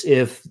this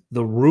if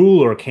the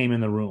ruler came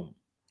in the room.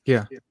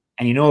 Yeah.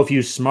 And you know, if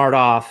you smart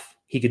off,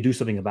 he could do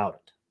something about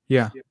it.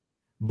 Yeah.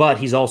 But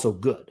he's also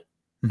good.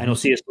 I know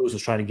C.S. Lewis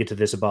was trying to get to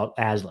this about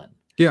Aslan.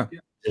 Yeah.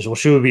 Well,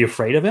 should we be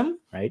afraid of him?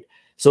 Right.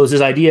 So it's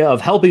this idea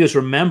of helping us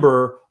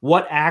remember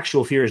what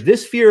actual fear is.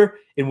 This fear,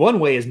 in one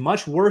way, is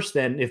much worse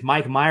than if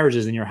Mike Myers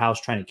is in your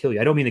house trying to kill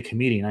you. I don't mean the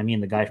comedian. I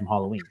mean the guy from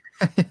Halloween.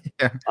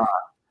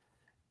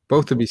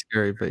 Both would be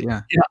scary, but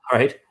yeah. Yeah. All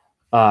right.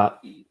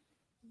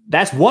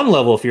 That's one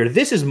level of fear.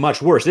 This is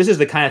much worse. This is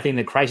the kind of thing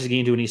that Christ is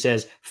getting to when he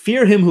says,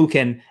 fear him who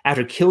can,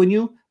 after killing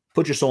you,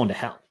 put your soul into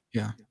hell.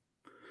 Yeah.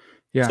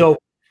 Yeah. So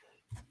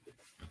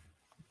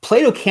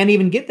Plato can't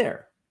even get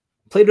there.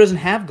 Plato doesn't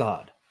have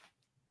God,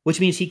 which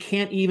means he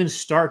can't even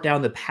start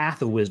down the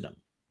path of wisdom,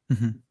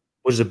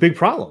 which is a big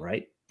problem,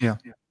 right? Yeah.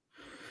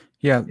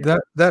 Yeah.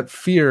 That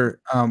fear,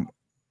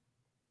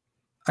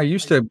 I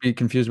used to be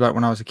confused about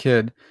when I was a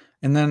kid.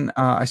 And then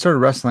I started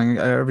wrestling.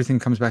 Everything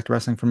comes back to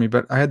wrestling for me.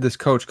 But I had this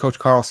coach, Coach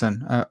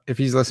Carlson. If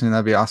he's listening,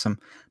 that'd be awesome.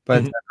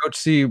 But Coach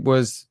C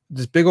was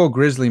this big old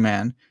grizzly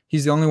man.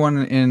 He's the only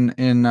one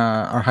in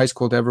our high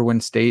school to ever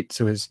win state.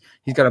 So he's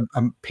got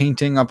a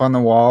painting up on the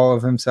wall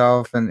of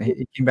himself, and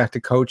he came back to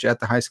coach at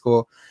the high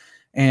school.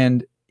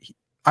 And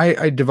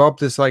I developed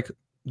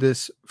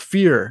this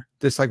fear,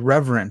 this like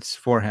reverence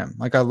for him.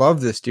 Like I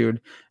love this dude,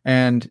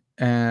 and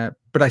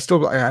but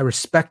I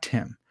respect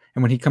him.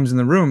 And when he comes in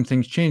the room,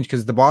 things change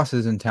because the boss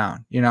is in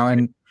town, you know,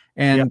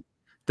 and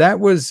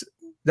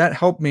that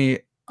helped me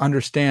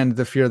understand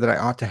the fear that I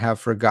ought to have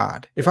for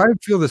God. If I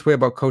feel this way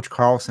about Coach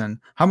Carlson,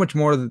 how much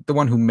more the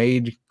one who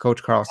made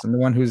Coach Carlson, the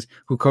one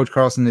who Coach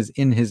Carlson is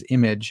in his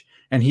image,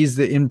 and he's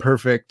the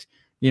imperfect,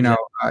 you know,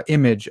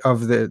 image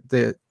of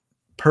the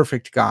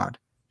perfect God.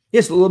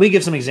 Yes, let me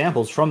give some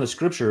examples from the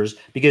scriptures,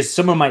 because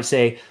someone might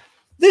say,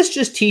 this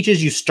just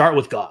teaches you start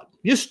with God.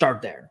 You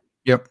start there.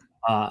 Yep.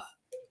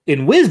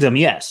 In wisdom,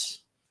 yes,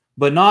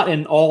 but not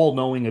in all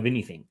knowing of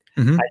anything.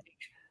 I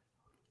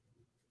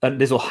think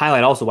this will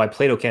highlight also why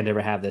Plato can't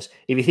ever have this.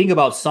 If you think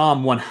about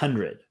Psalm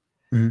 100,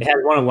 it has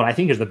one of what I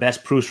think is the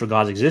best proofs for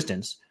God's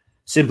existence.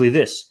 Simply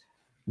this: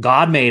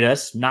 God made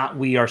us, not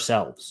we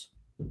ourselves.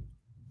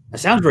 That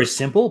sounds very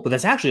simple, but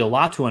that's actually a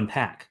lot to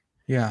unpack.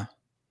 Yeah.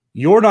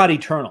 You're not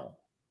eternal.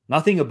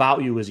 Nothing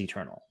about you is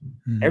eternal.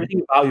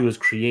 Everything about you is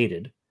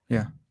created.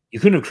 Yeah. You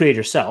couldn't have created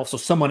yourself, so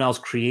someone else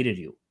created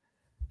you.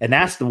 And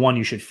that's the one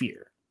you should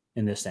fear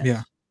in this sense.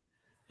 Yeah.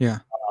 Yeah.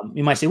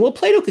 You might say, well,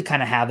 Plato could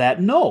kind of have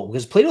that. No,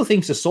 because Plato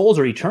thinks the souls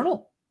are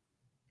eternal.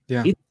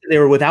 Yeah. They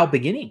were without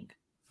beginning.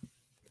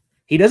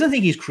 He doesn't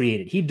think he's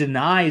created. He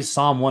denies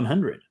Psalm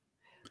 100.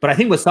 But I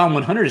think what Psalm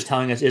 100 is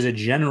telling us is a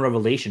general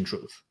revelation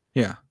truth.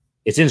 Yeah.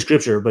 It's in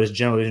scripture, but it's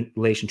general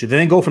revelation truth. And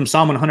then go from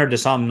Psalm 100 to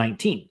Psalm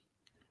 19.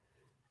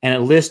 and it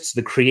lists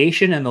the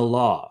creation and the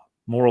law,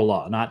 moral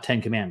law, not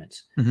 10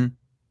 commandments. Mm-hmm.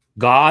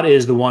 God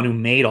is the one who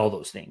made all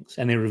those things,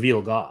 and they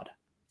reveal God.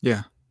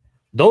 Yeah.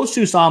 Those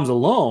 2 Psalms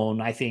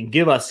alone, I think,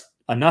 give us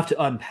enough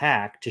to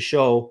unpack to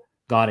show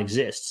God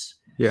exists.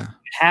 Yeah.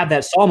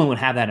 Solomon would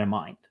have that in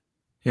mind.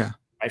 Yeah.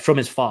 Right, from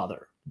his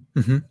father,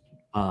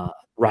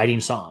 writing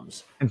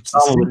Psalms. And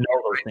Solomon would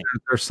know those things.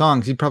 Their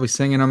songs, he'd probably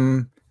singing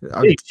them.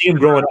 You see him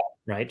growing up,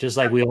 right? Just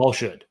like we all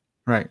should.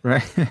 Right.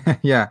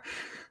 Yeah.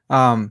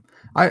 I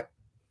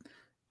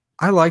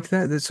like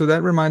that. So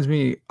that reminds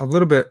me a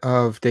little bit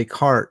of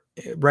Descartes,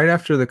 right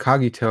after the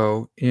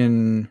cogito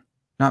in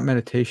not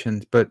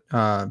Meditations, but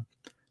on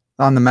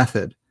the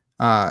Method.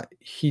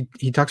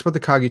 He talks about the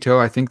cogito,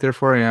 I think,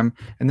 therefore I am,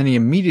 and then he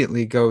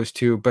immediately goes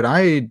to, but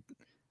I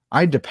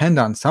depend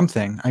on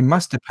something. I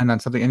must depend on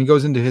something. And he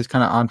goes into his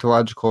kind of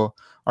ontological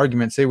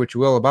argument, say what you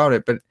will about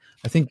it, but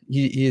I think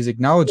he is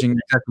acknowledging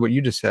exactly what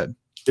you just said.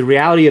 The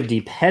reality of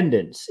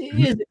dependence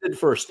is a good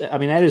first step. I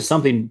mean, that is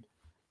something,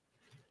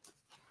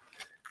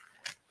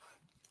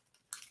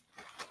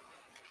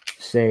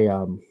 say,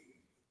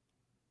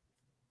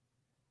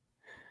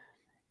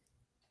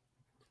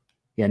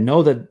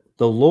 know that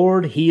the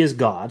Lord, he is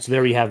God. So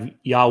there we have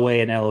Yahweh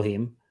and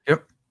Elohim.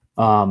 Yep.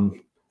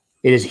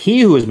 It is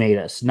he who has made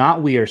us,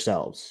 not we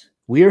ourselves.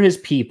 We are his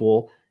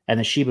people and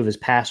the sheep of his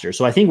pasture.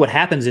 So I think what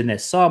happens in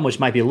this psalm, which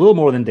might be a little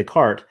more than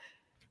Descartes,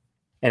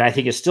 and I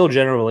think it's still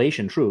general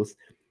revelation truth,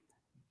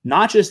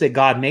 not just that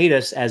God made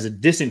us as a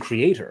distant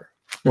creator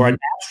or an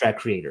abstract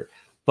creator,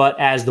 but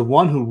as the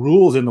one who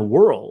rules in the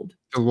world,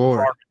 the Lord,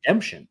 for our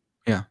redemption.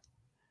 Yeah.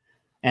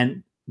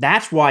 And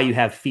that's why you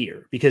have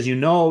fear, because you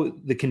know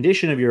the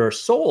condition of your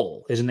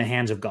soul is in the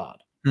hands of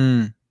God.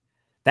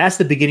 That's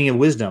the beginning of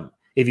wisdom.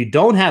 If you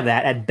don't have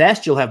that, at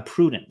best you'll have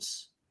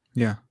prudence.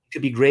 Yeah. It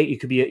could be great. You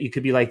could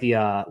be like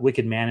the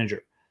wicked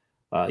manager.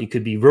 You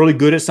could be really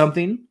good at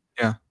something.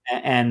 Yeah.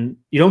 And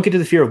you don't get to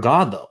the fear of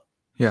God, though.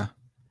 Yeah.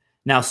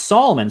 Now,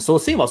 Solomon, so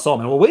let's think about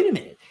Solomon. Well, wait a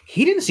minute.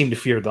 He didn't seem to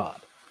fear God.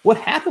 What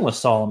happened with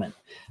Solomon?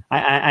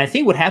 I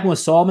think what happened with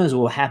Solomon is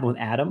what happened with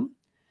Adam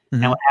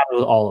and what happened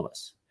with all of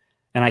us.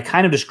 And I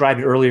kind of described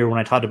it earlier when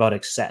I talked about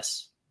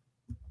excess.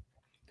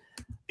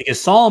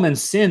 Because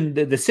Solomon's sin,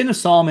 the sin of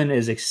Solomon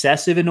is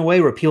excessive in a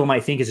way where people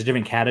might think it's a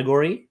different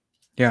category.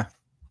 Yeah.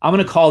 I'm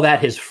going to call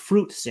that his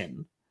fruit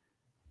sin.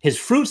 His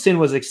fruit sin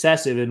was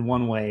excessive in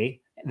one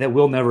way that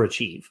we'll never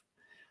achieve.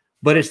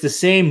 But it's the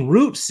same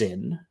root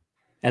sin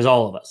as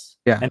all of us.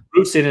 Yeah. And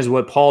root sin is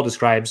what Paul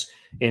describes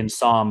in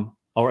Psalm,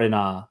 or in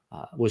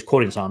was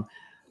quoting Psalm,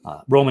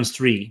 Romans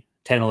 3,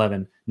 10,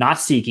 11, not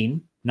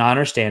seeking, not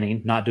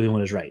understanding, not doing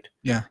what is right.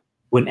 Yeah.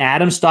 When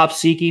Adam stopped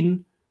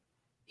seeking,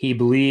 he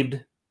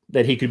believed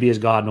that he could be as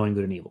God, knowing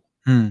good and evil.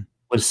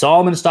 When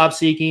Solomon stopped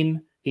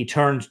seeking, he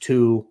turned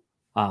to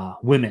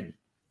women.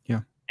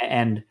 Yeah.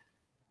 And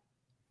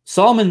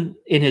Solomon,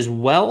 in his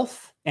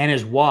wealth and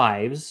his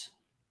wives,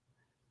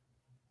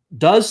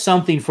 does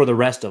something for the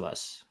rest of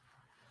us.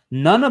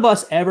 None of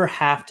us ever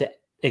have to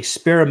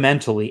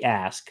experimentally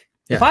ask,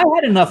 if I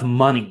had enough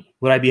money,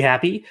 would I be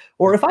happy?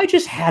 Or if I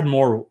just had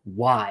more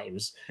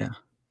wives,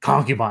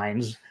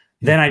 concubines,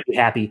 then I'd be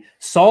happy.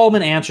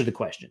 Solomon answered the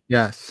question.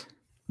 Yes.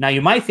 Now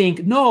you might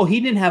think, no, he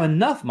didn't have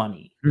enough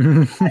money.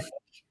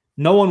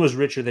 No one was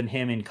richer than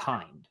him in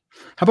kind.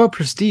 How about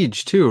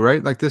prestige too,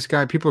 right? Like this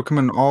guy, people are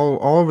coming all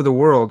over the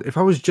world. If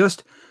I was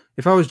just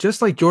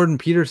like Jordan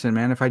Peterson,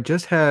 man, if I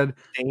just had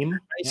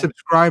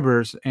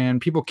subscribers and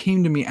people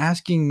came to me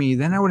asking me,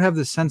 then I would have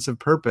this sense of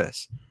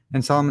purpose.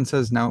 And Solomon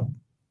says no.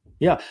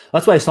 Yeah,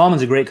 that's why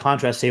Solomon's a great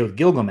contrast, say, with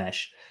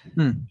Gilgamesh.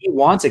 He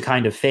wants a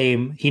kind of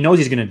fame. He knows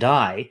he's going to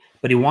die,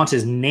 but he wants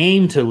his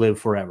name to live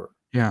forever.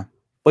 Yeah.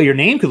 But your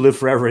name could live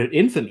forever in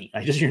infamy.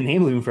 Like, just your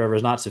name living forever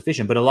is not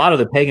sufficient. But a lot of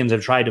the pagans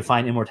have tried to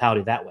find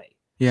immortality that way.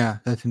 Yeah,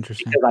 that's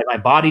interesting. Because like, my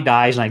body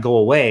dies and I go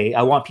away.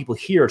 I want people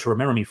here to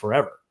remember me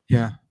forever.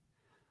 Yeah.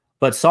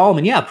 But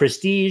Solomon,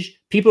 prestige.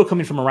 People are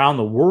coming from around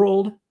the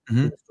world.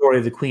 The story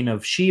of the Queen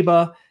of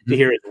Sheba to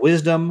hear his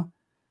wisdom.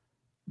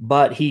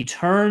 But he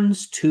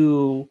turns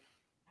to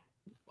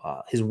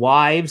his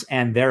wives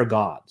and their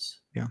gods.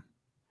 Yeah.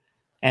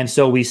 And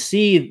so we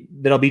see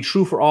that'll be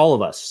true for all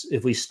of us.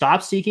 If we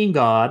stop seeking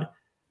God,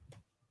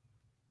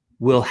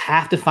 we'll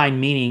have to find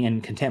meaning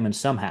and contentment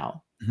somehow.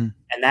 And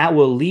that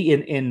will lead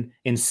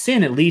in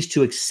sin, it leads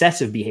to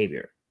excessive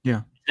behavior. Yeah.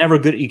 It's never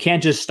good. You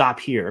can't just stop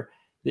here.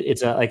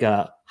 It's like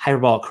a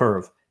hyperbolic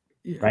curve,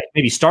 right?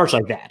 Maybe starts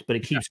like that, but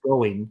it keeps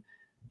going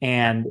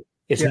and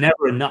it's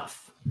never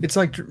enough. It's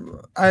like,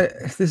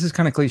 this is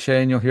kind of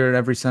cliche and you'll hear it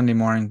every Sunday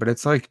morning, but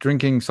it's like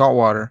drinking salt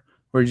water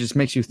where it just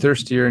makes you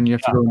thirstier and you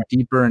have to go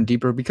deeper and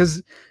deeper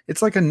because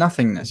it's like a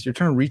nothingness. You're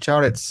trying to reach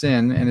out at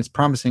sin and it's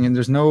promising and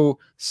there's no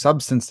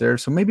substance there.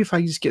 So maybe if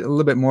I just get a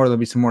little bit more, there'll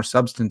be some more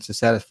substance to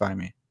satisfy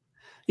me.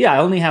 Yeah, I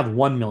only have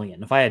 1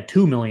 million. If I had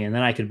 2 million,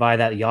 then I could buy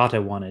that yacht I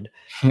wanted.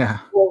 Yeah.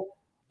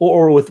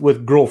 Or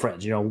with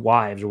girlfriends,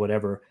 wives or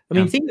whatever. I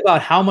mean, think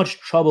about how much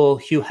trouble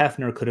Hugh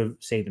Hefner could have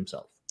saved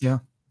himself. Yeah.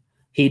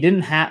 He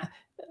didn't have,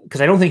 because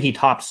I don't think he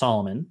topped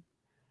Solomon.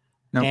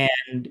 No.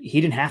 And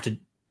he didn't have to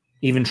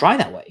even try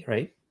that way,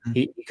 right?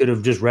 He could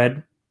have just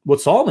read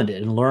what Solomon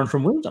did and learned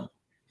from wisdom.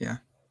 Yeah.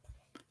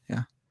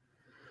 Yeah.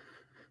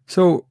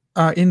 So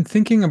in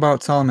thinking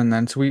about Solomon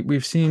then, so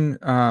we've seen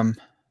how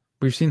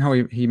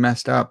he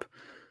messed up.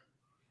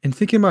 In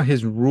thinking about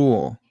his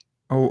rule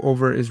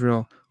over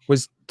Israel,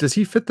 does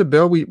he fit the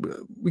bill? We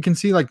can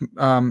see like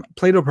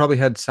Plato probably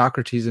had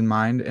Socrates in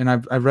mind, and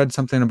I've read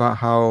something about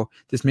how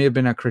this may have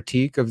been a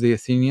critique of the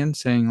Athenians,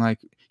 saying like,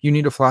 you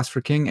need a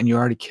philosopher-king and you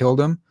already killed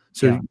him,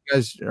 so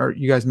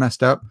you guys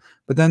messed up.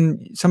 But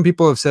then some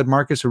people have said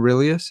Marcus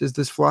Aurelius is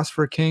this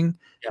philosopher-king.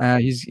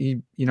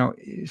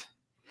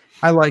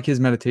 I like his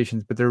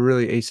meditations, but they're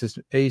really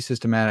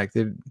asystematic.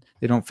 They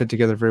don't fit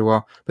together very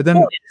well. But then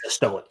he's a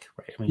Stoic,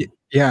 right? I mean,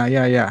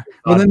 yeah.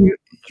 Well, then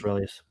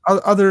Aurelius.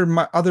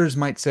 Others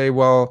might say,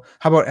 well,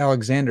 how about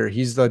Alexander?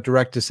 He's the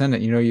direct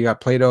descendant. You got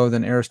Plato,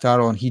 then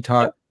Aristotle, and he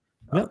taught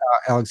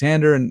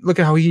Alexander. And look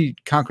at how he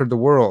conquered the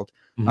world.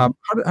 How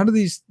do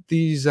these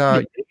these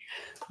are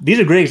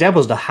great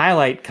examples to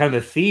highlight kind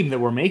of the theme that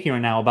we're making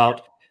right now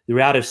about the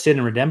reality of sin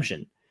and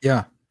redemption.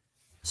 Yeah.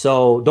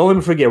 So don't let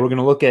me forget, we're going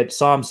to look at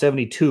Psalm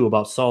 72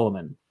 about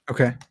Solomon.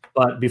 Okay.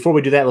 But before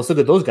we do that, let's look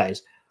at those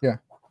guys. Yeah.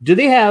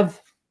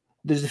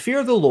 There's the fear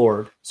of the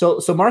Lord.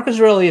 So Marcus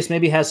Aurelius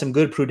maybe has some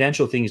good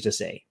prudential things to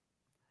say,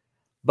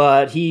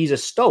 but he's a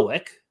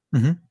Stoic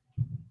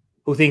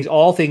who thinks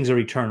all things are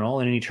eternal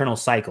in an eternal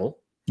cycle.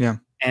 Yeah.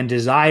 And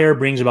desire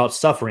brings about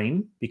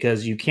suffering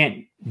because you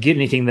can't get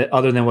anything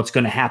other than what's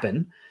going to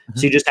happen.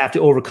 So you just have to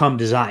overcome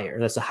desire.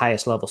 That's the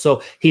highest level.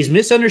 So he's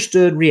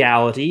misunderstood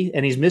reality,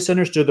 and he's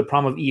misunderstood the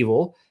problem of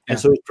evil. And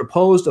so he's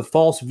proposed a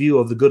false view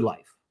of the good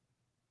life.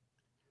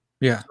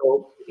 Yeah.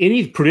 So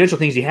any prudential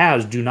things he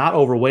has do not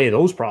overweigh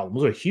those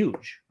problems. Those are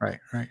huge. Right.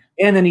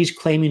 And then he's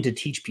claiming to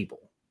teach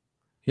people.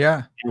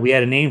 Yeah. And we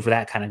had a name for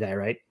that kind of guy,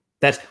 right?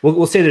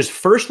 We'll say there's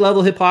first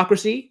level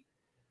hypocrisy,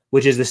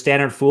 which is the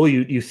standard fool.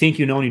 You think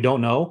you know and you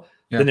don't know.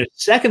 Yeah. Then there's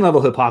second level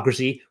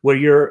hypocrisy, where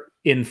you're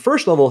in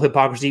first level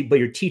hypocrisy, but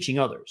you're teaching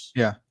others.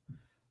 Yeah.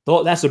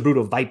 That's the brood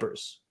of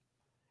vipers.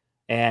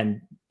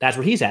 And that's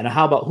where he's at.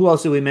 Now, who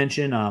else did we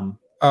mention?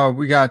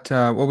 We got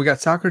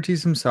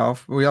Socrates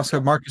himself. We also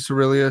have Marcus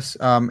Aurelius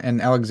and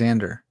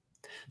Alexander.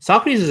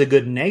 Socrates is a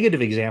good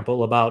negative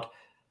example about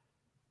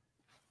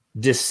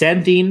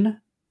dissenting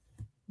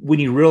when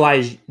you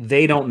realize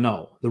they don't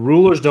know. The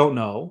rulers don't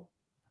know.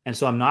 And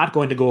so I'm not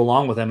going to go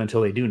along with them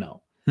until they do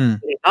know.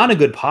 It's not a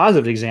good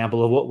positive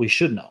example of what we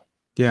should know.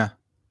 Yeah.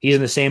 He's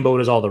in the same boat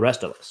as all the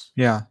rest of us.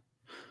 Yeah.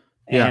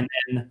 And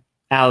then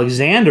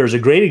Alexander is a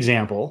great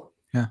example.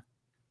 Yeah.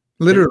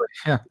 Literally.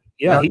 Yeah.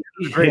 Yeah.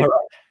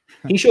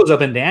 He shows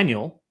up in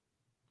Daniel.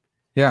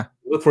 Yeah.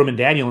 Look for him in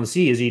Daniel and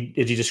see, is he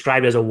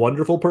described as a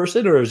wonderful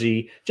person, or is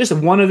he just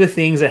one of the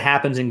things that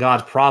happens in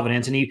God's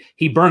providence? And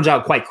he burns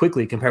out quite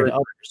quickly compared to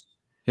others.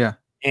 Yeah.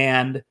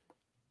 And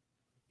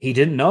he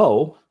didn't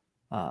know.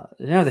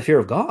 The fear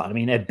of God. I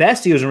mean, at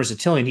best, he was an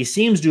Aristotelian. He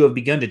seems to have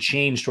begun to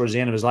change towards the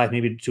end of his life,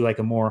 maybe to like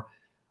a more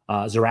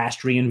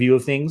Zoroastrian view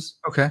of things.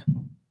 Okay.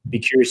 Be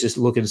curious to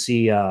look and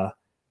see.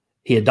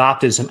 He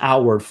adopted some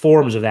outward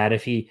forms of that.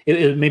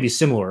 It may be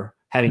similar,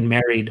 having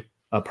married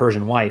a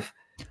Persian wife.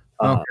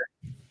 Okay.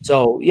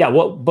 So yeah,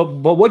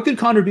 what good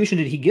contribution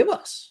did he give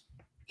us?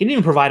 He didn't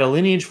even provide a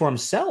lineage for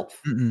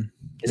himself.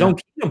 His own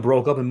kingdom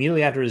broke up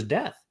immediately after his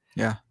death.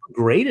 Yeah. How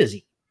great is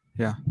he?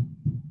 Yeah.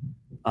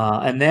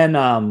 And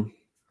then.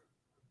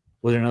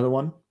 Was there another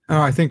one? Oh,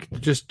 I think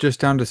just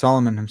down to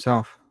Solomon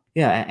himself.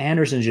 Yeah,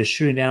 Anderson's just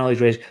shooting down all these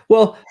rays.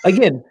 Well,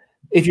 again,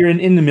 if you're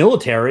in the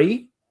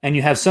military and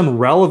you have some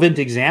relevant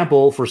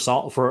example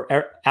for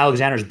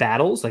Alexander's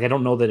battles, like I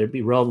don't know that it'd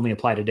be relevantly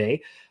applied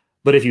today,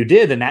 but if you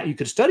did, then that you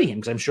could study him,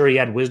 because I'm sure he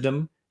had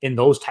wisdom in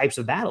those types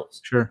of battles.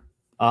 Sure.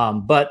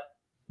 But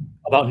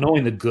about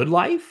knowing the good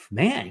life,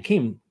 man, he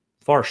came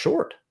far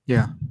short.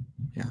 Yeah.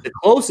 The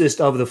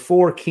closest of the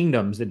four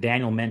kingdoms that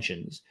Daniel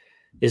mentions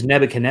is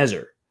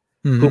Nebuchadnezzar.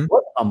 Who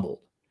was humbled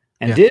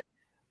and did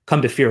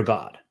come to fear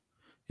God.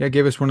 Yeah,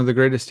 gave us one of the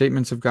greatest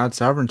statements of God's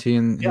sovereignty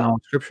in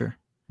Scripture.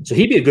 So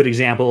he'd be a good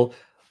example.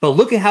 But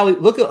look at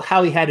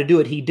how he had to do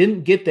it. He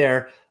didn't get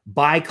there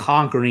by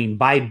conquering,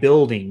 by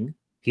building.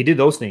 He did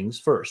those things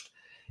first.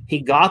 He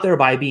got there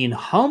by being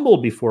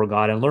humbled before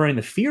God and learning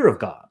the fear of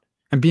God.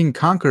 And being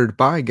conquered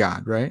by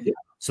God, right? Yeah.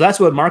 So that's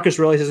what Marcus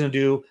Aurelius doesn't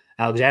do.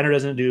 Alexander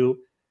doesn't do.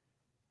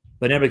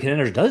 But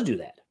Nebuchadnezzar does do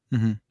that.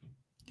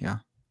 Yeah.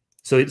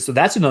 So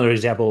that's another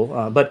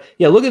example. But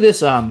yeah, look at this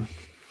Psalm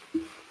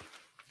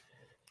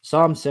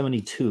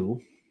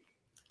 72.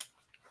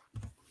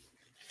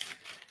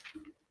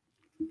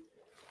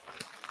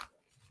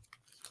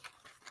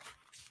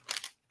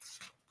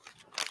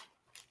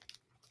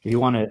 If you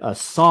want a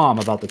psalm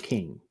about the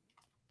king.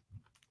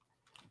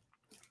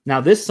 Now,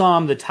 this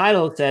psalm, the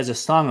title says a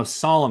Song of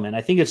Solomon.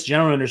 I think it's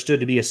generally understood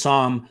to be a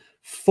psalm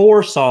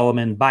for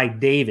Solomon by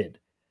David.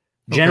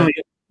 Generally,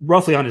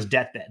 roughly on his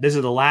deathbed. This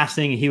is the last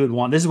thing he would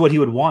want. This is what he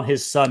would want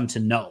his son to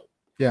know.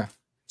 Yeah.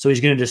 So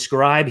he's going to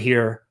describe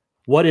here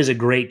what is a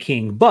great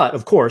king. But,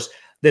 of course,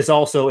 this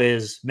also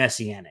is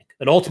messianic.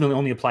 It ultimately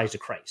only applies to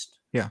Christ.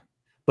 Yeah.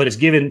 But it's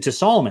given to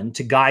Solomon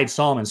to guide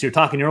Solomon. So you're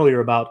talking earlier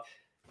about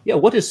Yeah,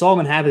 what does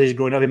Solomon have as he's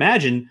growing up?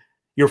 Imagine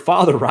your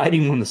father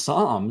writing one of the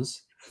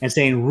Psalms and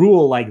saying,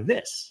 rule like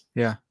this.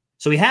 Yeah.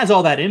 So he has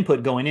all that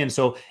input going in.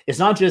 So it's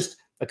not just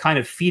a kind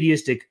of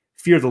fideistic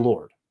fear of the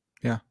Lord.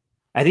 Yeah.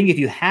 I think if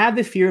you have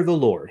the fear of the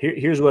Lord,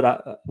 here's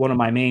what one of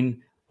my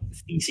main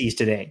theses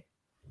today.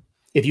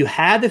 If you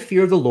had the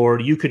fear of the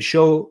Lord, you could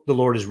show the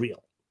Lord is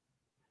real.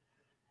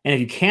 And if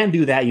you can't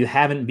do that, you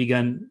haven't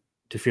begun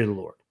to fear the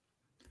Lord.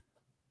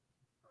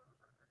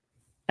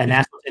 And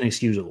that's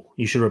inexcusable.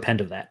 You should repent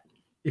of that.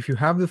 If you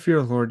have the fear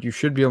of the Lord, you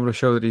should be able to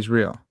show that he's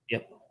real.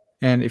 Yep.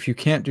 And if you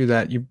can't do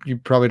that, you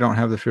probably don't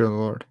have the fear of the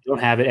Lord. You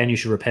don't have it, and you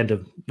should repent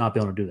of not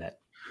being able to do that.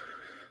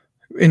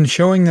 In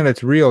showing that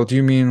it's real, do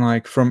you mean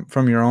like from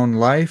your own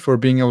life, or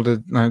being able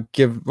to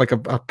give like a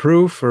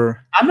proof?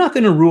 Or I'm not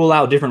going to rule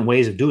out different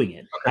ways of doing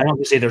it. Okay. I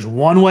don't say there's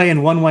one way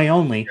and one way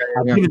only.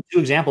 I've given 2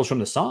 examples from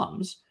the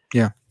Psalms.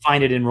 Yeah.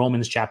 Find it in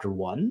Romans chapter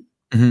 1.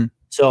 Mm-hmm.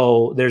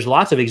 So there's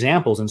lots of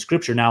examples in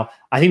Scripture. Now,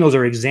 I think those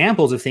are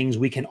examples of things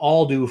we can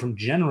all do from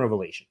general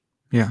revelation.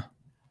 Yeah.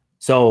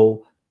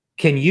 So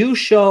can you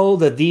show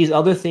that these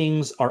other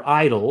things are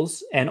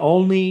idols and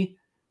only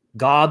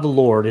God the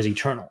Lord is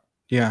eternal?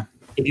 Yeah.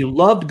 If you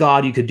loved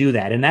God, you could do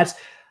that. And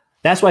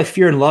that's why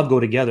fear and love go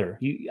together.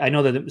 I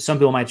know that some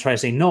people might try to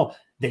say, no,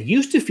 they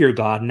used to fear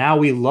God, now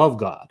we love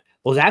God.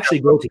 Those actually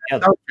go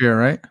together. Fear,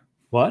 right?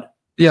 What?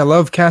 Yeah,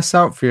 love casts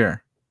out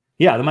fear.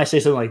 Yeah, they might say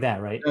something like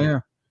that, right? Yeah.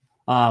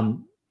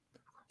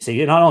 So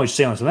you're not only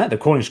saying that, they're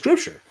quoting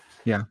Scripture.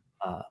 Yeah.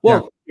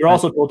 You're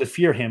also told to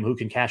fear him who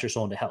can cast your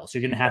soul into hell. So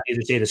you're going to have to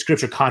either say the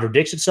Scripture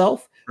contradicts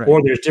itself,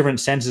 or there's different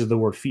senses of the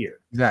word fear.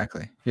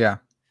 Exactly. Yeah.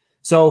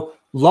 So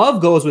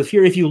love goes with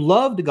fear. If you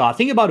loved God,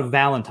 think about a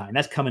Valentine.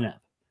 That's coming up.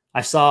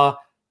 I saw,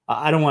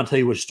 I don't want to tell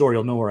you which store.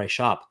 You'll know where I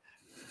shop.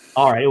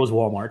 All right, it was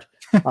Walmart.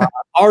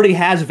 Already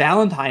has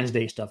Valentine's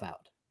Day stuff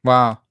out.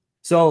 Wow.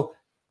 So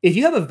if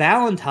you have a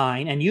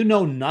Valentine and you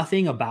know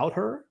nothing about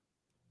her,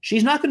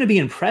 she's not going to be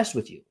impressed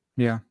with you.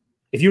 Yeah.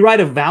 If you write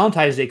a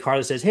Valentine's Day card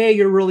that says, hey,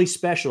 you're really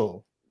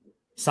special,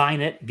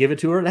 sign it, give it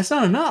to her, that's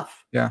not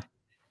enough. Yeah.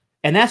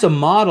 And that's a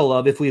model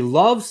of if we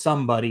love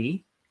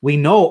somebody, we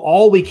know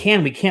all we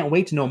can. We can't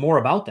wait to know more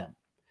about them.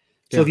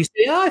 So if you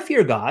say, I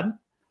fear God,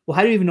 well,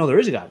 how do you even know there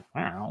is a God?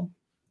 I don't know.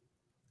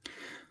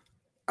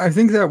 I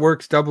think that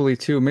works doubly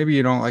too. Maybe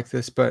you don't like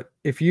this, but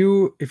if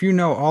you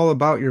know all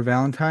about your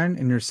Valentine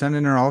and you're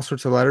sending her all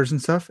sorts of letters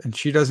and stuff, and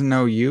she doesn't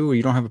know you, or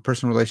you don't have a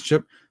personal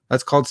relationship,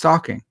 that's called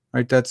stalking,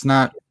 right? That's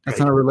not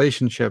a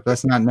relationship.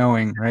 That's not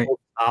knowing, right?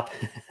 Stop.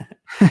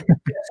 So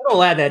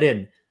I'll add that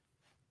in.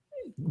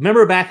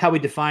 Remember back how we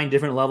defined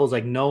different levels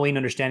like knowing,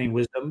 understanding,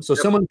 wisdom. So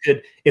someone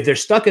could, if they're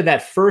stuck at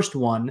that first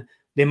one,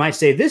 they might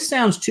say, this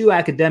sounds too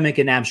academic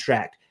and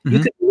abstract. You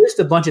could list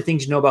a bunch of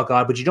things you know about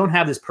God, but you don't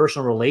have this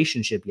personal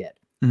relationship yet.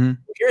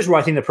 Here's where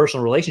I think the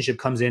personal relationship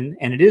comes in,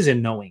 and it is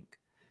in knowing.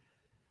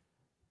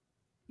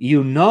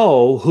 You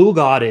know who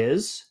God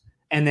is,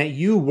 and that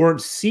you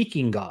weren't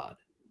seeking God,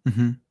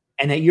 and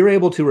that you're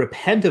able to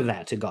repent of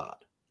that to God.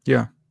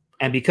 Yeah.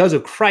 And because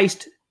of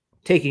Christ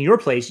taking your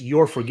place,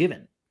 you're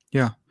forgiven.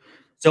 Yeah.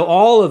 So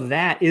all of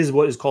that is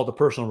what is called the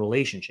personal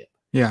relationship.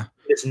 Yeah.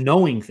 It's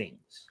knowing things.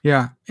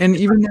 Yeah. And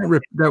even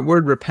that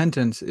word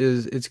repentance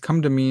it's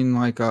come to mean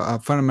like a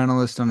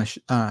fundamentalist on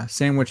a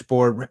sandwich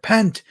board,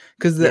 repent,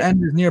 because the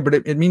end is near, but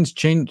it means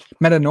change,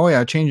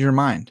 metanoia, change your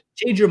mind.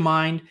 Change your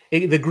mind.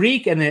 The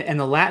Greek and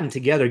the Latin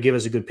together give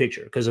us a good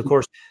picture, because of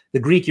course the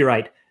Greek, you're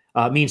right,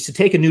 means to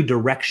take a new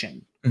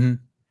direction,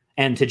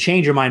 and to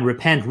change your mind,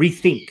 repent,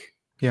 rethink.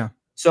 Yeah.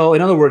 So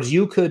in other words,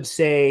 you could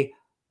say,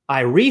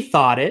 I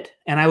rethought it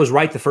and I was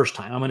right the first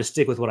time. I'm going to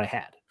stick with what I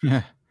had.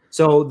 Yeah.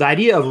 So the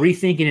idea of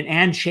rethinking it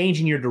and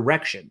changing your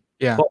direction.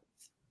 Yeah.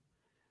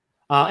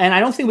 And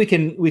I don't think we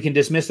can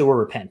dismiss the word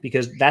repent,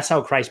 because that's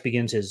how Christ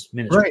begins his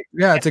ministry. Right.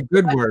 Yeah, it's a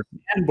good word.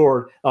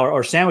 Board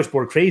or sandwich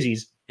board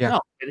crazies. Yeah.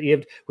 No, you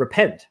have to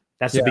repent.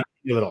 That's the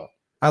beginning of it all.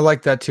 I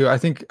like that too. I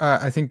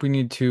think we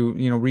need to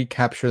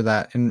recapture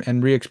that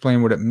and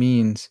re-explain what it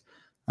means.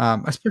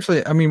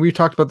 Especially, I mean, we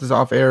talked about this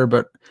off air,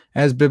 but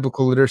as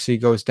biblical literacy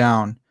goes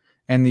down,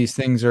 and these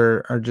things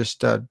are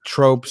just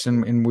tropes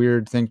and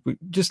weird things,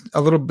 just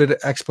a little bit of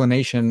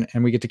explanation,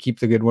 and we get to keep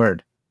the good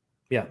word.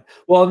 Yeah.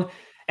 Well,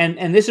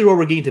 and this is where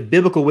we're getting to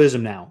biblical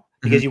wisdom now,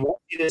 because you won't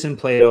see this in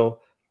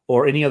Plato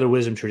or any other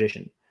wisdom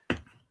tradition.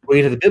 We're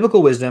getting to the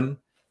biblical wisdom,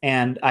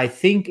 and I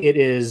think it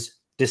is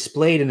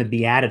displayed in the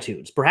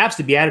Beatitudes. Perhaps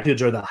the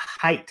Beatitudes are the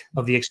height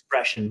of the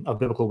expression of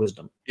biblical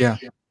wisdom. Yeah.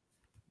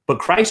 But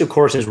Christ, of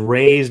course, is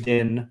raised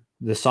in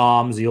the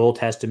Psalms, the Old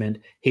Testament.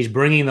 He's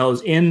bringing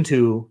those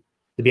into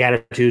the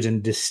Beatitudes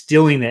and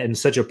distilling that in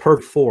such a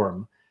perfect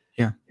form.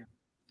 Yeah.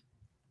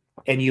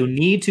 And you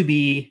need to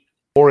be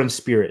poor in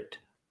spirit.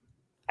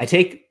 I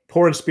take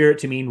poor in spirit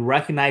to mean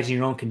recognizing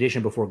your own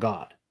condition before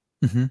God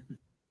and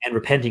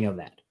repenting of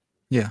that.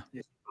 Yeah.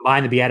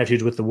 Combine the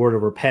Beatitudes with the word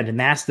of repent. And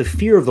that's the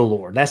fear of the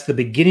Lord. That's the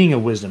beginning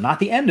of wisdom, not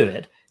the end of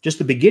it, just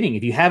the beginning.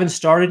 If you haven't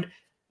done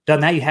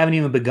that, you haven't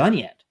even begun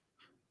yet.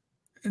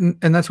 And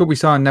that's what we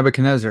saw in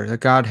Nebuchadnezzar, that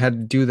God had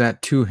to do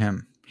that to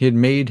him. He had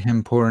made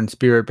him poor in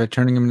spirit by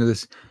turning him into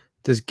this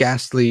this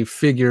ghastly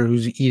figure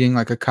who's eating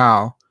like a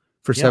cow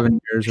for 7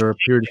 years or a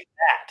period.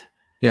 That,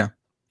 yeah.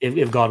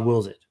 If God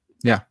wills it.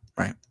 Yeah.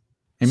 Right.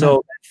 Amen.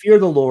 So fear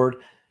the Lord.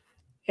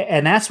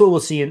 And that's what we'll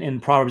see in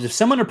Proverbs. If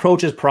someone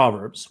approaches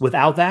Proverbs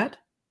without that,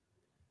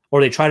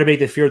 or they try to make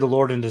the fear of the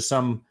Lord into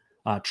some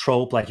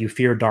trope, like you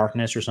fear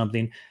darkness or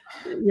something,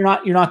 you're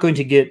not going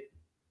to get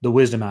the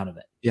wisdom out of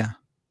it. Yeah.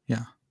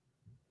 Yeah.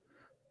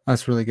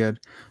 That's really good.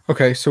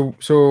 Okay. So,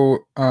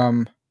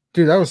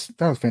 dude, that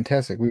was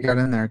fantastic. We got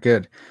in there.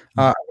 Good.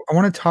 I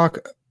want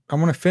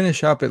to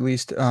finish up at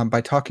least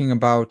by talking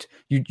about,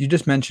 you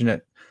just mentioned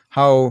it,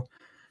 how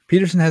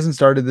Peterson hasn't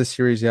started this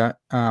series yet,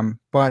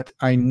 but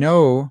I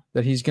know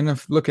that he's going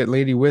to look at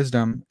Lady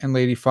Wisdom and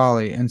Lady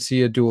Folly and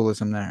see a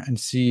dualism there and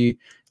see,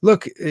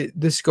 look,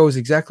 this goes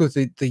exactly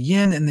with the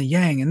yin and the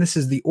yang, and this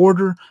is the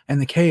order and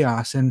the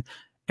chaos, and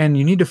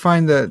you need to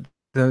find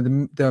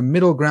the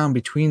middle ground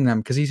between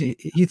them, because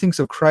he thinks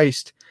of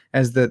Christ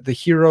as the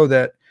hero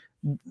that,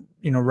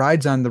 you know,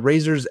 rides on the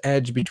razor's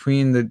edge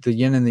between the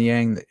yin and the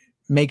yang, that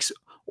makes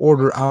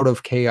order out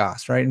of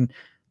chaos, right? And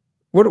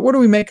what do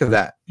we make of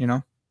that, you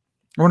know?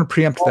 I want to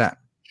preempt that.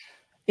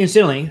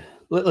 Instantly,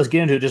 let's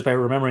get into it just by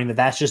remembering that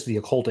that's just the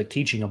occultic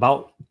teaching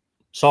about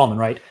Solomon,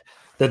 right?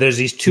 That there's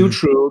these two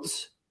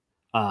truths,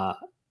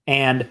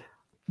 and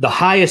the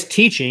highest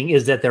teaching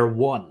is that they're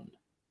one.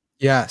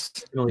 Yes.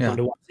 Yeah.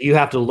 You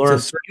have to learn.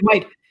 So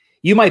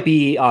you might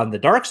be on the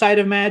dark side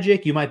of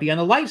magic, you might be on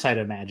the light side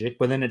of magic,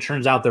 but then it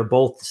turns out they're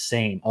both the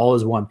same. All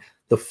is one.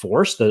 The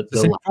force, the light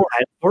side of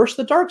the force,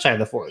 the dark side of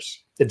the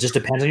force. It just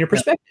depends on your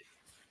perspective.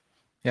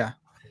 Yeah.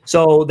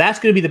 So that's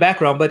going to be the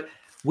background, but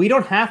we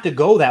don't have to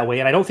go that way.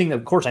 And I don't think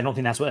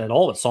that's what at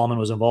all what Solomon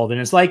was involved in.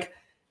 It's like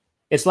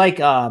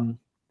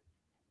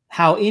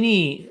how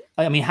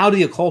do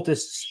the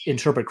occultists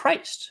interpret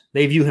Christ?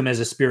 They view him as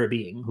a spirit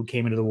being who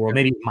came into the world,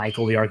 maybe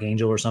Michael the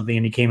archangel or something,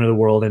 and he came into the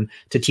world and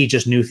to teach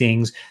us new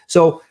things.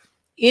 So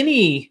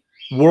any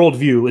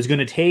worldview is going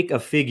to take a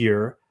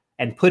figure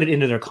and put it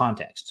into their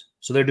context.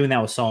 So they're doing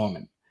that with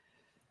Solomon.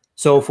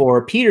 So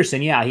for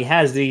Peterson, yeah, he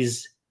has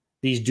these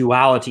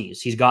dualities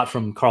he's got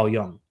from Carl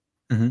Jung.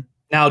 Mm-hmm.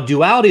 Now,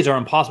 dualities are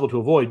impossible to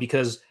avoid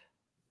because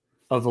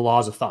of the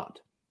laws of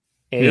thought.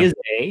 A is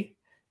A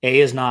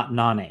is not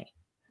non-A.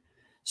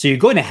 So you're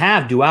going to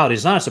have dualities.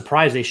 It's not a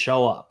surprise they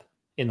show up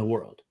in the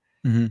world.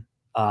 Mm-hmm.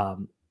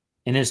 And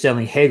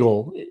incidentally,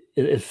 Hegel,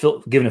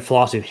 given a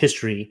philosophy of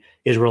history,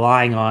 is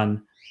relying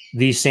on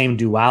these same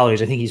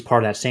dualities. I think he's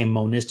part of that same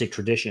monistic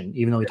tradition,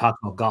 even though he talks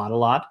about God a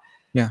lot.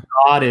 Yeah.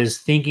 God is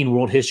thinking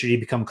world history to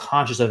become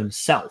conscious of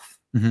himself.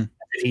 Mm-hmm.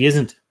 If he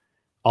isn't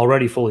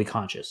already fully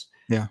conscious.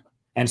 Yeah.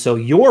 And so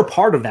you're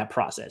part of that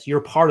process. You're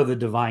part of the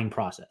divine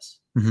process.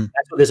 Mm-hmm.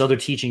 That's what this other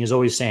teaching is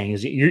always saying,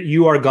 is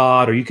you are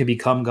God, or you can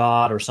become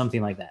God, or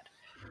something like that.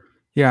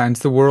 Yeah, and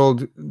it's the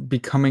world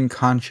becoming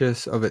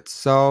conscious of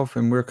itself,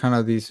 and we're kind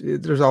of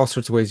there's all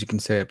sorts of ways you can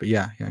say it, but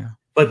yeah.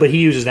 But he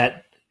uses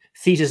that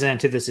thesis and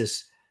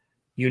antithesis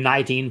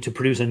uniting to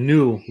produce a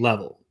new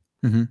level.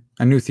 Mm-hmm.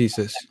 A new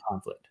thesis.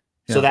 Conflict.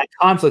 Yeah. So that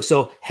conflict,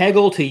 so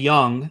Hegel to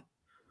Jung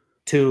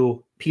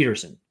to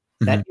Peterson,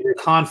 that inner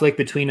conflict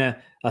between a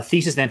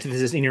thesis and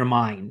antithesis in your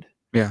mind.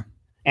 Yeah.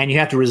 And you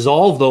have to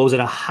resolve those at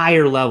a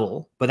higher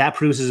level, but that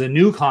produces a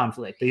new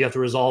conflict that you have to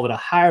resolve at a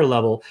higher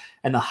level.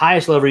 And the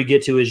highest level you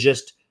get to is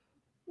just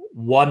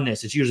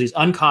oneness. It's usually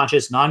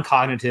unconscious,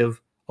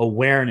 non-cognitive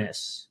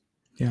awareness.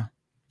 Yeah.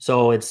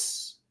 So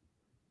it's,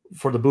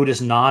 for the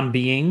Buddhist,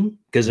 non-being,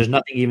 because there's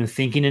nothing even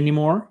thinking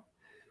anymore.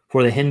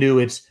 For the Hindu,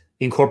 it's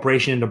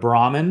incorporation into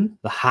Brahman,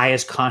 the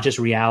highest conscious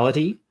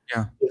reality.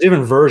 Yeah. There's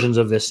different versions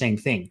of this same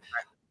thing.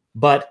 Right.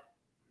 But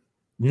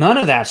none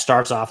of that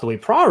starts off the way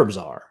Proverbs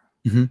are,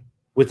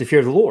 with the fear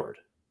of the Lord.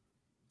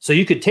 So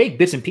you could take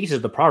bits and pieces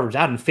of the Proverbs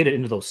out and fit it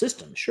into those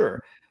systems,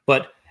 sure.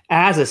 But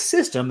as a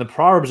system, the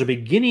Proverbs are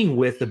beginning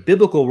with the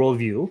biblical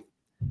worldview.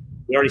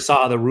 We already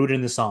saw the root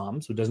in the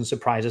Psalms, which doesn't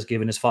surprise us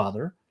given his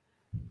father.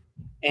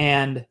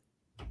 And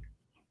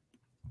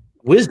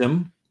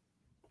wisdom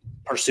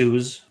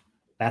pursues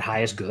that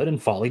highest good,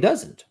 and folly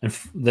doesn't.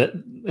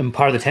 And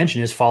part of the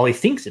tension is folly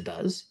thinks it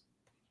does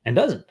and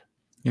doesn't.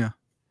 Yeah.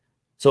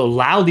 So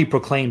loudly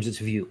proclaims its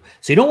view.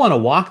 So you don't want to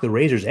walk the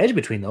razor's edge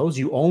between those.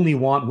 You only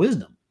want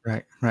wisdom.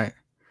 Right.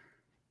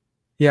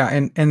 Yeah,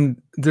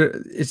 and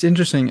it's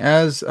interesting,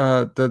 as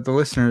the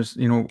listeners,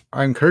 you know,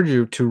 I encourage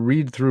you to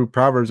read through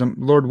Proverbs.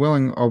 Lord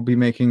willing, I'll be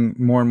making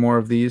more and more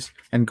of these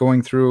and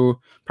going through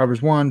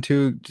Proverbs 1,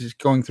 2, just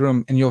going through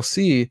them, and you'll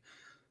see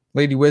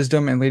Lady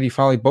Wisdom and Lady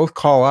Folly both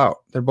call out.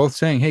 They're both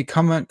saying, "Hey,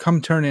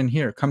 come turn in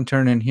here. Come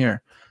turn in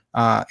here."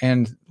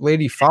 And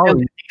Lady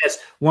Folly. That's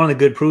one of the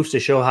good proofs to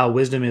show how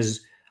wisdom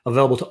is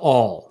available to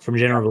all from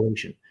general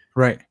revelation.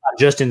 Right. Not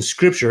just in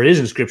Scripture. It is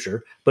in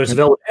Scripture, but it's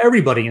available to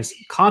everybody. And it's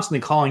constantly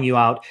calling you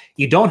out.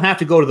 You don't have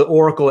to go to the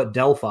oracle at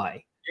Delphi.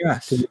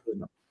 Yes.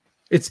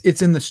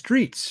 It's in the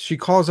streets. She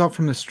calls out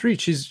from the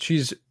street.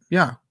 She's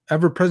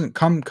ever present.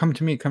 Come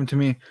to me. Come to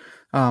me.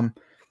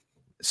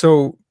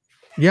 So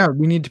yeah,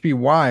 we need to be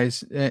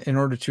wise in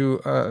order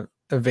to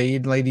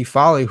evade Lady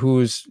Folly,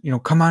 who's,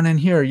 come on in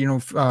here,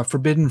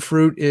 forbidden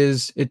fruit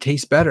it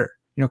tastes better.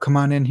 Come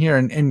on in here,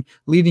 and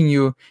leading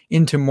you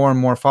into more and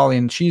more folly.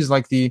 And she's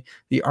like the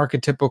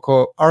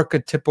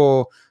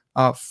archetypal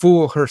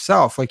fool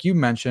herself, like you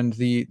mentioned,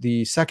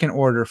 the second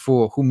order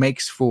fool who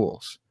makes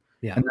fools.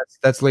 Yeah. And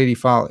that's Lady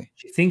Folly.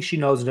 She thinks she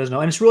knows and doesn't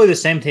know. And it's really the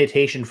same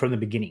temptation from the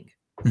beginning.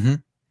 Mm-hmm.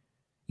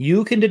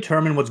 You can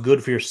determine what's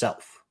good for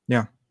yourself.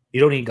 Yeah. You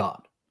don't need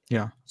God.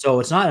 Yeah. So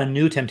it's not a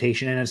new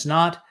temptation, and it's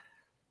not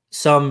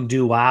some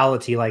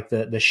duality like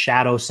the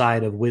shadow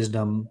side of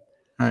wisdom.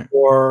 Right.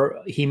 Or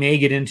he may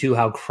get into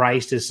how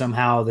Christ is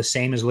somehow the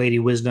same as Lady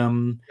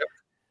Wisdom. Yep.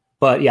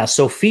 But yeah,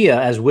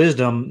 Sophia as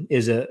wisdom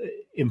is an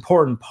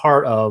important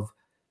part of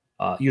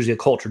usually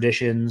occult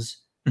traditions,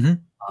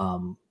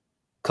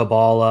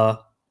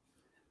 Kabbalah.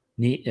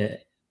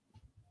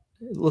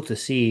 Look to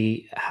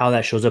see how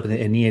that shows up in the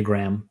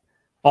Enneagram.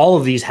 All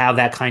of these have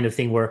that kind of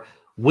thing where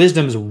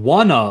wisdom's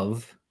one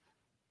of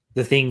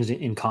the things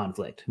in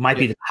conflict. It might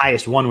be the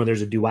highest one where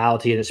there's a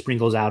duality and it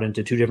sprinkles out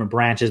into two different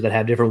branches that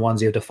have different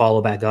ones you have to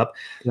follow back up.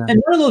 Yeah.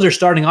 And none of those are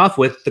starting off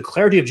with the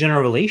clarity of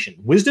general revelation.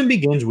 Wisdom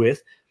begins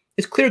with,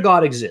 it's clear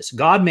God exists.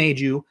 God made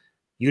you.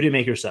 You didn't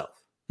make yourself.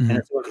 And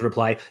someone could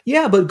reply,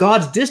 yeah, but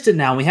God's distant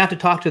now. And we have to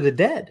talk to the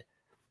dead.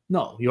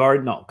 No,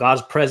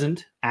 God's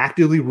present,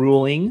 actively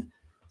ruling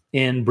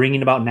in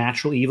bringing about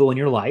natural evil in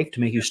your life to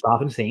make you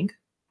stop and think.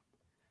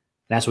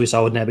 That's what we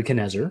saw with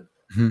Nebuchadnezzar.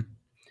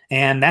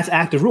 And that's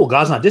active rule.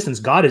 God's not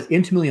distant. God is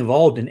intimately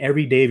involved in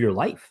every day of your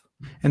life.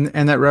 And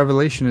that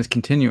revelation is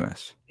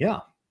continuous.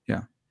 Yeah.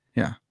 Yeah.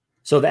 Yeah.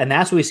 So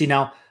that's what we see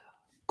now.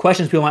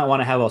 Questions people might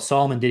want to have about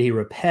Solomon. Did he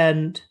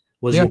repent?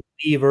 Was he a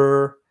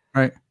believer?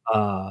 Right.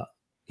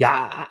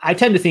 I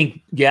tend to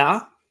think,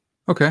 yeah.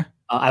 Okay.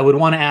 I would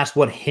want to ask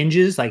what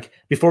hinges, like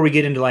before we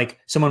get into like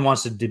someone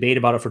wants to debate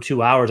about it for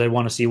 2 hours, I'd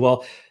want to see,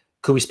 well,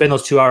 could we spend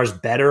those 2 hours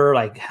better?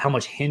 Like how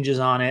much hinges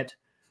on it?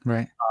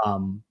 Right.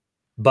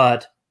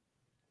 But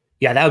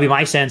yeah, that would be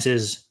my sense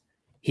is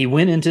he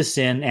went into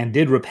sin and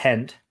did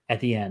repent at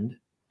the end.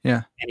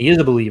 Yeah. And he is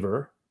a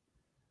believer.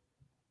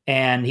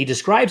 And he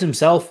describes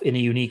himself in a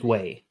unique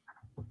way,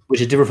 which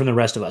is different from the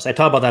rest of us. I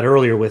talked about that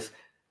earlier with,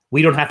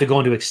 we don't have to go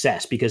into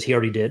excess because he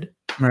already did.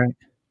 Right.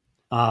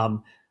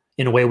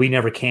 In a way we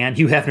never can.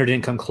 Hugh Hefner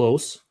didn't come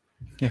close.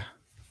 Yeah.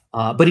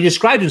 But he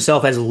described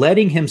himself as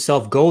letting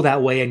himself go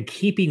that way and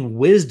keeping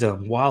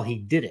wisdom while he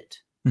did it.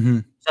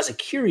 So that's a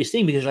curious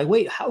thing because you're like,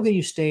 wait, how can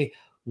you stay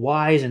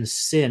wise in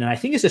sin? And I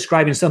think it's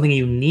describing something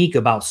unique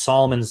about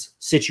Solomon's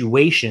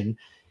situation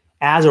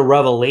as a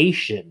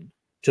revelation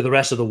to the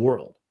rest of the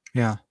world.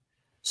 Yeah.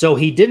 So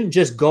he didn't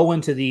just go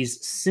into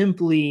these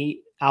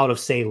simply out of,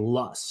 say,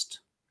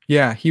 lust.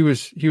 Yeah, he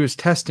was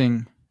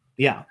testing.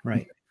 Yeah,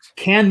 right.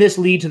 Can this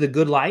lead to the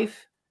good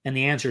life? And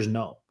the answer is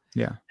no.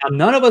 Yeah. Now,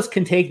 none of us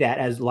can take that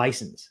as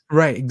license.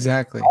 Right,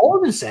 exactly.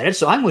 Solomon said it,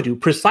 so I'm going to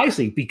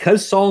precisely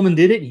because Solomon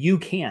did it, you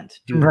can't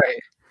do it. Right.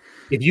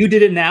 If you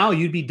did it now,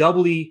 you'd be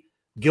doubly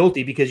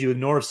guilty because you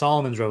ignored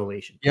Solomon's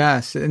revelation.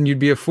 Yes, and you'd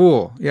be a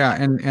fool. Yeah,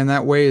 and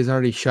that way is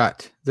already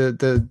shut.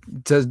 The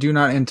it says do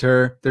not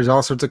enter. There's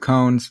all sorts of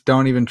cones.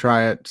 Don't even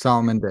try it.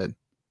 Solomon did.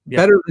 Yeah.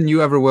 Better than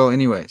you ever will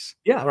anyways.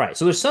 Yeah, right.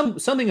 So there's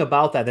something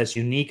about that's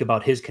unique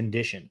about his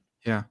condition.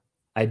 Yeah.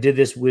 I did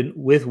this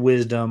with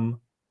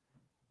wisdom.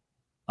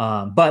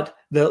 But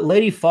the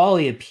Lady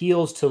Folly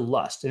appeals to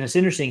lust. And it's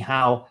interesting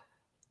how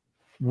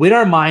when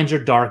our minds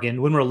are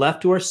darkened, when we're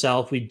left to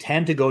ourselves, we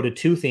tend to go to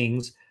two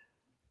things,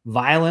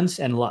 violence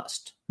and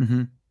lust.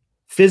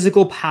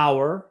 Physical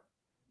power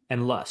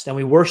and lust. And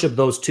we worship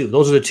those two.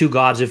 Those are the two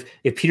gods.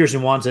 If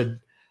Peterson wants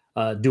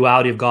a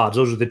duality of gods,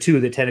 those are the two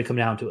that tend to come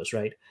down to us,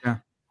 right? Yeah.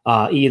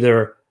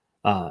 Either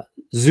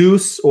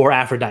Zeus or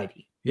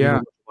Aphrodite.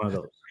 Yeah. One of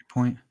those. Good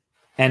point.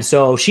 And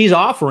so she's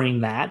offering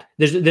that.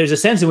 There's a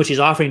sense in which she's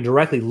offering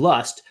directly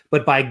lust,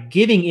 but by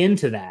giving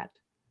into that,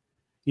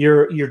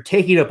 you're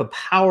taking up a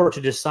power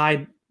to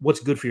decide what's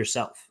good for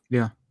yourself.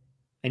 Yeah.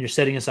 And you're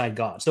setting aside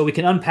God. So we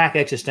can unpack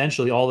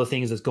existentially all the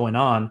things that's going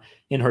on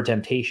in her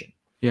temptation.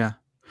 Yeah.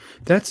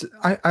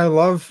 I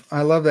love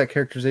that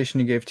characterization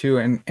you gave too.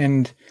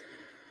 And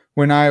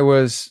when I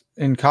was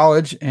in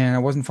college and I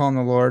wasn't following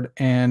the Lord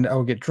and I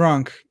would get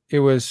drunk, it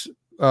was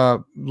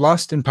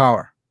lust and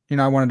power.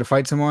 I wanted to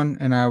fight someone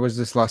and I was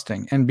just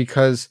lusting. And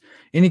because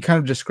any kind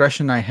of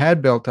discretion I had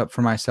built up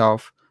for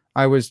myself,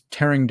 I was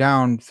tearing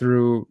down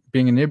through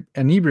being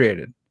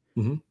inebriated.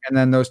 And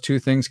then those two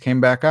things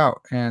came back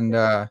out. And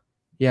I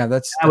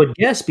would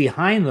guess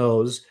behind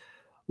those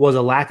was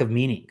a lack of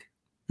meaning.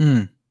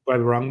 Would I be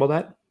wrong about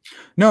that?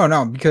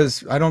 No,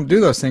 because I don't do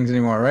those things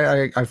anymore,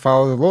 right? I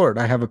follow the Lord.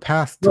 I have a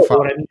path to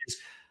follow. What I mean is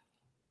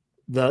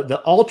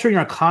the altering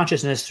our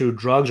consciousness through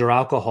drugs or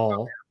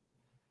alcohol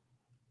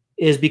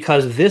is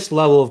because this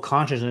level of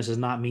consciousness is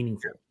not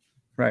meaningful.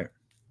 Right.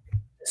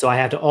 So I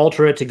have to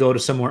alter it to go to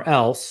somewhere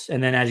else.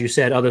 And then, as you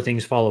said, other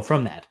things follow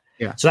from that.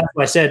 Yeah. So that's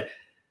why I said,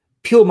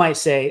 people might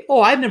say,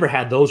 oh, I've never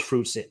had those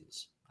fruit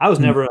sins. I was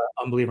never an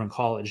unbeliever in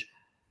college.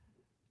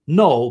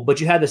 No,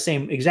 but you had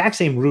the exact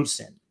same root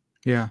sin.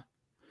 Yeah.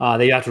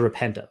 That you have to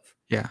repent of.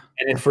 Yeah.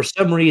 And if for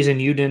some reason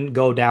you didn't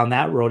go down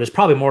that road, it's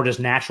probably more just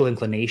natural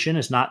inclination.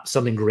 It's not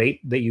something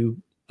great that you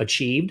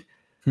achieved.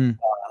 Hmm.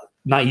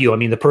 Not you. I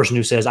mean, the person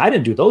who says, I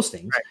didn't do those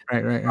things.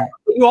 Right.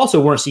 But you also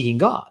weren't seeking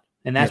God.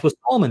 And that's Yep. what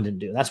Solomon didn't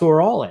do. That's what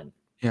we're all in.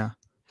 Yeah.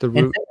 The And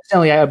root.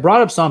 incidentally, I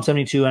brought up Psalm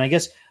 72, and I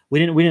guess we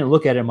didn't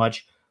look at it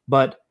much,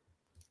 but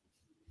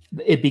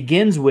it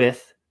begins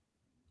with,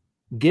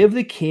 give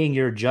the king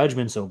your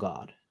judgments, O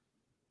God,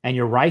 and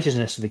your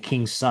righteousness to the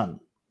king's son.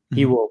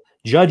 He will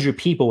judge your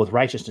people with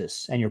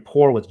righteousness and your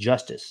poor with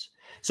justice.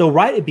 So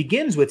it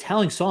begins with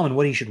telling Solomon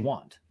what he should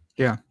want.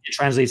 Yeah. It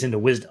translates into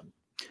wisdom.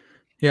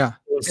 Yeah.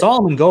 When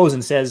Solomon goes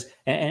and says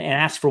and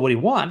asks for what he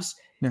wants,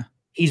 Yeah.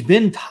 he's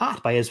been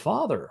taught by his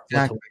father.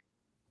 Exactly.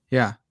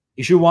 Yeah.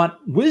 You should want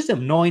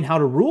wisdom, knowing how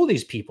to rule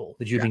these people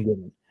that you've been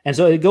given. And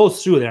so it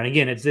goes through there. And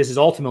again, this is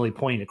ultimately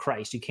pointing to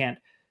Christ.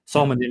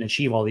 Solomon didn't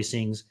achieve all these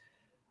things.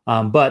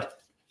 But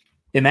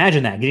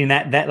imagine that, getting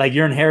that like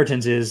your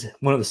inheritance is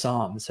one of the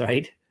Psalms,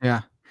 right?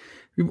 Yeah.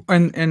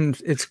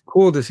 And it's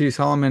cool to see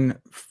Solomon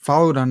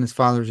followed on his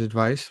father's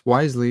advice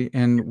wisely.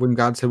 And when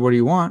God said, what do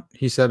you want?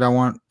 He said, I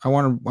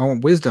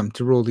want wisdom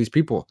to rule these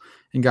people.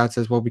 And God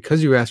says, well,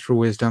 because you asked for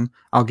wisdom,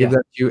 I'll give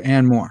that to you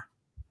and more.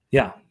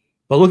 Yeah.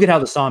 But look at how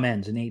the Psalm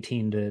ends in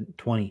 18 to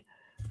 20.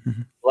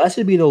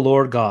 Blessed be the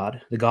Lord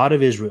God, the God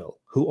of Israel,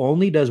 who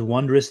only does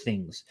wondrous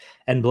things,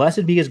 and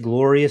blessed be his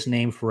glorious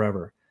name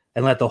forever.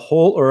 And let the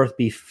whole earth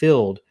be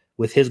filled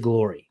with his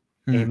glory.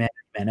 Amen. Amen.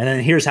 And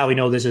then here's how we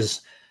know this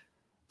is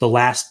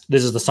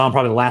the Psalm,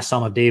 probably the last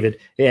Psalm of David.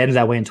 It ends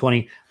that way in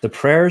 20. The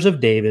prayers of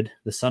David,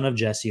 the son of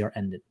Jesse, are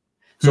ended.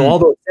 So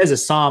although it says a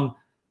Psalm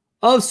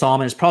of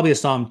Solomon, it's probably a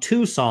Psalm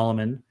to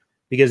Solomon,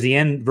 because the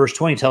end, verse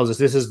 20 tells us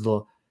this is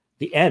the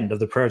end of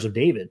the prayers of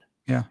David.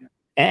 Yeah.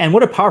 And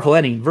what a powerful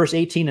ending. Verse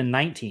 18 and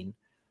 19.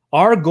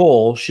 Our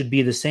goal should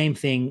be the same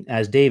thing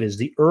as David's,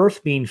 the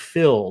earth being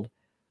filled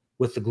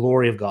with the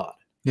glory of God.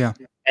 Yeah.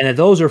 And that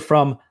those are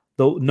from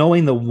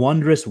knowing the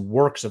wondrous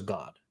works of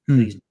God.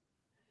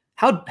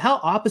 How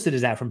opposite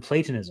is that from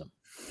Platonism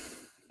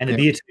and the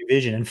beatific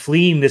vision and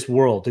fleeing this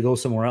world to go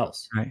somewhere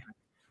else? Right.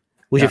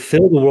 We should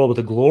fill the world with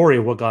the glory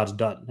of what God's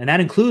done. And that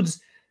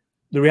includes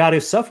the reality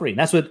of suffering.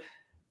 That's what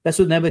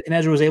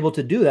Nebuchadnezzar was able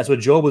to do. That's what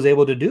Job was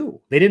able to do.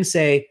 They didn't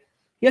say,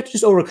 you have to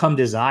just overcome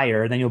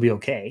desire and then you'll be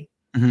okay.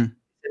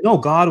 No,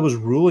 God was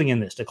ruling in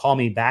this to call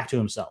me back to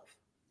himself.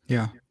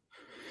 Yeah.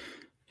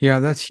 Yeah,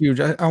 that's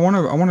huge. I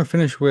want to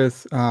finish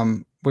with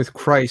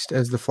Christ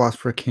as the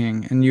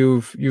philosopher-king, and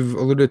you've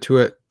alluded to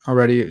it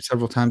already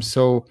several times.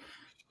 So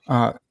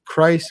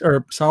Christ,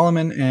 or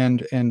Solomon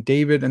and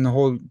David and the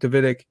whole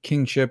Davidic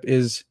kingship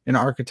is an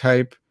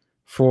archetype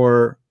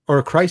or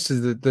Christ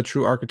is the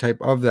true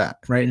archetype of that,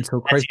 right? And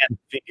so Christ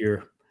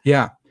figure.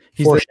 Yeah.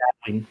 He's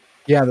foreshadowing.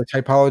 The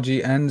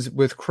typology ends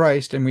with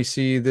Christ, and we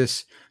see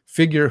this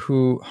figure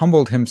who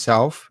humbled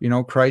himself.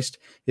 Christ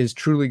is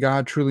truly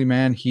God, truly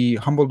man. He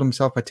humbled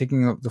himself by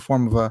taking the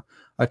form of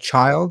a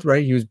child,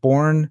 right? He was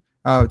born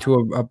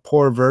to a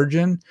poor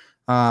virgin.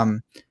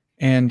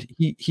 And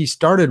he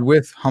started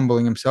with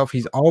humbling himself.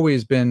 He's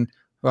always been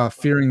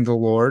fearing the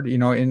Lord,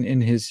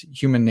 in his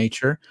human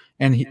nature.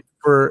 And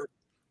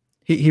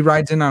he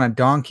rides in on a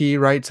donkey,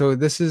 right? So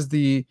this is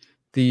the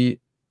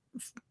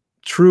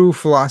true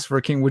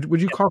philosopher-king.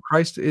 Would you call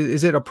Christ?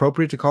 Is it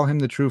appropriate to call him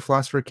the true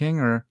philosopher-king,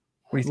 or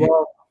what do you think?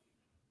 Well,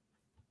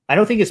 I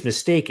don't think it's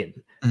mistaken.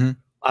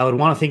 I would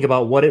want to think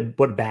about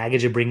what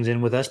baggage it brings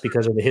in with us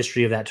because of the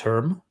history of that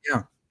term.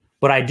 Yeah.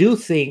 But I do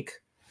think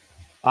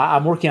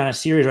I'm working on a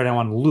series right now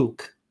on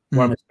Luke,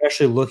 where I'm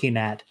especially looking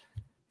at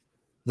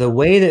the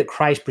way that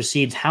Christ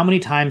proceeds, how many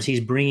times he's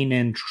bringing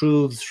in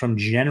truths from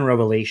general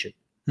revelation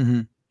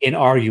in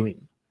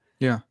arguing.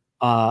 Yeah.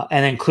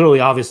 And then clearly,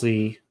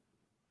 obviously,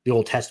 the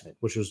Old Testament,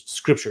 which was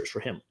scriptures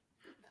for him.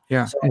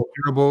 Yeah. So, and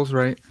parables,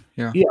 right?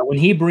 Yeah. Yeah. When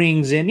he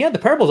brings in, the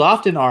parables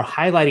often are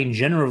highlighting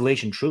general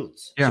revelation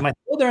truths. Yeah. So you might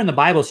they're in the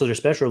Bible, so they're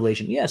special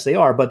revelation. Yes, they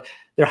are, but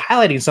they're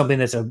highlighting something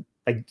that's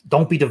like,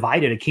 don't be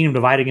divided. A kingdom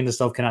divided against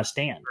itself cannot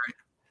stand.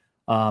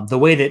 Right. The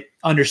way that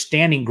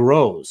understanding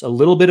grows, a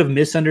little bit of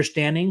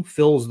misunderstanding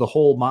fills the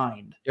whole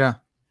mind. Yeah.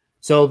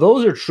 So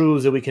those are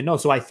truths that we can know.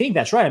 So I think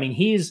that's right. I mean,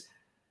 he's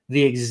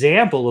the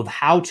example of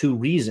how to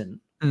reason.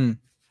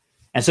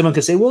 And someone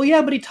could say, well,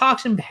 yeah, but he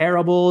talks in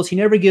parables. He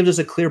never gives us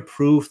a clear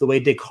proof the way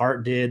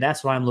Descartes did.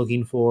 That's what I'm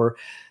looking for.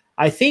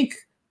 I think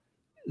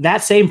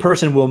that same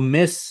person will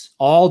miss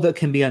all that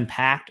can be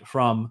unpacked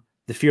from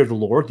the fear of the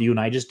Lord that you and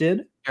I just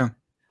did. Yeah.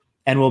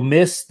 And will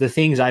miss the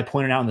things I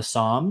pointed out in the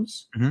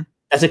Psalms.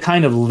 As a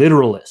kind of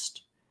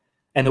literalist.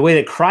 And the way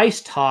that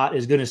Christ taught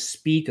is going to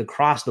speak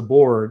across the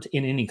board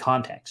in any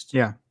context.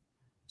 Yeah.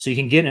 So you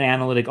can get an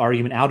analytic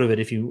argument out of it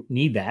if you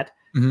need that.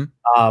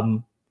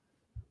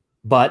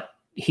 But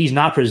he's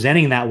not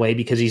presenting that way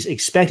because he's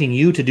expecting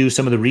you to do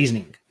some of the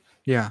reasoning.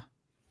 Yeah.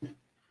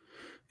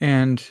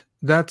 And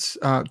that's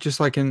just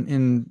like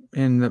in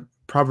the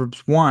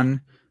Proverbs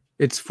 1,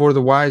 it's for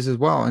the wise as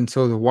well. And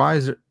so the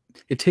wise,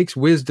 it takes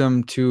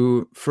wisdom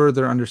to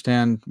further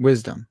understand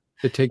wisdom.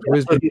 It takes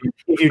wisdom.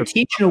 If you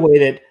teach in a way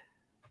that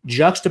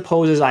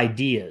juxtaposes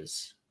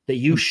ideas that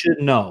you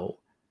should know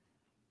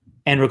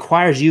and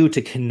requires you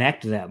to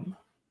connect them,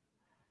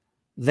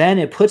 then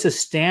it puts a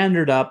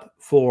standard up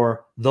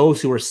for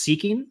those who are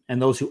seeking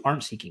and those who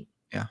aren't seeking.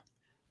 Yeah.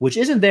 Which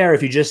isn't there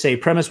if you just say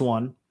premise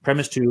 1,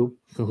 premise 2,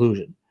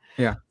 conclusion.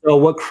 Yeah. So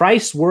what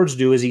Christ's words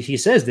do is he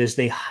says this,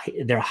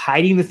 they're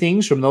hiding the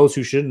things from those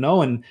who shouldn't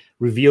know and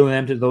revealing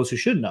them to those who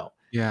should know.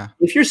 Yeah.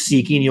 If you're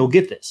seeking, you'll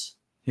get this.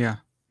 Yeah.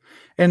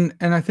 And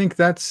I think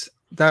that's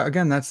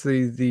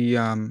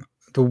the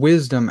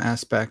wisdom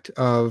aspect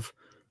of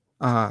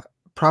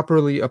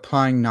properly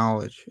applying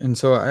knowledge. And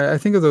so I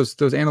think of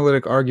those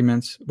analytic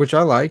arguments, which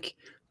I like,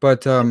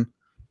 but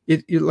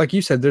it like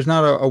you said, there's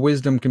not a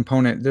wisdom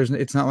component.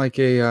 It's not like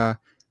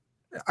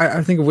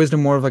I think of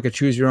wisdom more of like a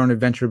choose your own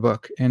adventure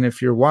book. And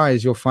if you're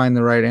wise, you'll find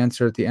the right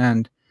answer at the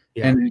end.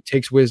 Yeah. And it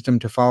takes wisdom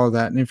to follow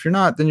that. And if you're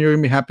not, then you're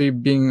gonna be happy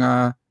being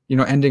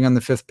ending on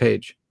the 5th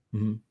page.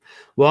 Mm-hmm.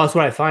 Well, that's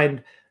what I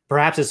find.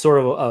 Perhaps it's sort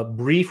of a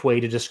brief way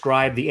to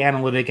describe the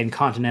analytic and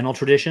continental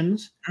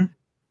traditions. Mm-hmm.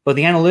 But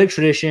the analytic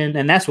tradition,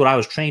 and that's what I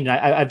was trained in.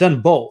 I've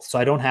done both, so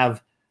I don't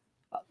have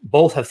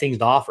both have things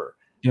to offer.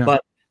 Yeah.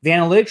 But the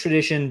analytic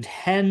tradition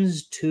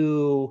tends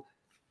to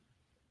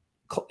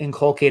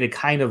inculcate a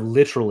kind of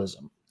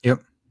literalism.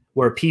 Yep.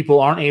 Where people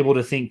aren't able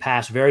to think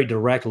past very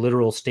direct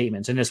literal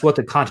statements. And it's what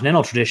the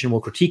continental tradition will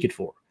critique it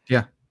for.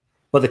 Yeah.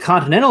 But the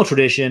continental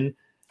tradition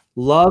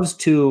loves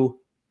to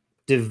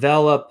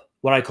develop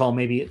what I call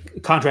maybe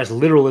contrast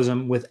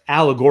literalism with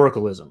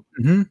allegoricalism.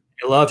 Mm-hmm.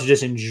 They love to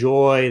just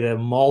enjoy the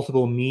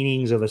multiple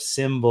meanings of a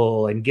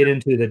symbol and get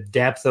into the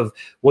depth of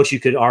what you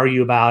could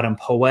argue about and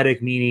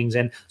poetic meanings.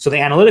 And so the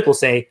analytic will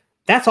say,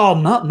 that's all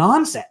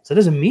nonsense. It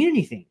doesn't mean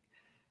anything.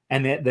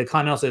 And the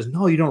continental says,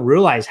 no, you don't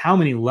realize how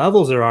many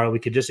levels there are we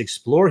could just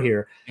explore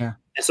here. Yeah.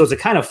 And so it's a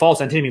kind of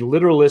false antinomy,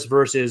 literalist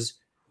versus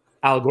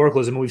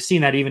allegoricalism. And we've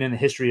seen that even in the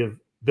history of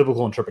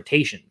biblical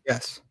interpretation.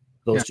 Yes.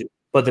 Those two.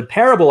 But the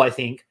parable, I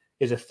think,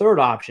 is a third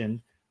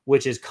option,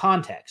 which is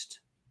context.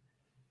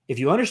 If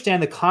you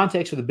understand the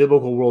context of the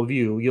biblical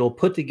worldview, you'll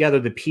put together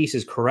the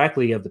pieces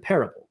correctly of the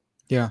parable.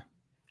 Yeah.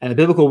 And the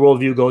biblical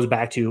worldview goes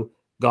back to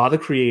God the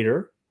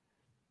creator.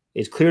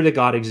 It's clear that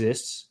God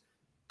exists.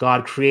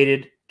 God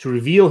created to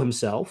reveal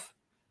himself.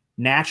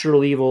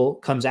 Natural evil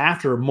comes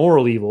after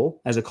moral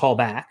evil as a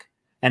callback,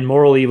 and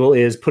moral evil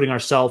is putting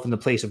ourselves in the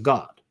place of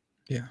God.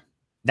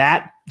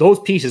 Yeah. Those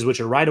pieces, which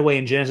are right away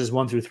in Genesis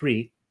 1 through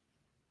 3,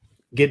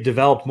 get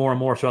developed more and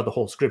more throughout the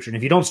whole scripture. And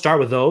if you don't start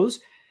with those,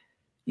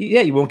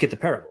 you won't get the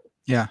parable.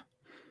 Yeah.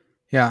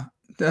 Yeah.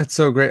 That's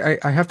so great.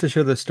 I have to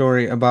share the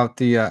story about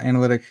the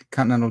analytic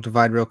continental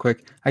divide real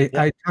quick.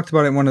 I talked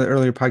about it in one of the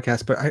earlier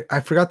podcasts, but I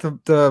forgot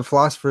the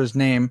philosopher's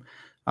name.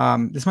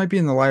 This might be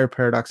in the liar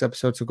paradox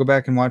episode, so go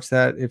back and watch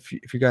that if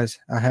you guys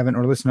haven't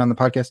or listened on the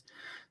podcast.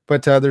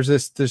 But there's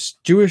this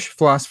Jewish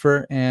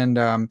philosopher,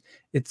 and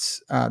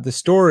it's the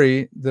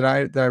story that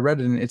I read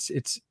it in.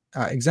 It's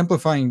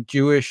exemplifying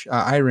Jewish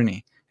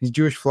irony. He's a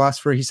Jewish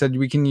philosopher. He said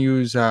we can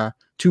use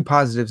 2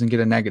 positives and get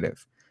a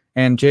negative.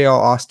 And J.L.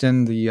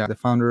 Austin, the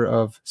founder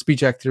of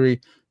speech act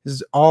theory,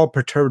 is all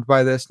perturbed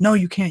by this. No,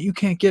 you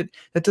can't get,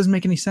 that doesn't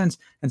make any sense.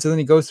 And so then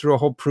he goes through a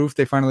whole proof.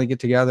 They finally get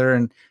together,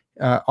 and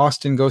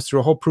Austin goes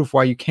through a whole proof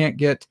why you can't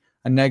get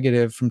a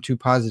negative from 2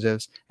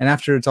 positives. And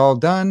after it's all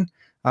done,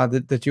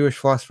 the Jewish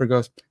philosopher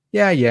goes,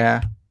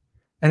 yeah.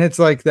 And it's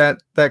like that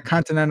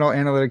continental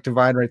analytic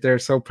divide right there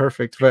is so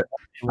perfect. But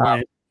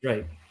right.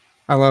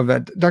 I love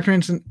that. Dr.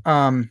 Anderson,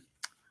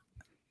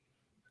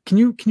 can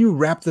you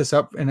wrap this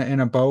up in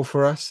a bow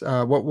for us?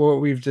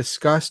 What we've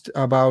discussed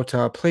about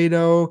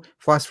Plato,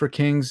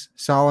 Philosopher-Kings,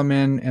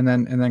 Solomon, and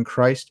then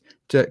Christ.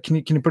 Can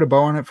you put a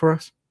bow on it for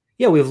us?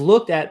 Yeah, we've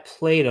looked at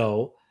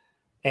Plato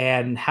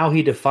and how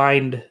he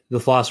defined the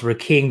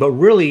Philosopher-King, but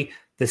really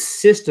the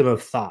system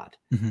of thought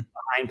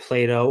behind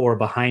Plato or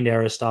behind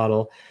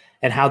Aristotle,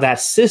 and how that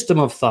system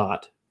of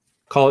thought,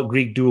 call it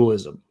Greek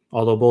dualism,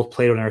 although both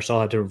Plato and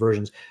Aristotle have different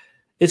versions,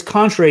 is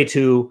contrary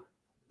to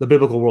the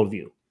biblical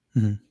worldview.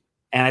 Mm-hmm.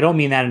 And I don't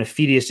mean that in a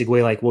fideistic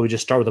way, like, well, we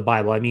just start with the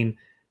Bible. I mean,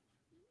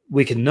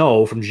 we can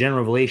know from general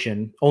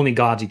revelation only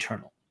God's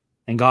eternal,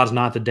 and God's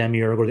not the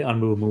demiurge or the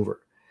unmoved mover.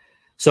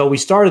 So we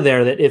started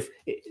there that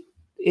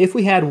if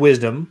we had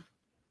wisdom,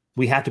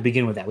 we have to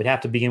begin with that. We'd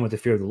have to begin with the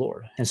fear of the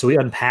Lord. And so we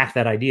unpacked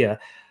that idea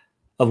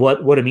of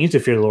what it means to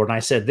fear the Lord. And I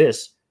said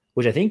this,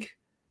 which I think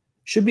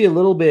should be a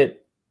little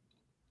bit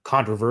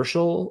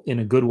controversial in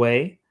a good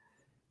way.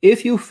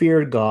 If you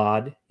feared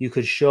God, you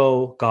could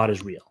show God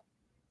is real.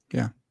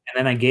 Yeah. And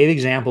then I gave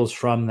examples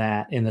from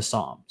that in the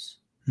Psalms,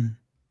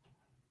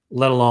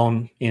 let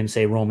alone in,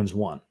 say, Romans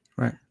 1.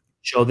 Right.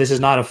 So this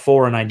is not a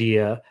foreign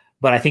idea,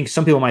 but I think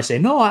some people might say,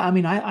 no, I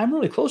mean, I'm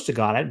really close to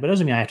God, but it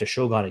doesn't mean I have to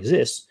show God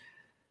exists.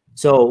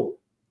 So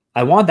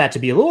I want that to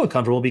be a little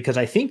uncomfortable, because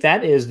I think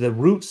that is the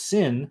root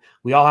sin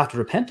we all have to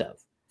repent of.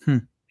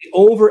 We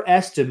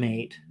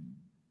overestimate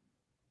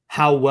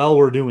how well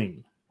we're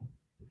doing.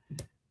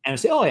 And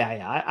say, oh,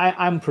 yeah,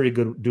 I'm pretty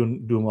good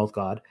doing well with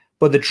God.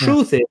 But the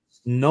truth is,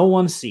 no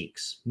one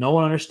seeks, no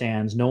one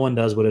understands, no one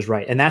does what is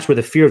right. And that's where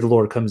the fear of the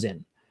Lord comes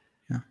in.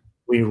 Yeah.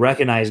 We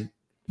recognize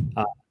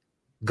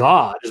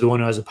God is the one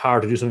who has the power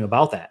to do something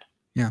about that.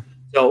 Yeah.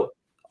 So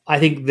I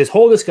think this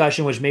whole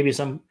discussion, which maybe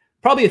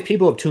probably if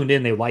people have tuned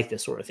in, they like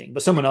this sort of thing.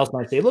 But someone else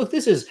might say, look,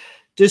 this is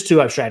just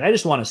too abstract. I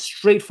just want a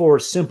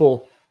straightforward,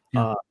 simple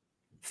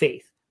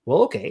faith.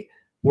 Well, okay,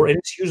 we're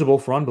inexcusable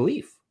for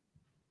unbelief.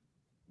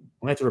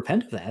 We have to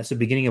repent of that. That's the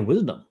beginning of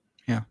wisdom.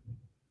 Yeah.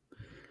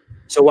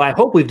 So what I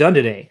hope we've done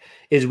today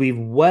is we've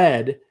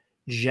wed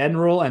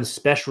general and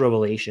special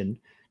revelation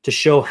to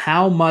show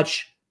how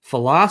much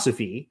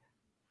philosophy,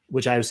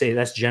 which I would say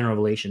that's general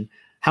revelation,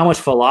 how much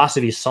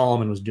philosophy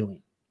Solomon was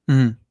doing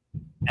and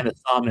the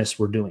psalmists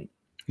were doing.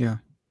 Yeah.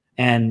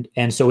 And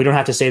so we don't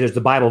have to say there's the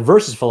Bible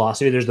versus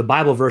philosophy. There's the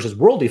Bible versus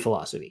worldly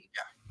philosophy.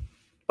 Yeah.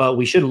 But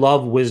we should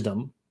love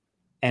wisdom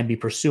and be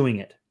pursuing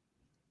it.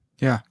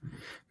 Yeah.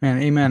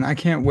 Man, amen. I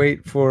can't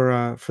wait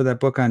for that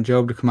book on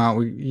Job to come out.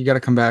 You got to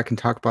come back and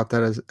talk about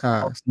that as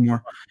some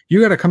more.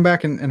 You got to come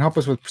back and help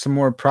us with some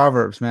more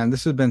Proverbs, man.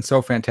 This has been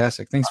so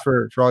fantastic. Thanks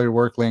for all your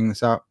work laying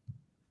this out.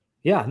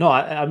 Yeah, no,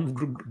 I'm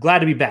glad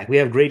to be back. We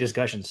have great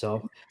discussions,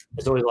 so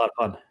it's always a lot of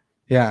fun.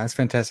 Yeah, it's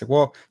fantastic.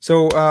 Well,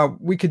 so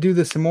we could do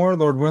this some more,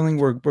 Lord willing.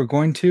 We're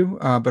going to,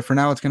 but for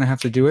now, it's going to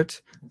have to do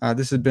it.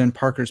 This has been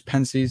Parker's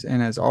Pensées,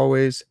 and as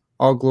always,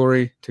 all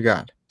glory to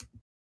God.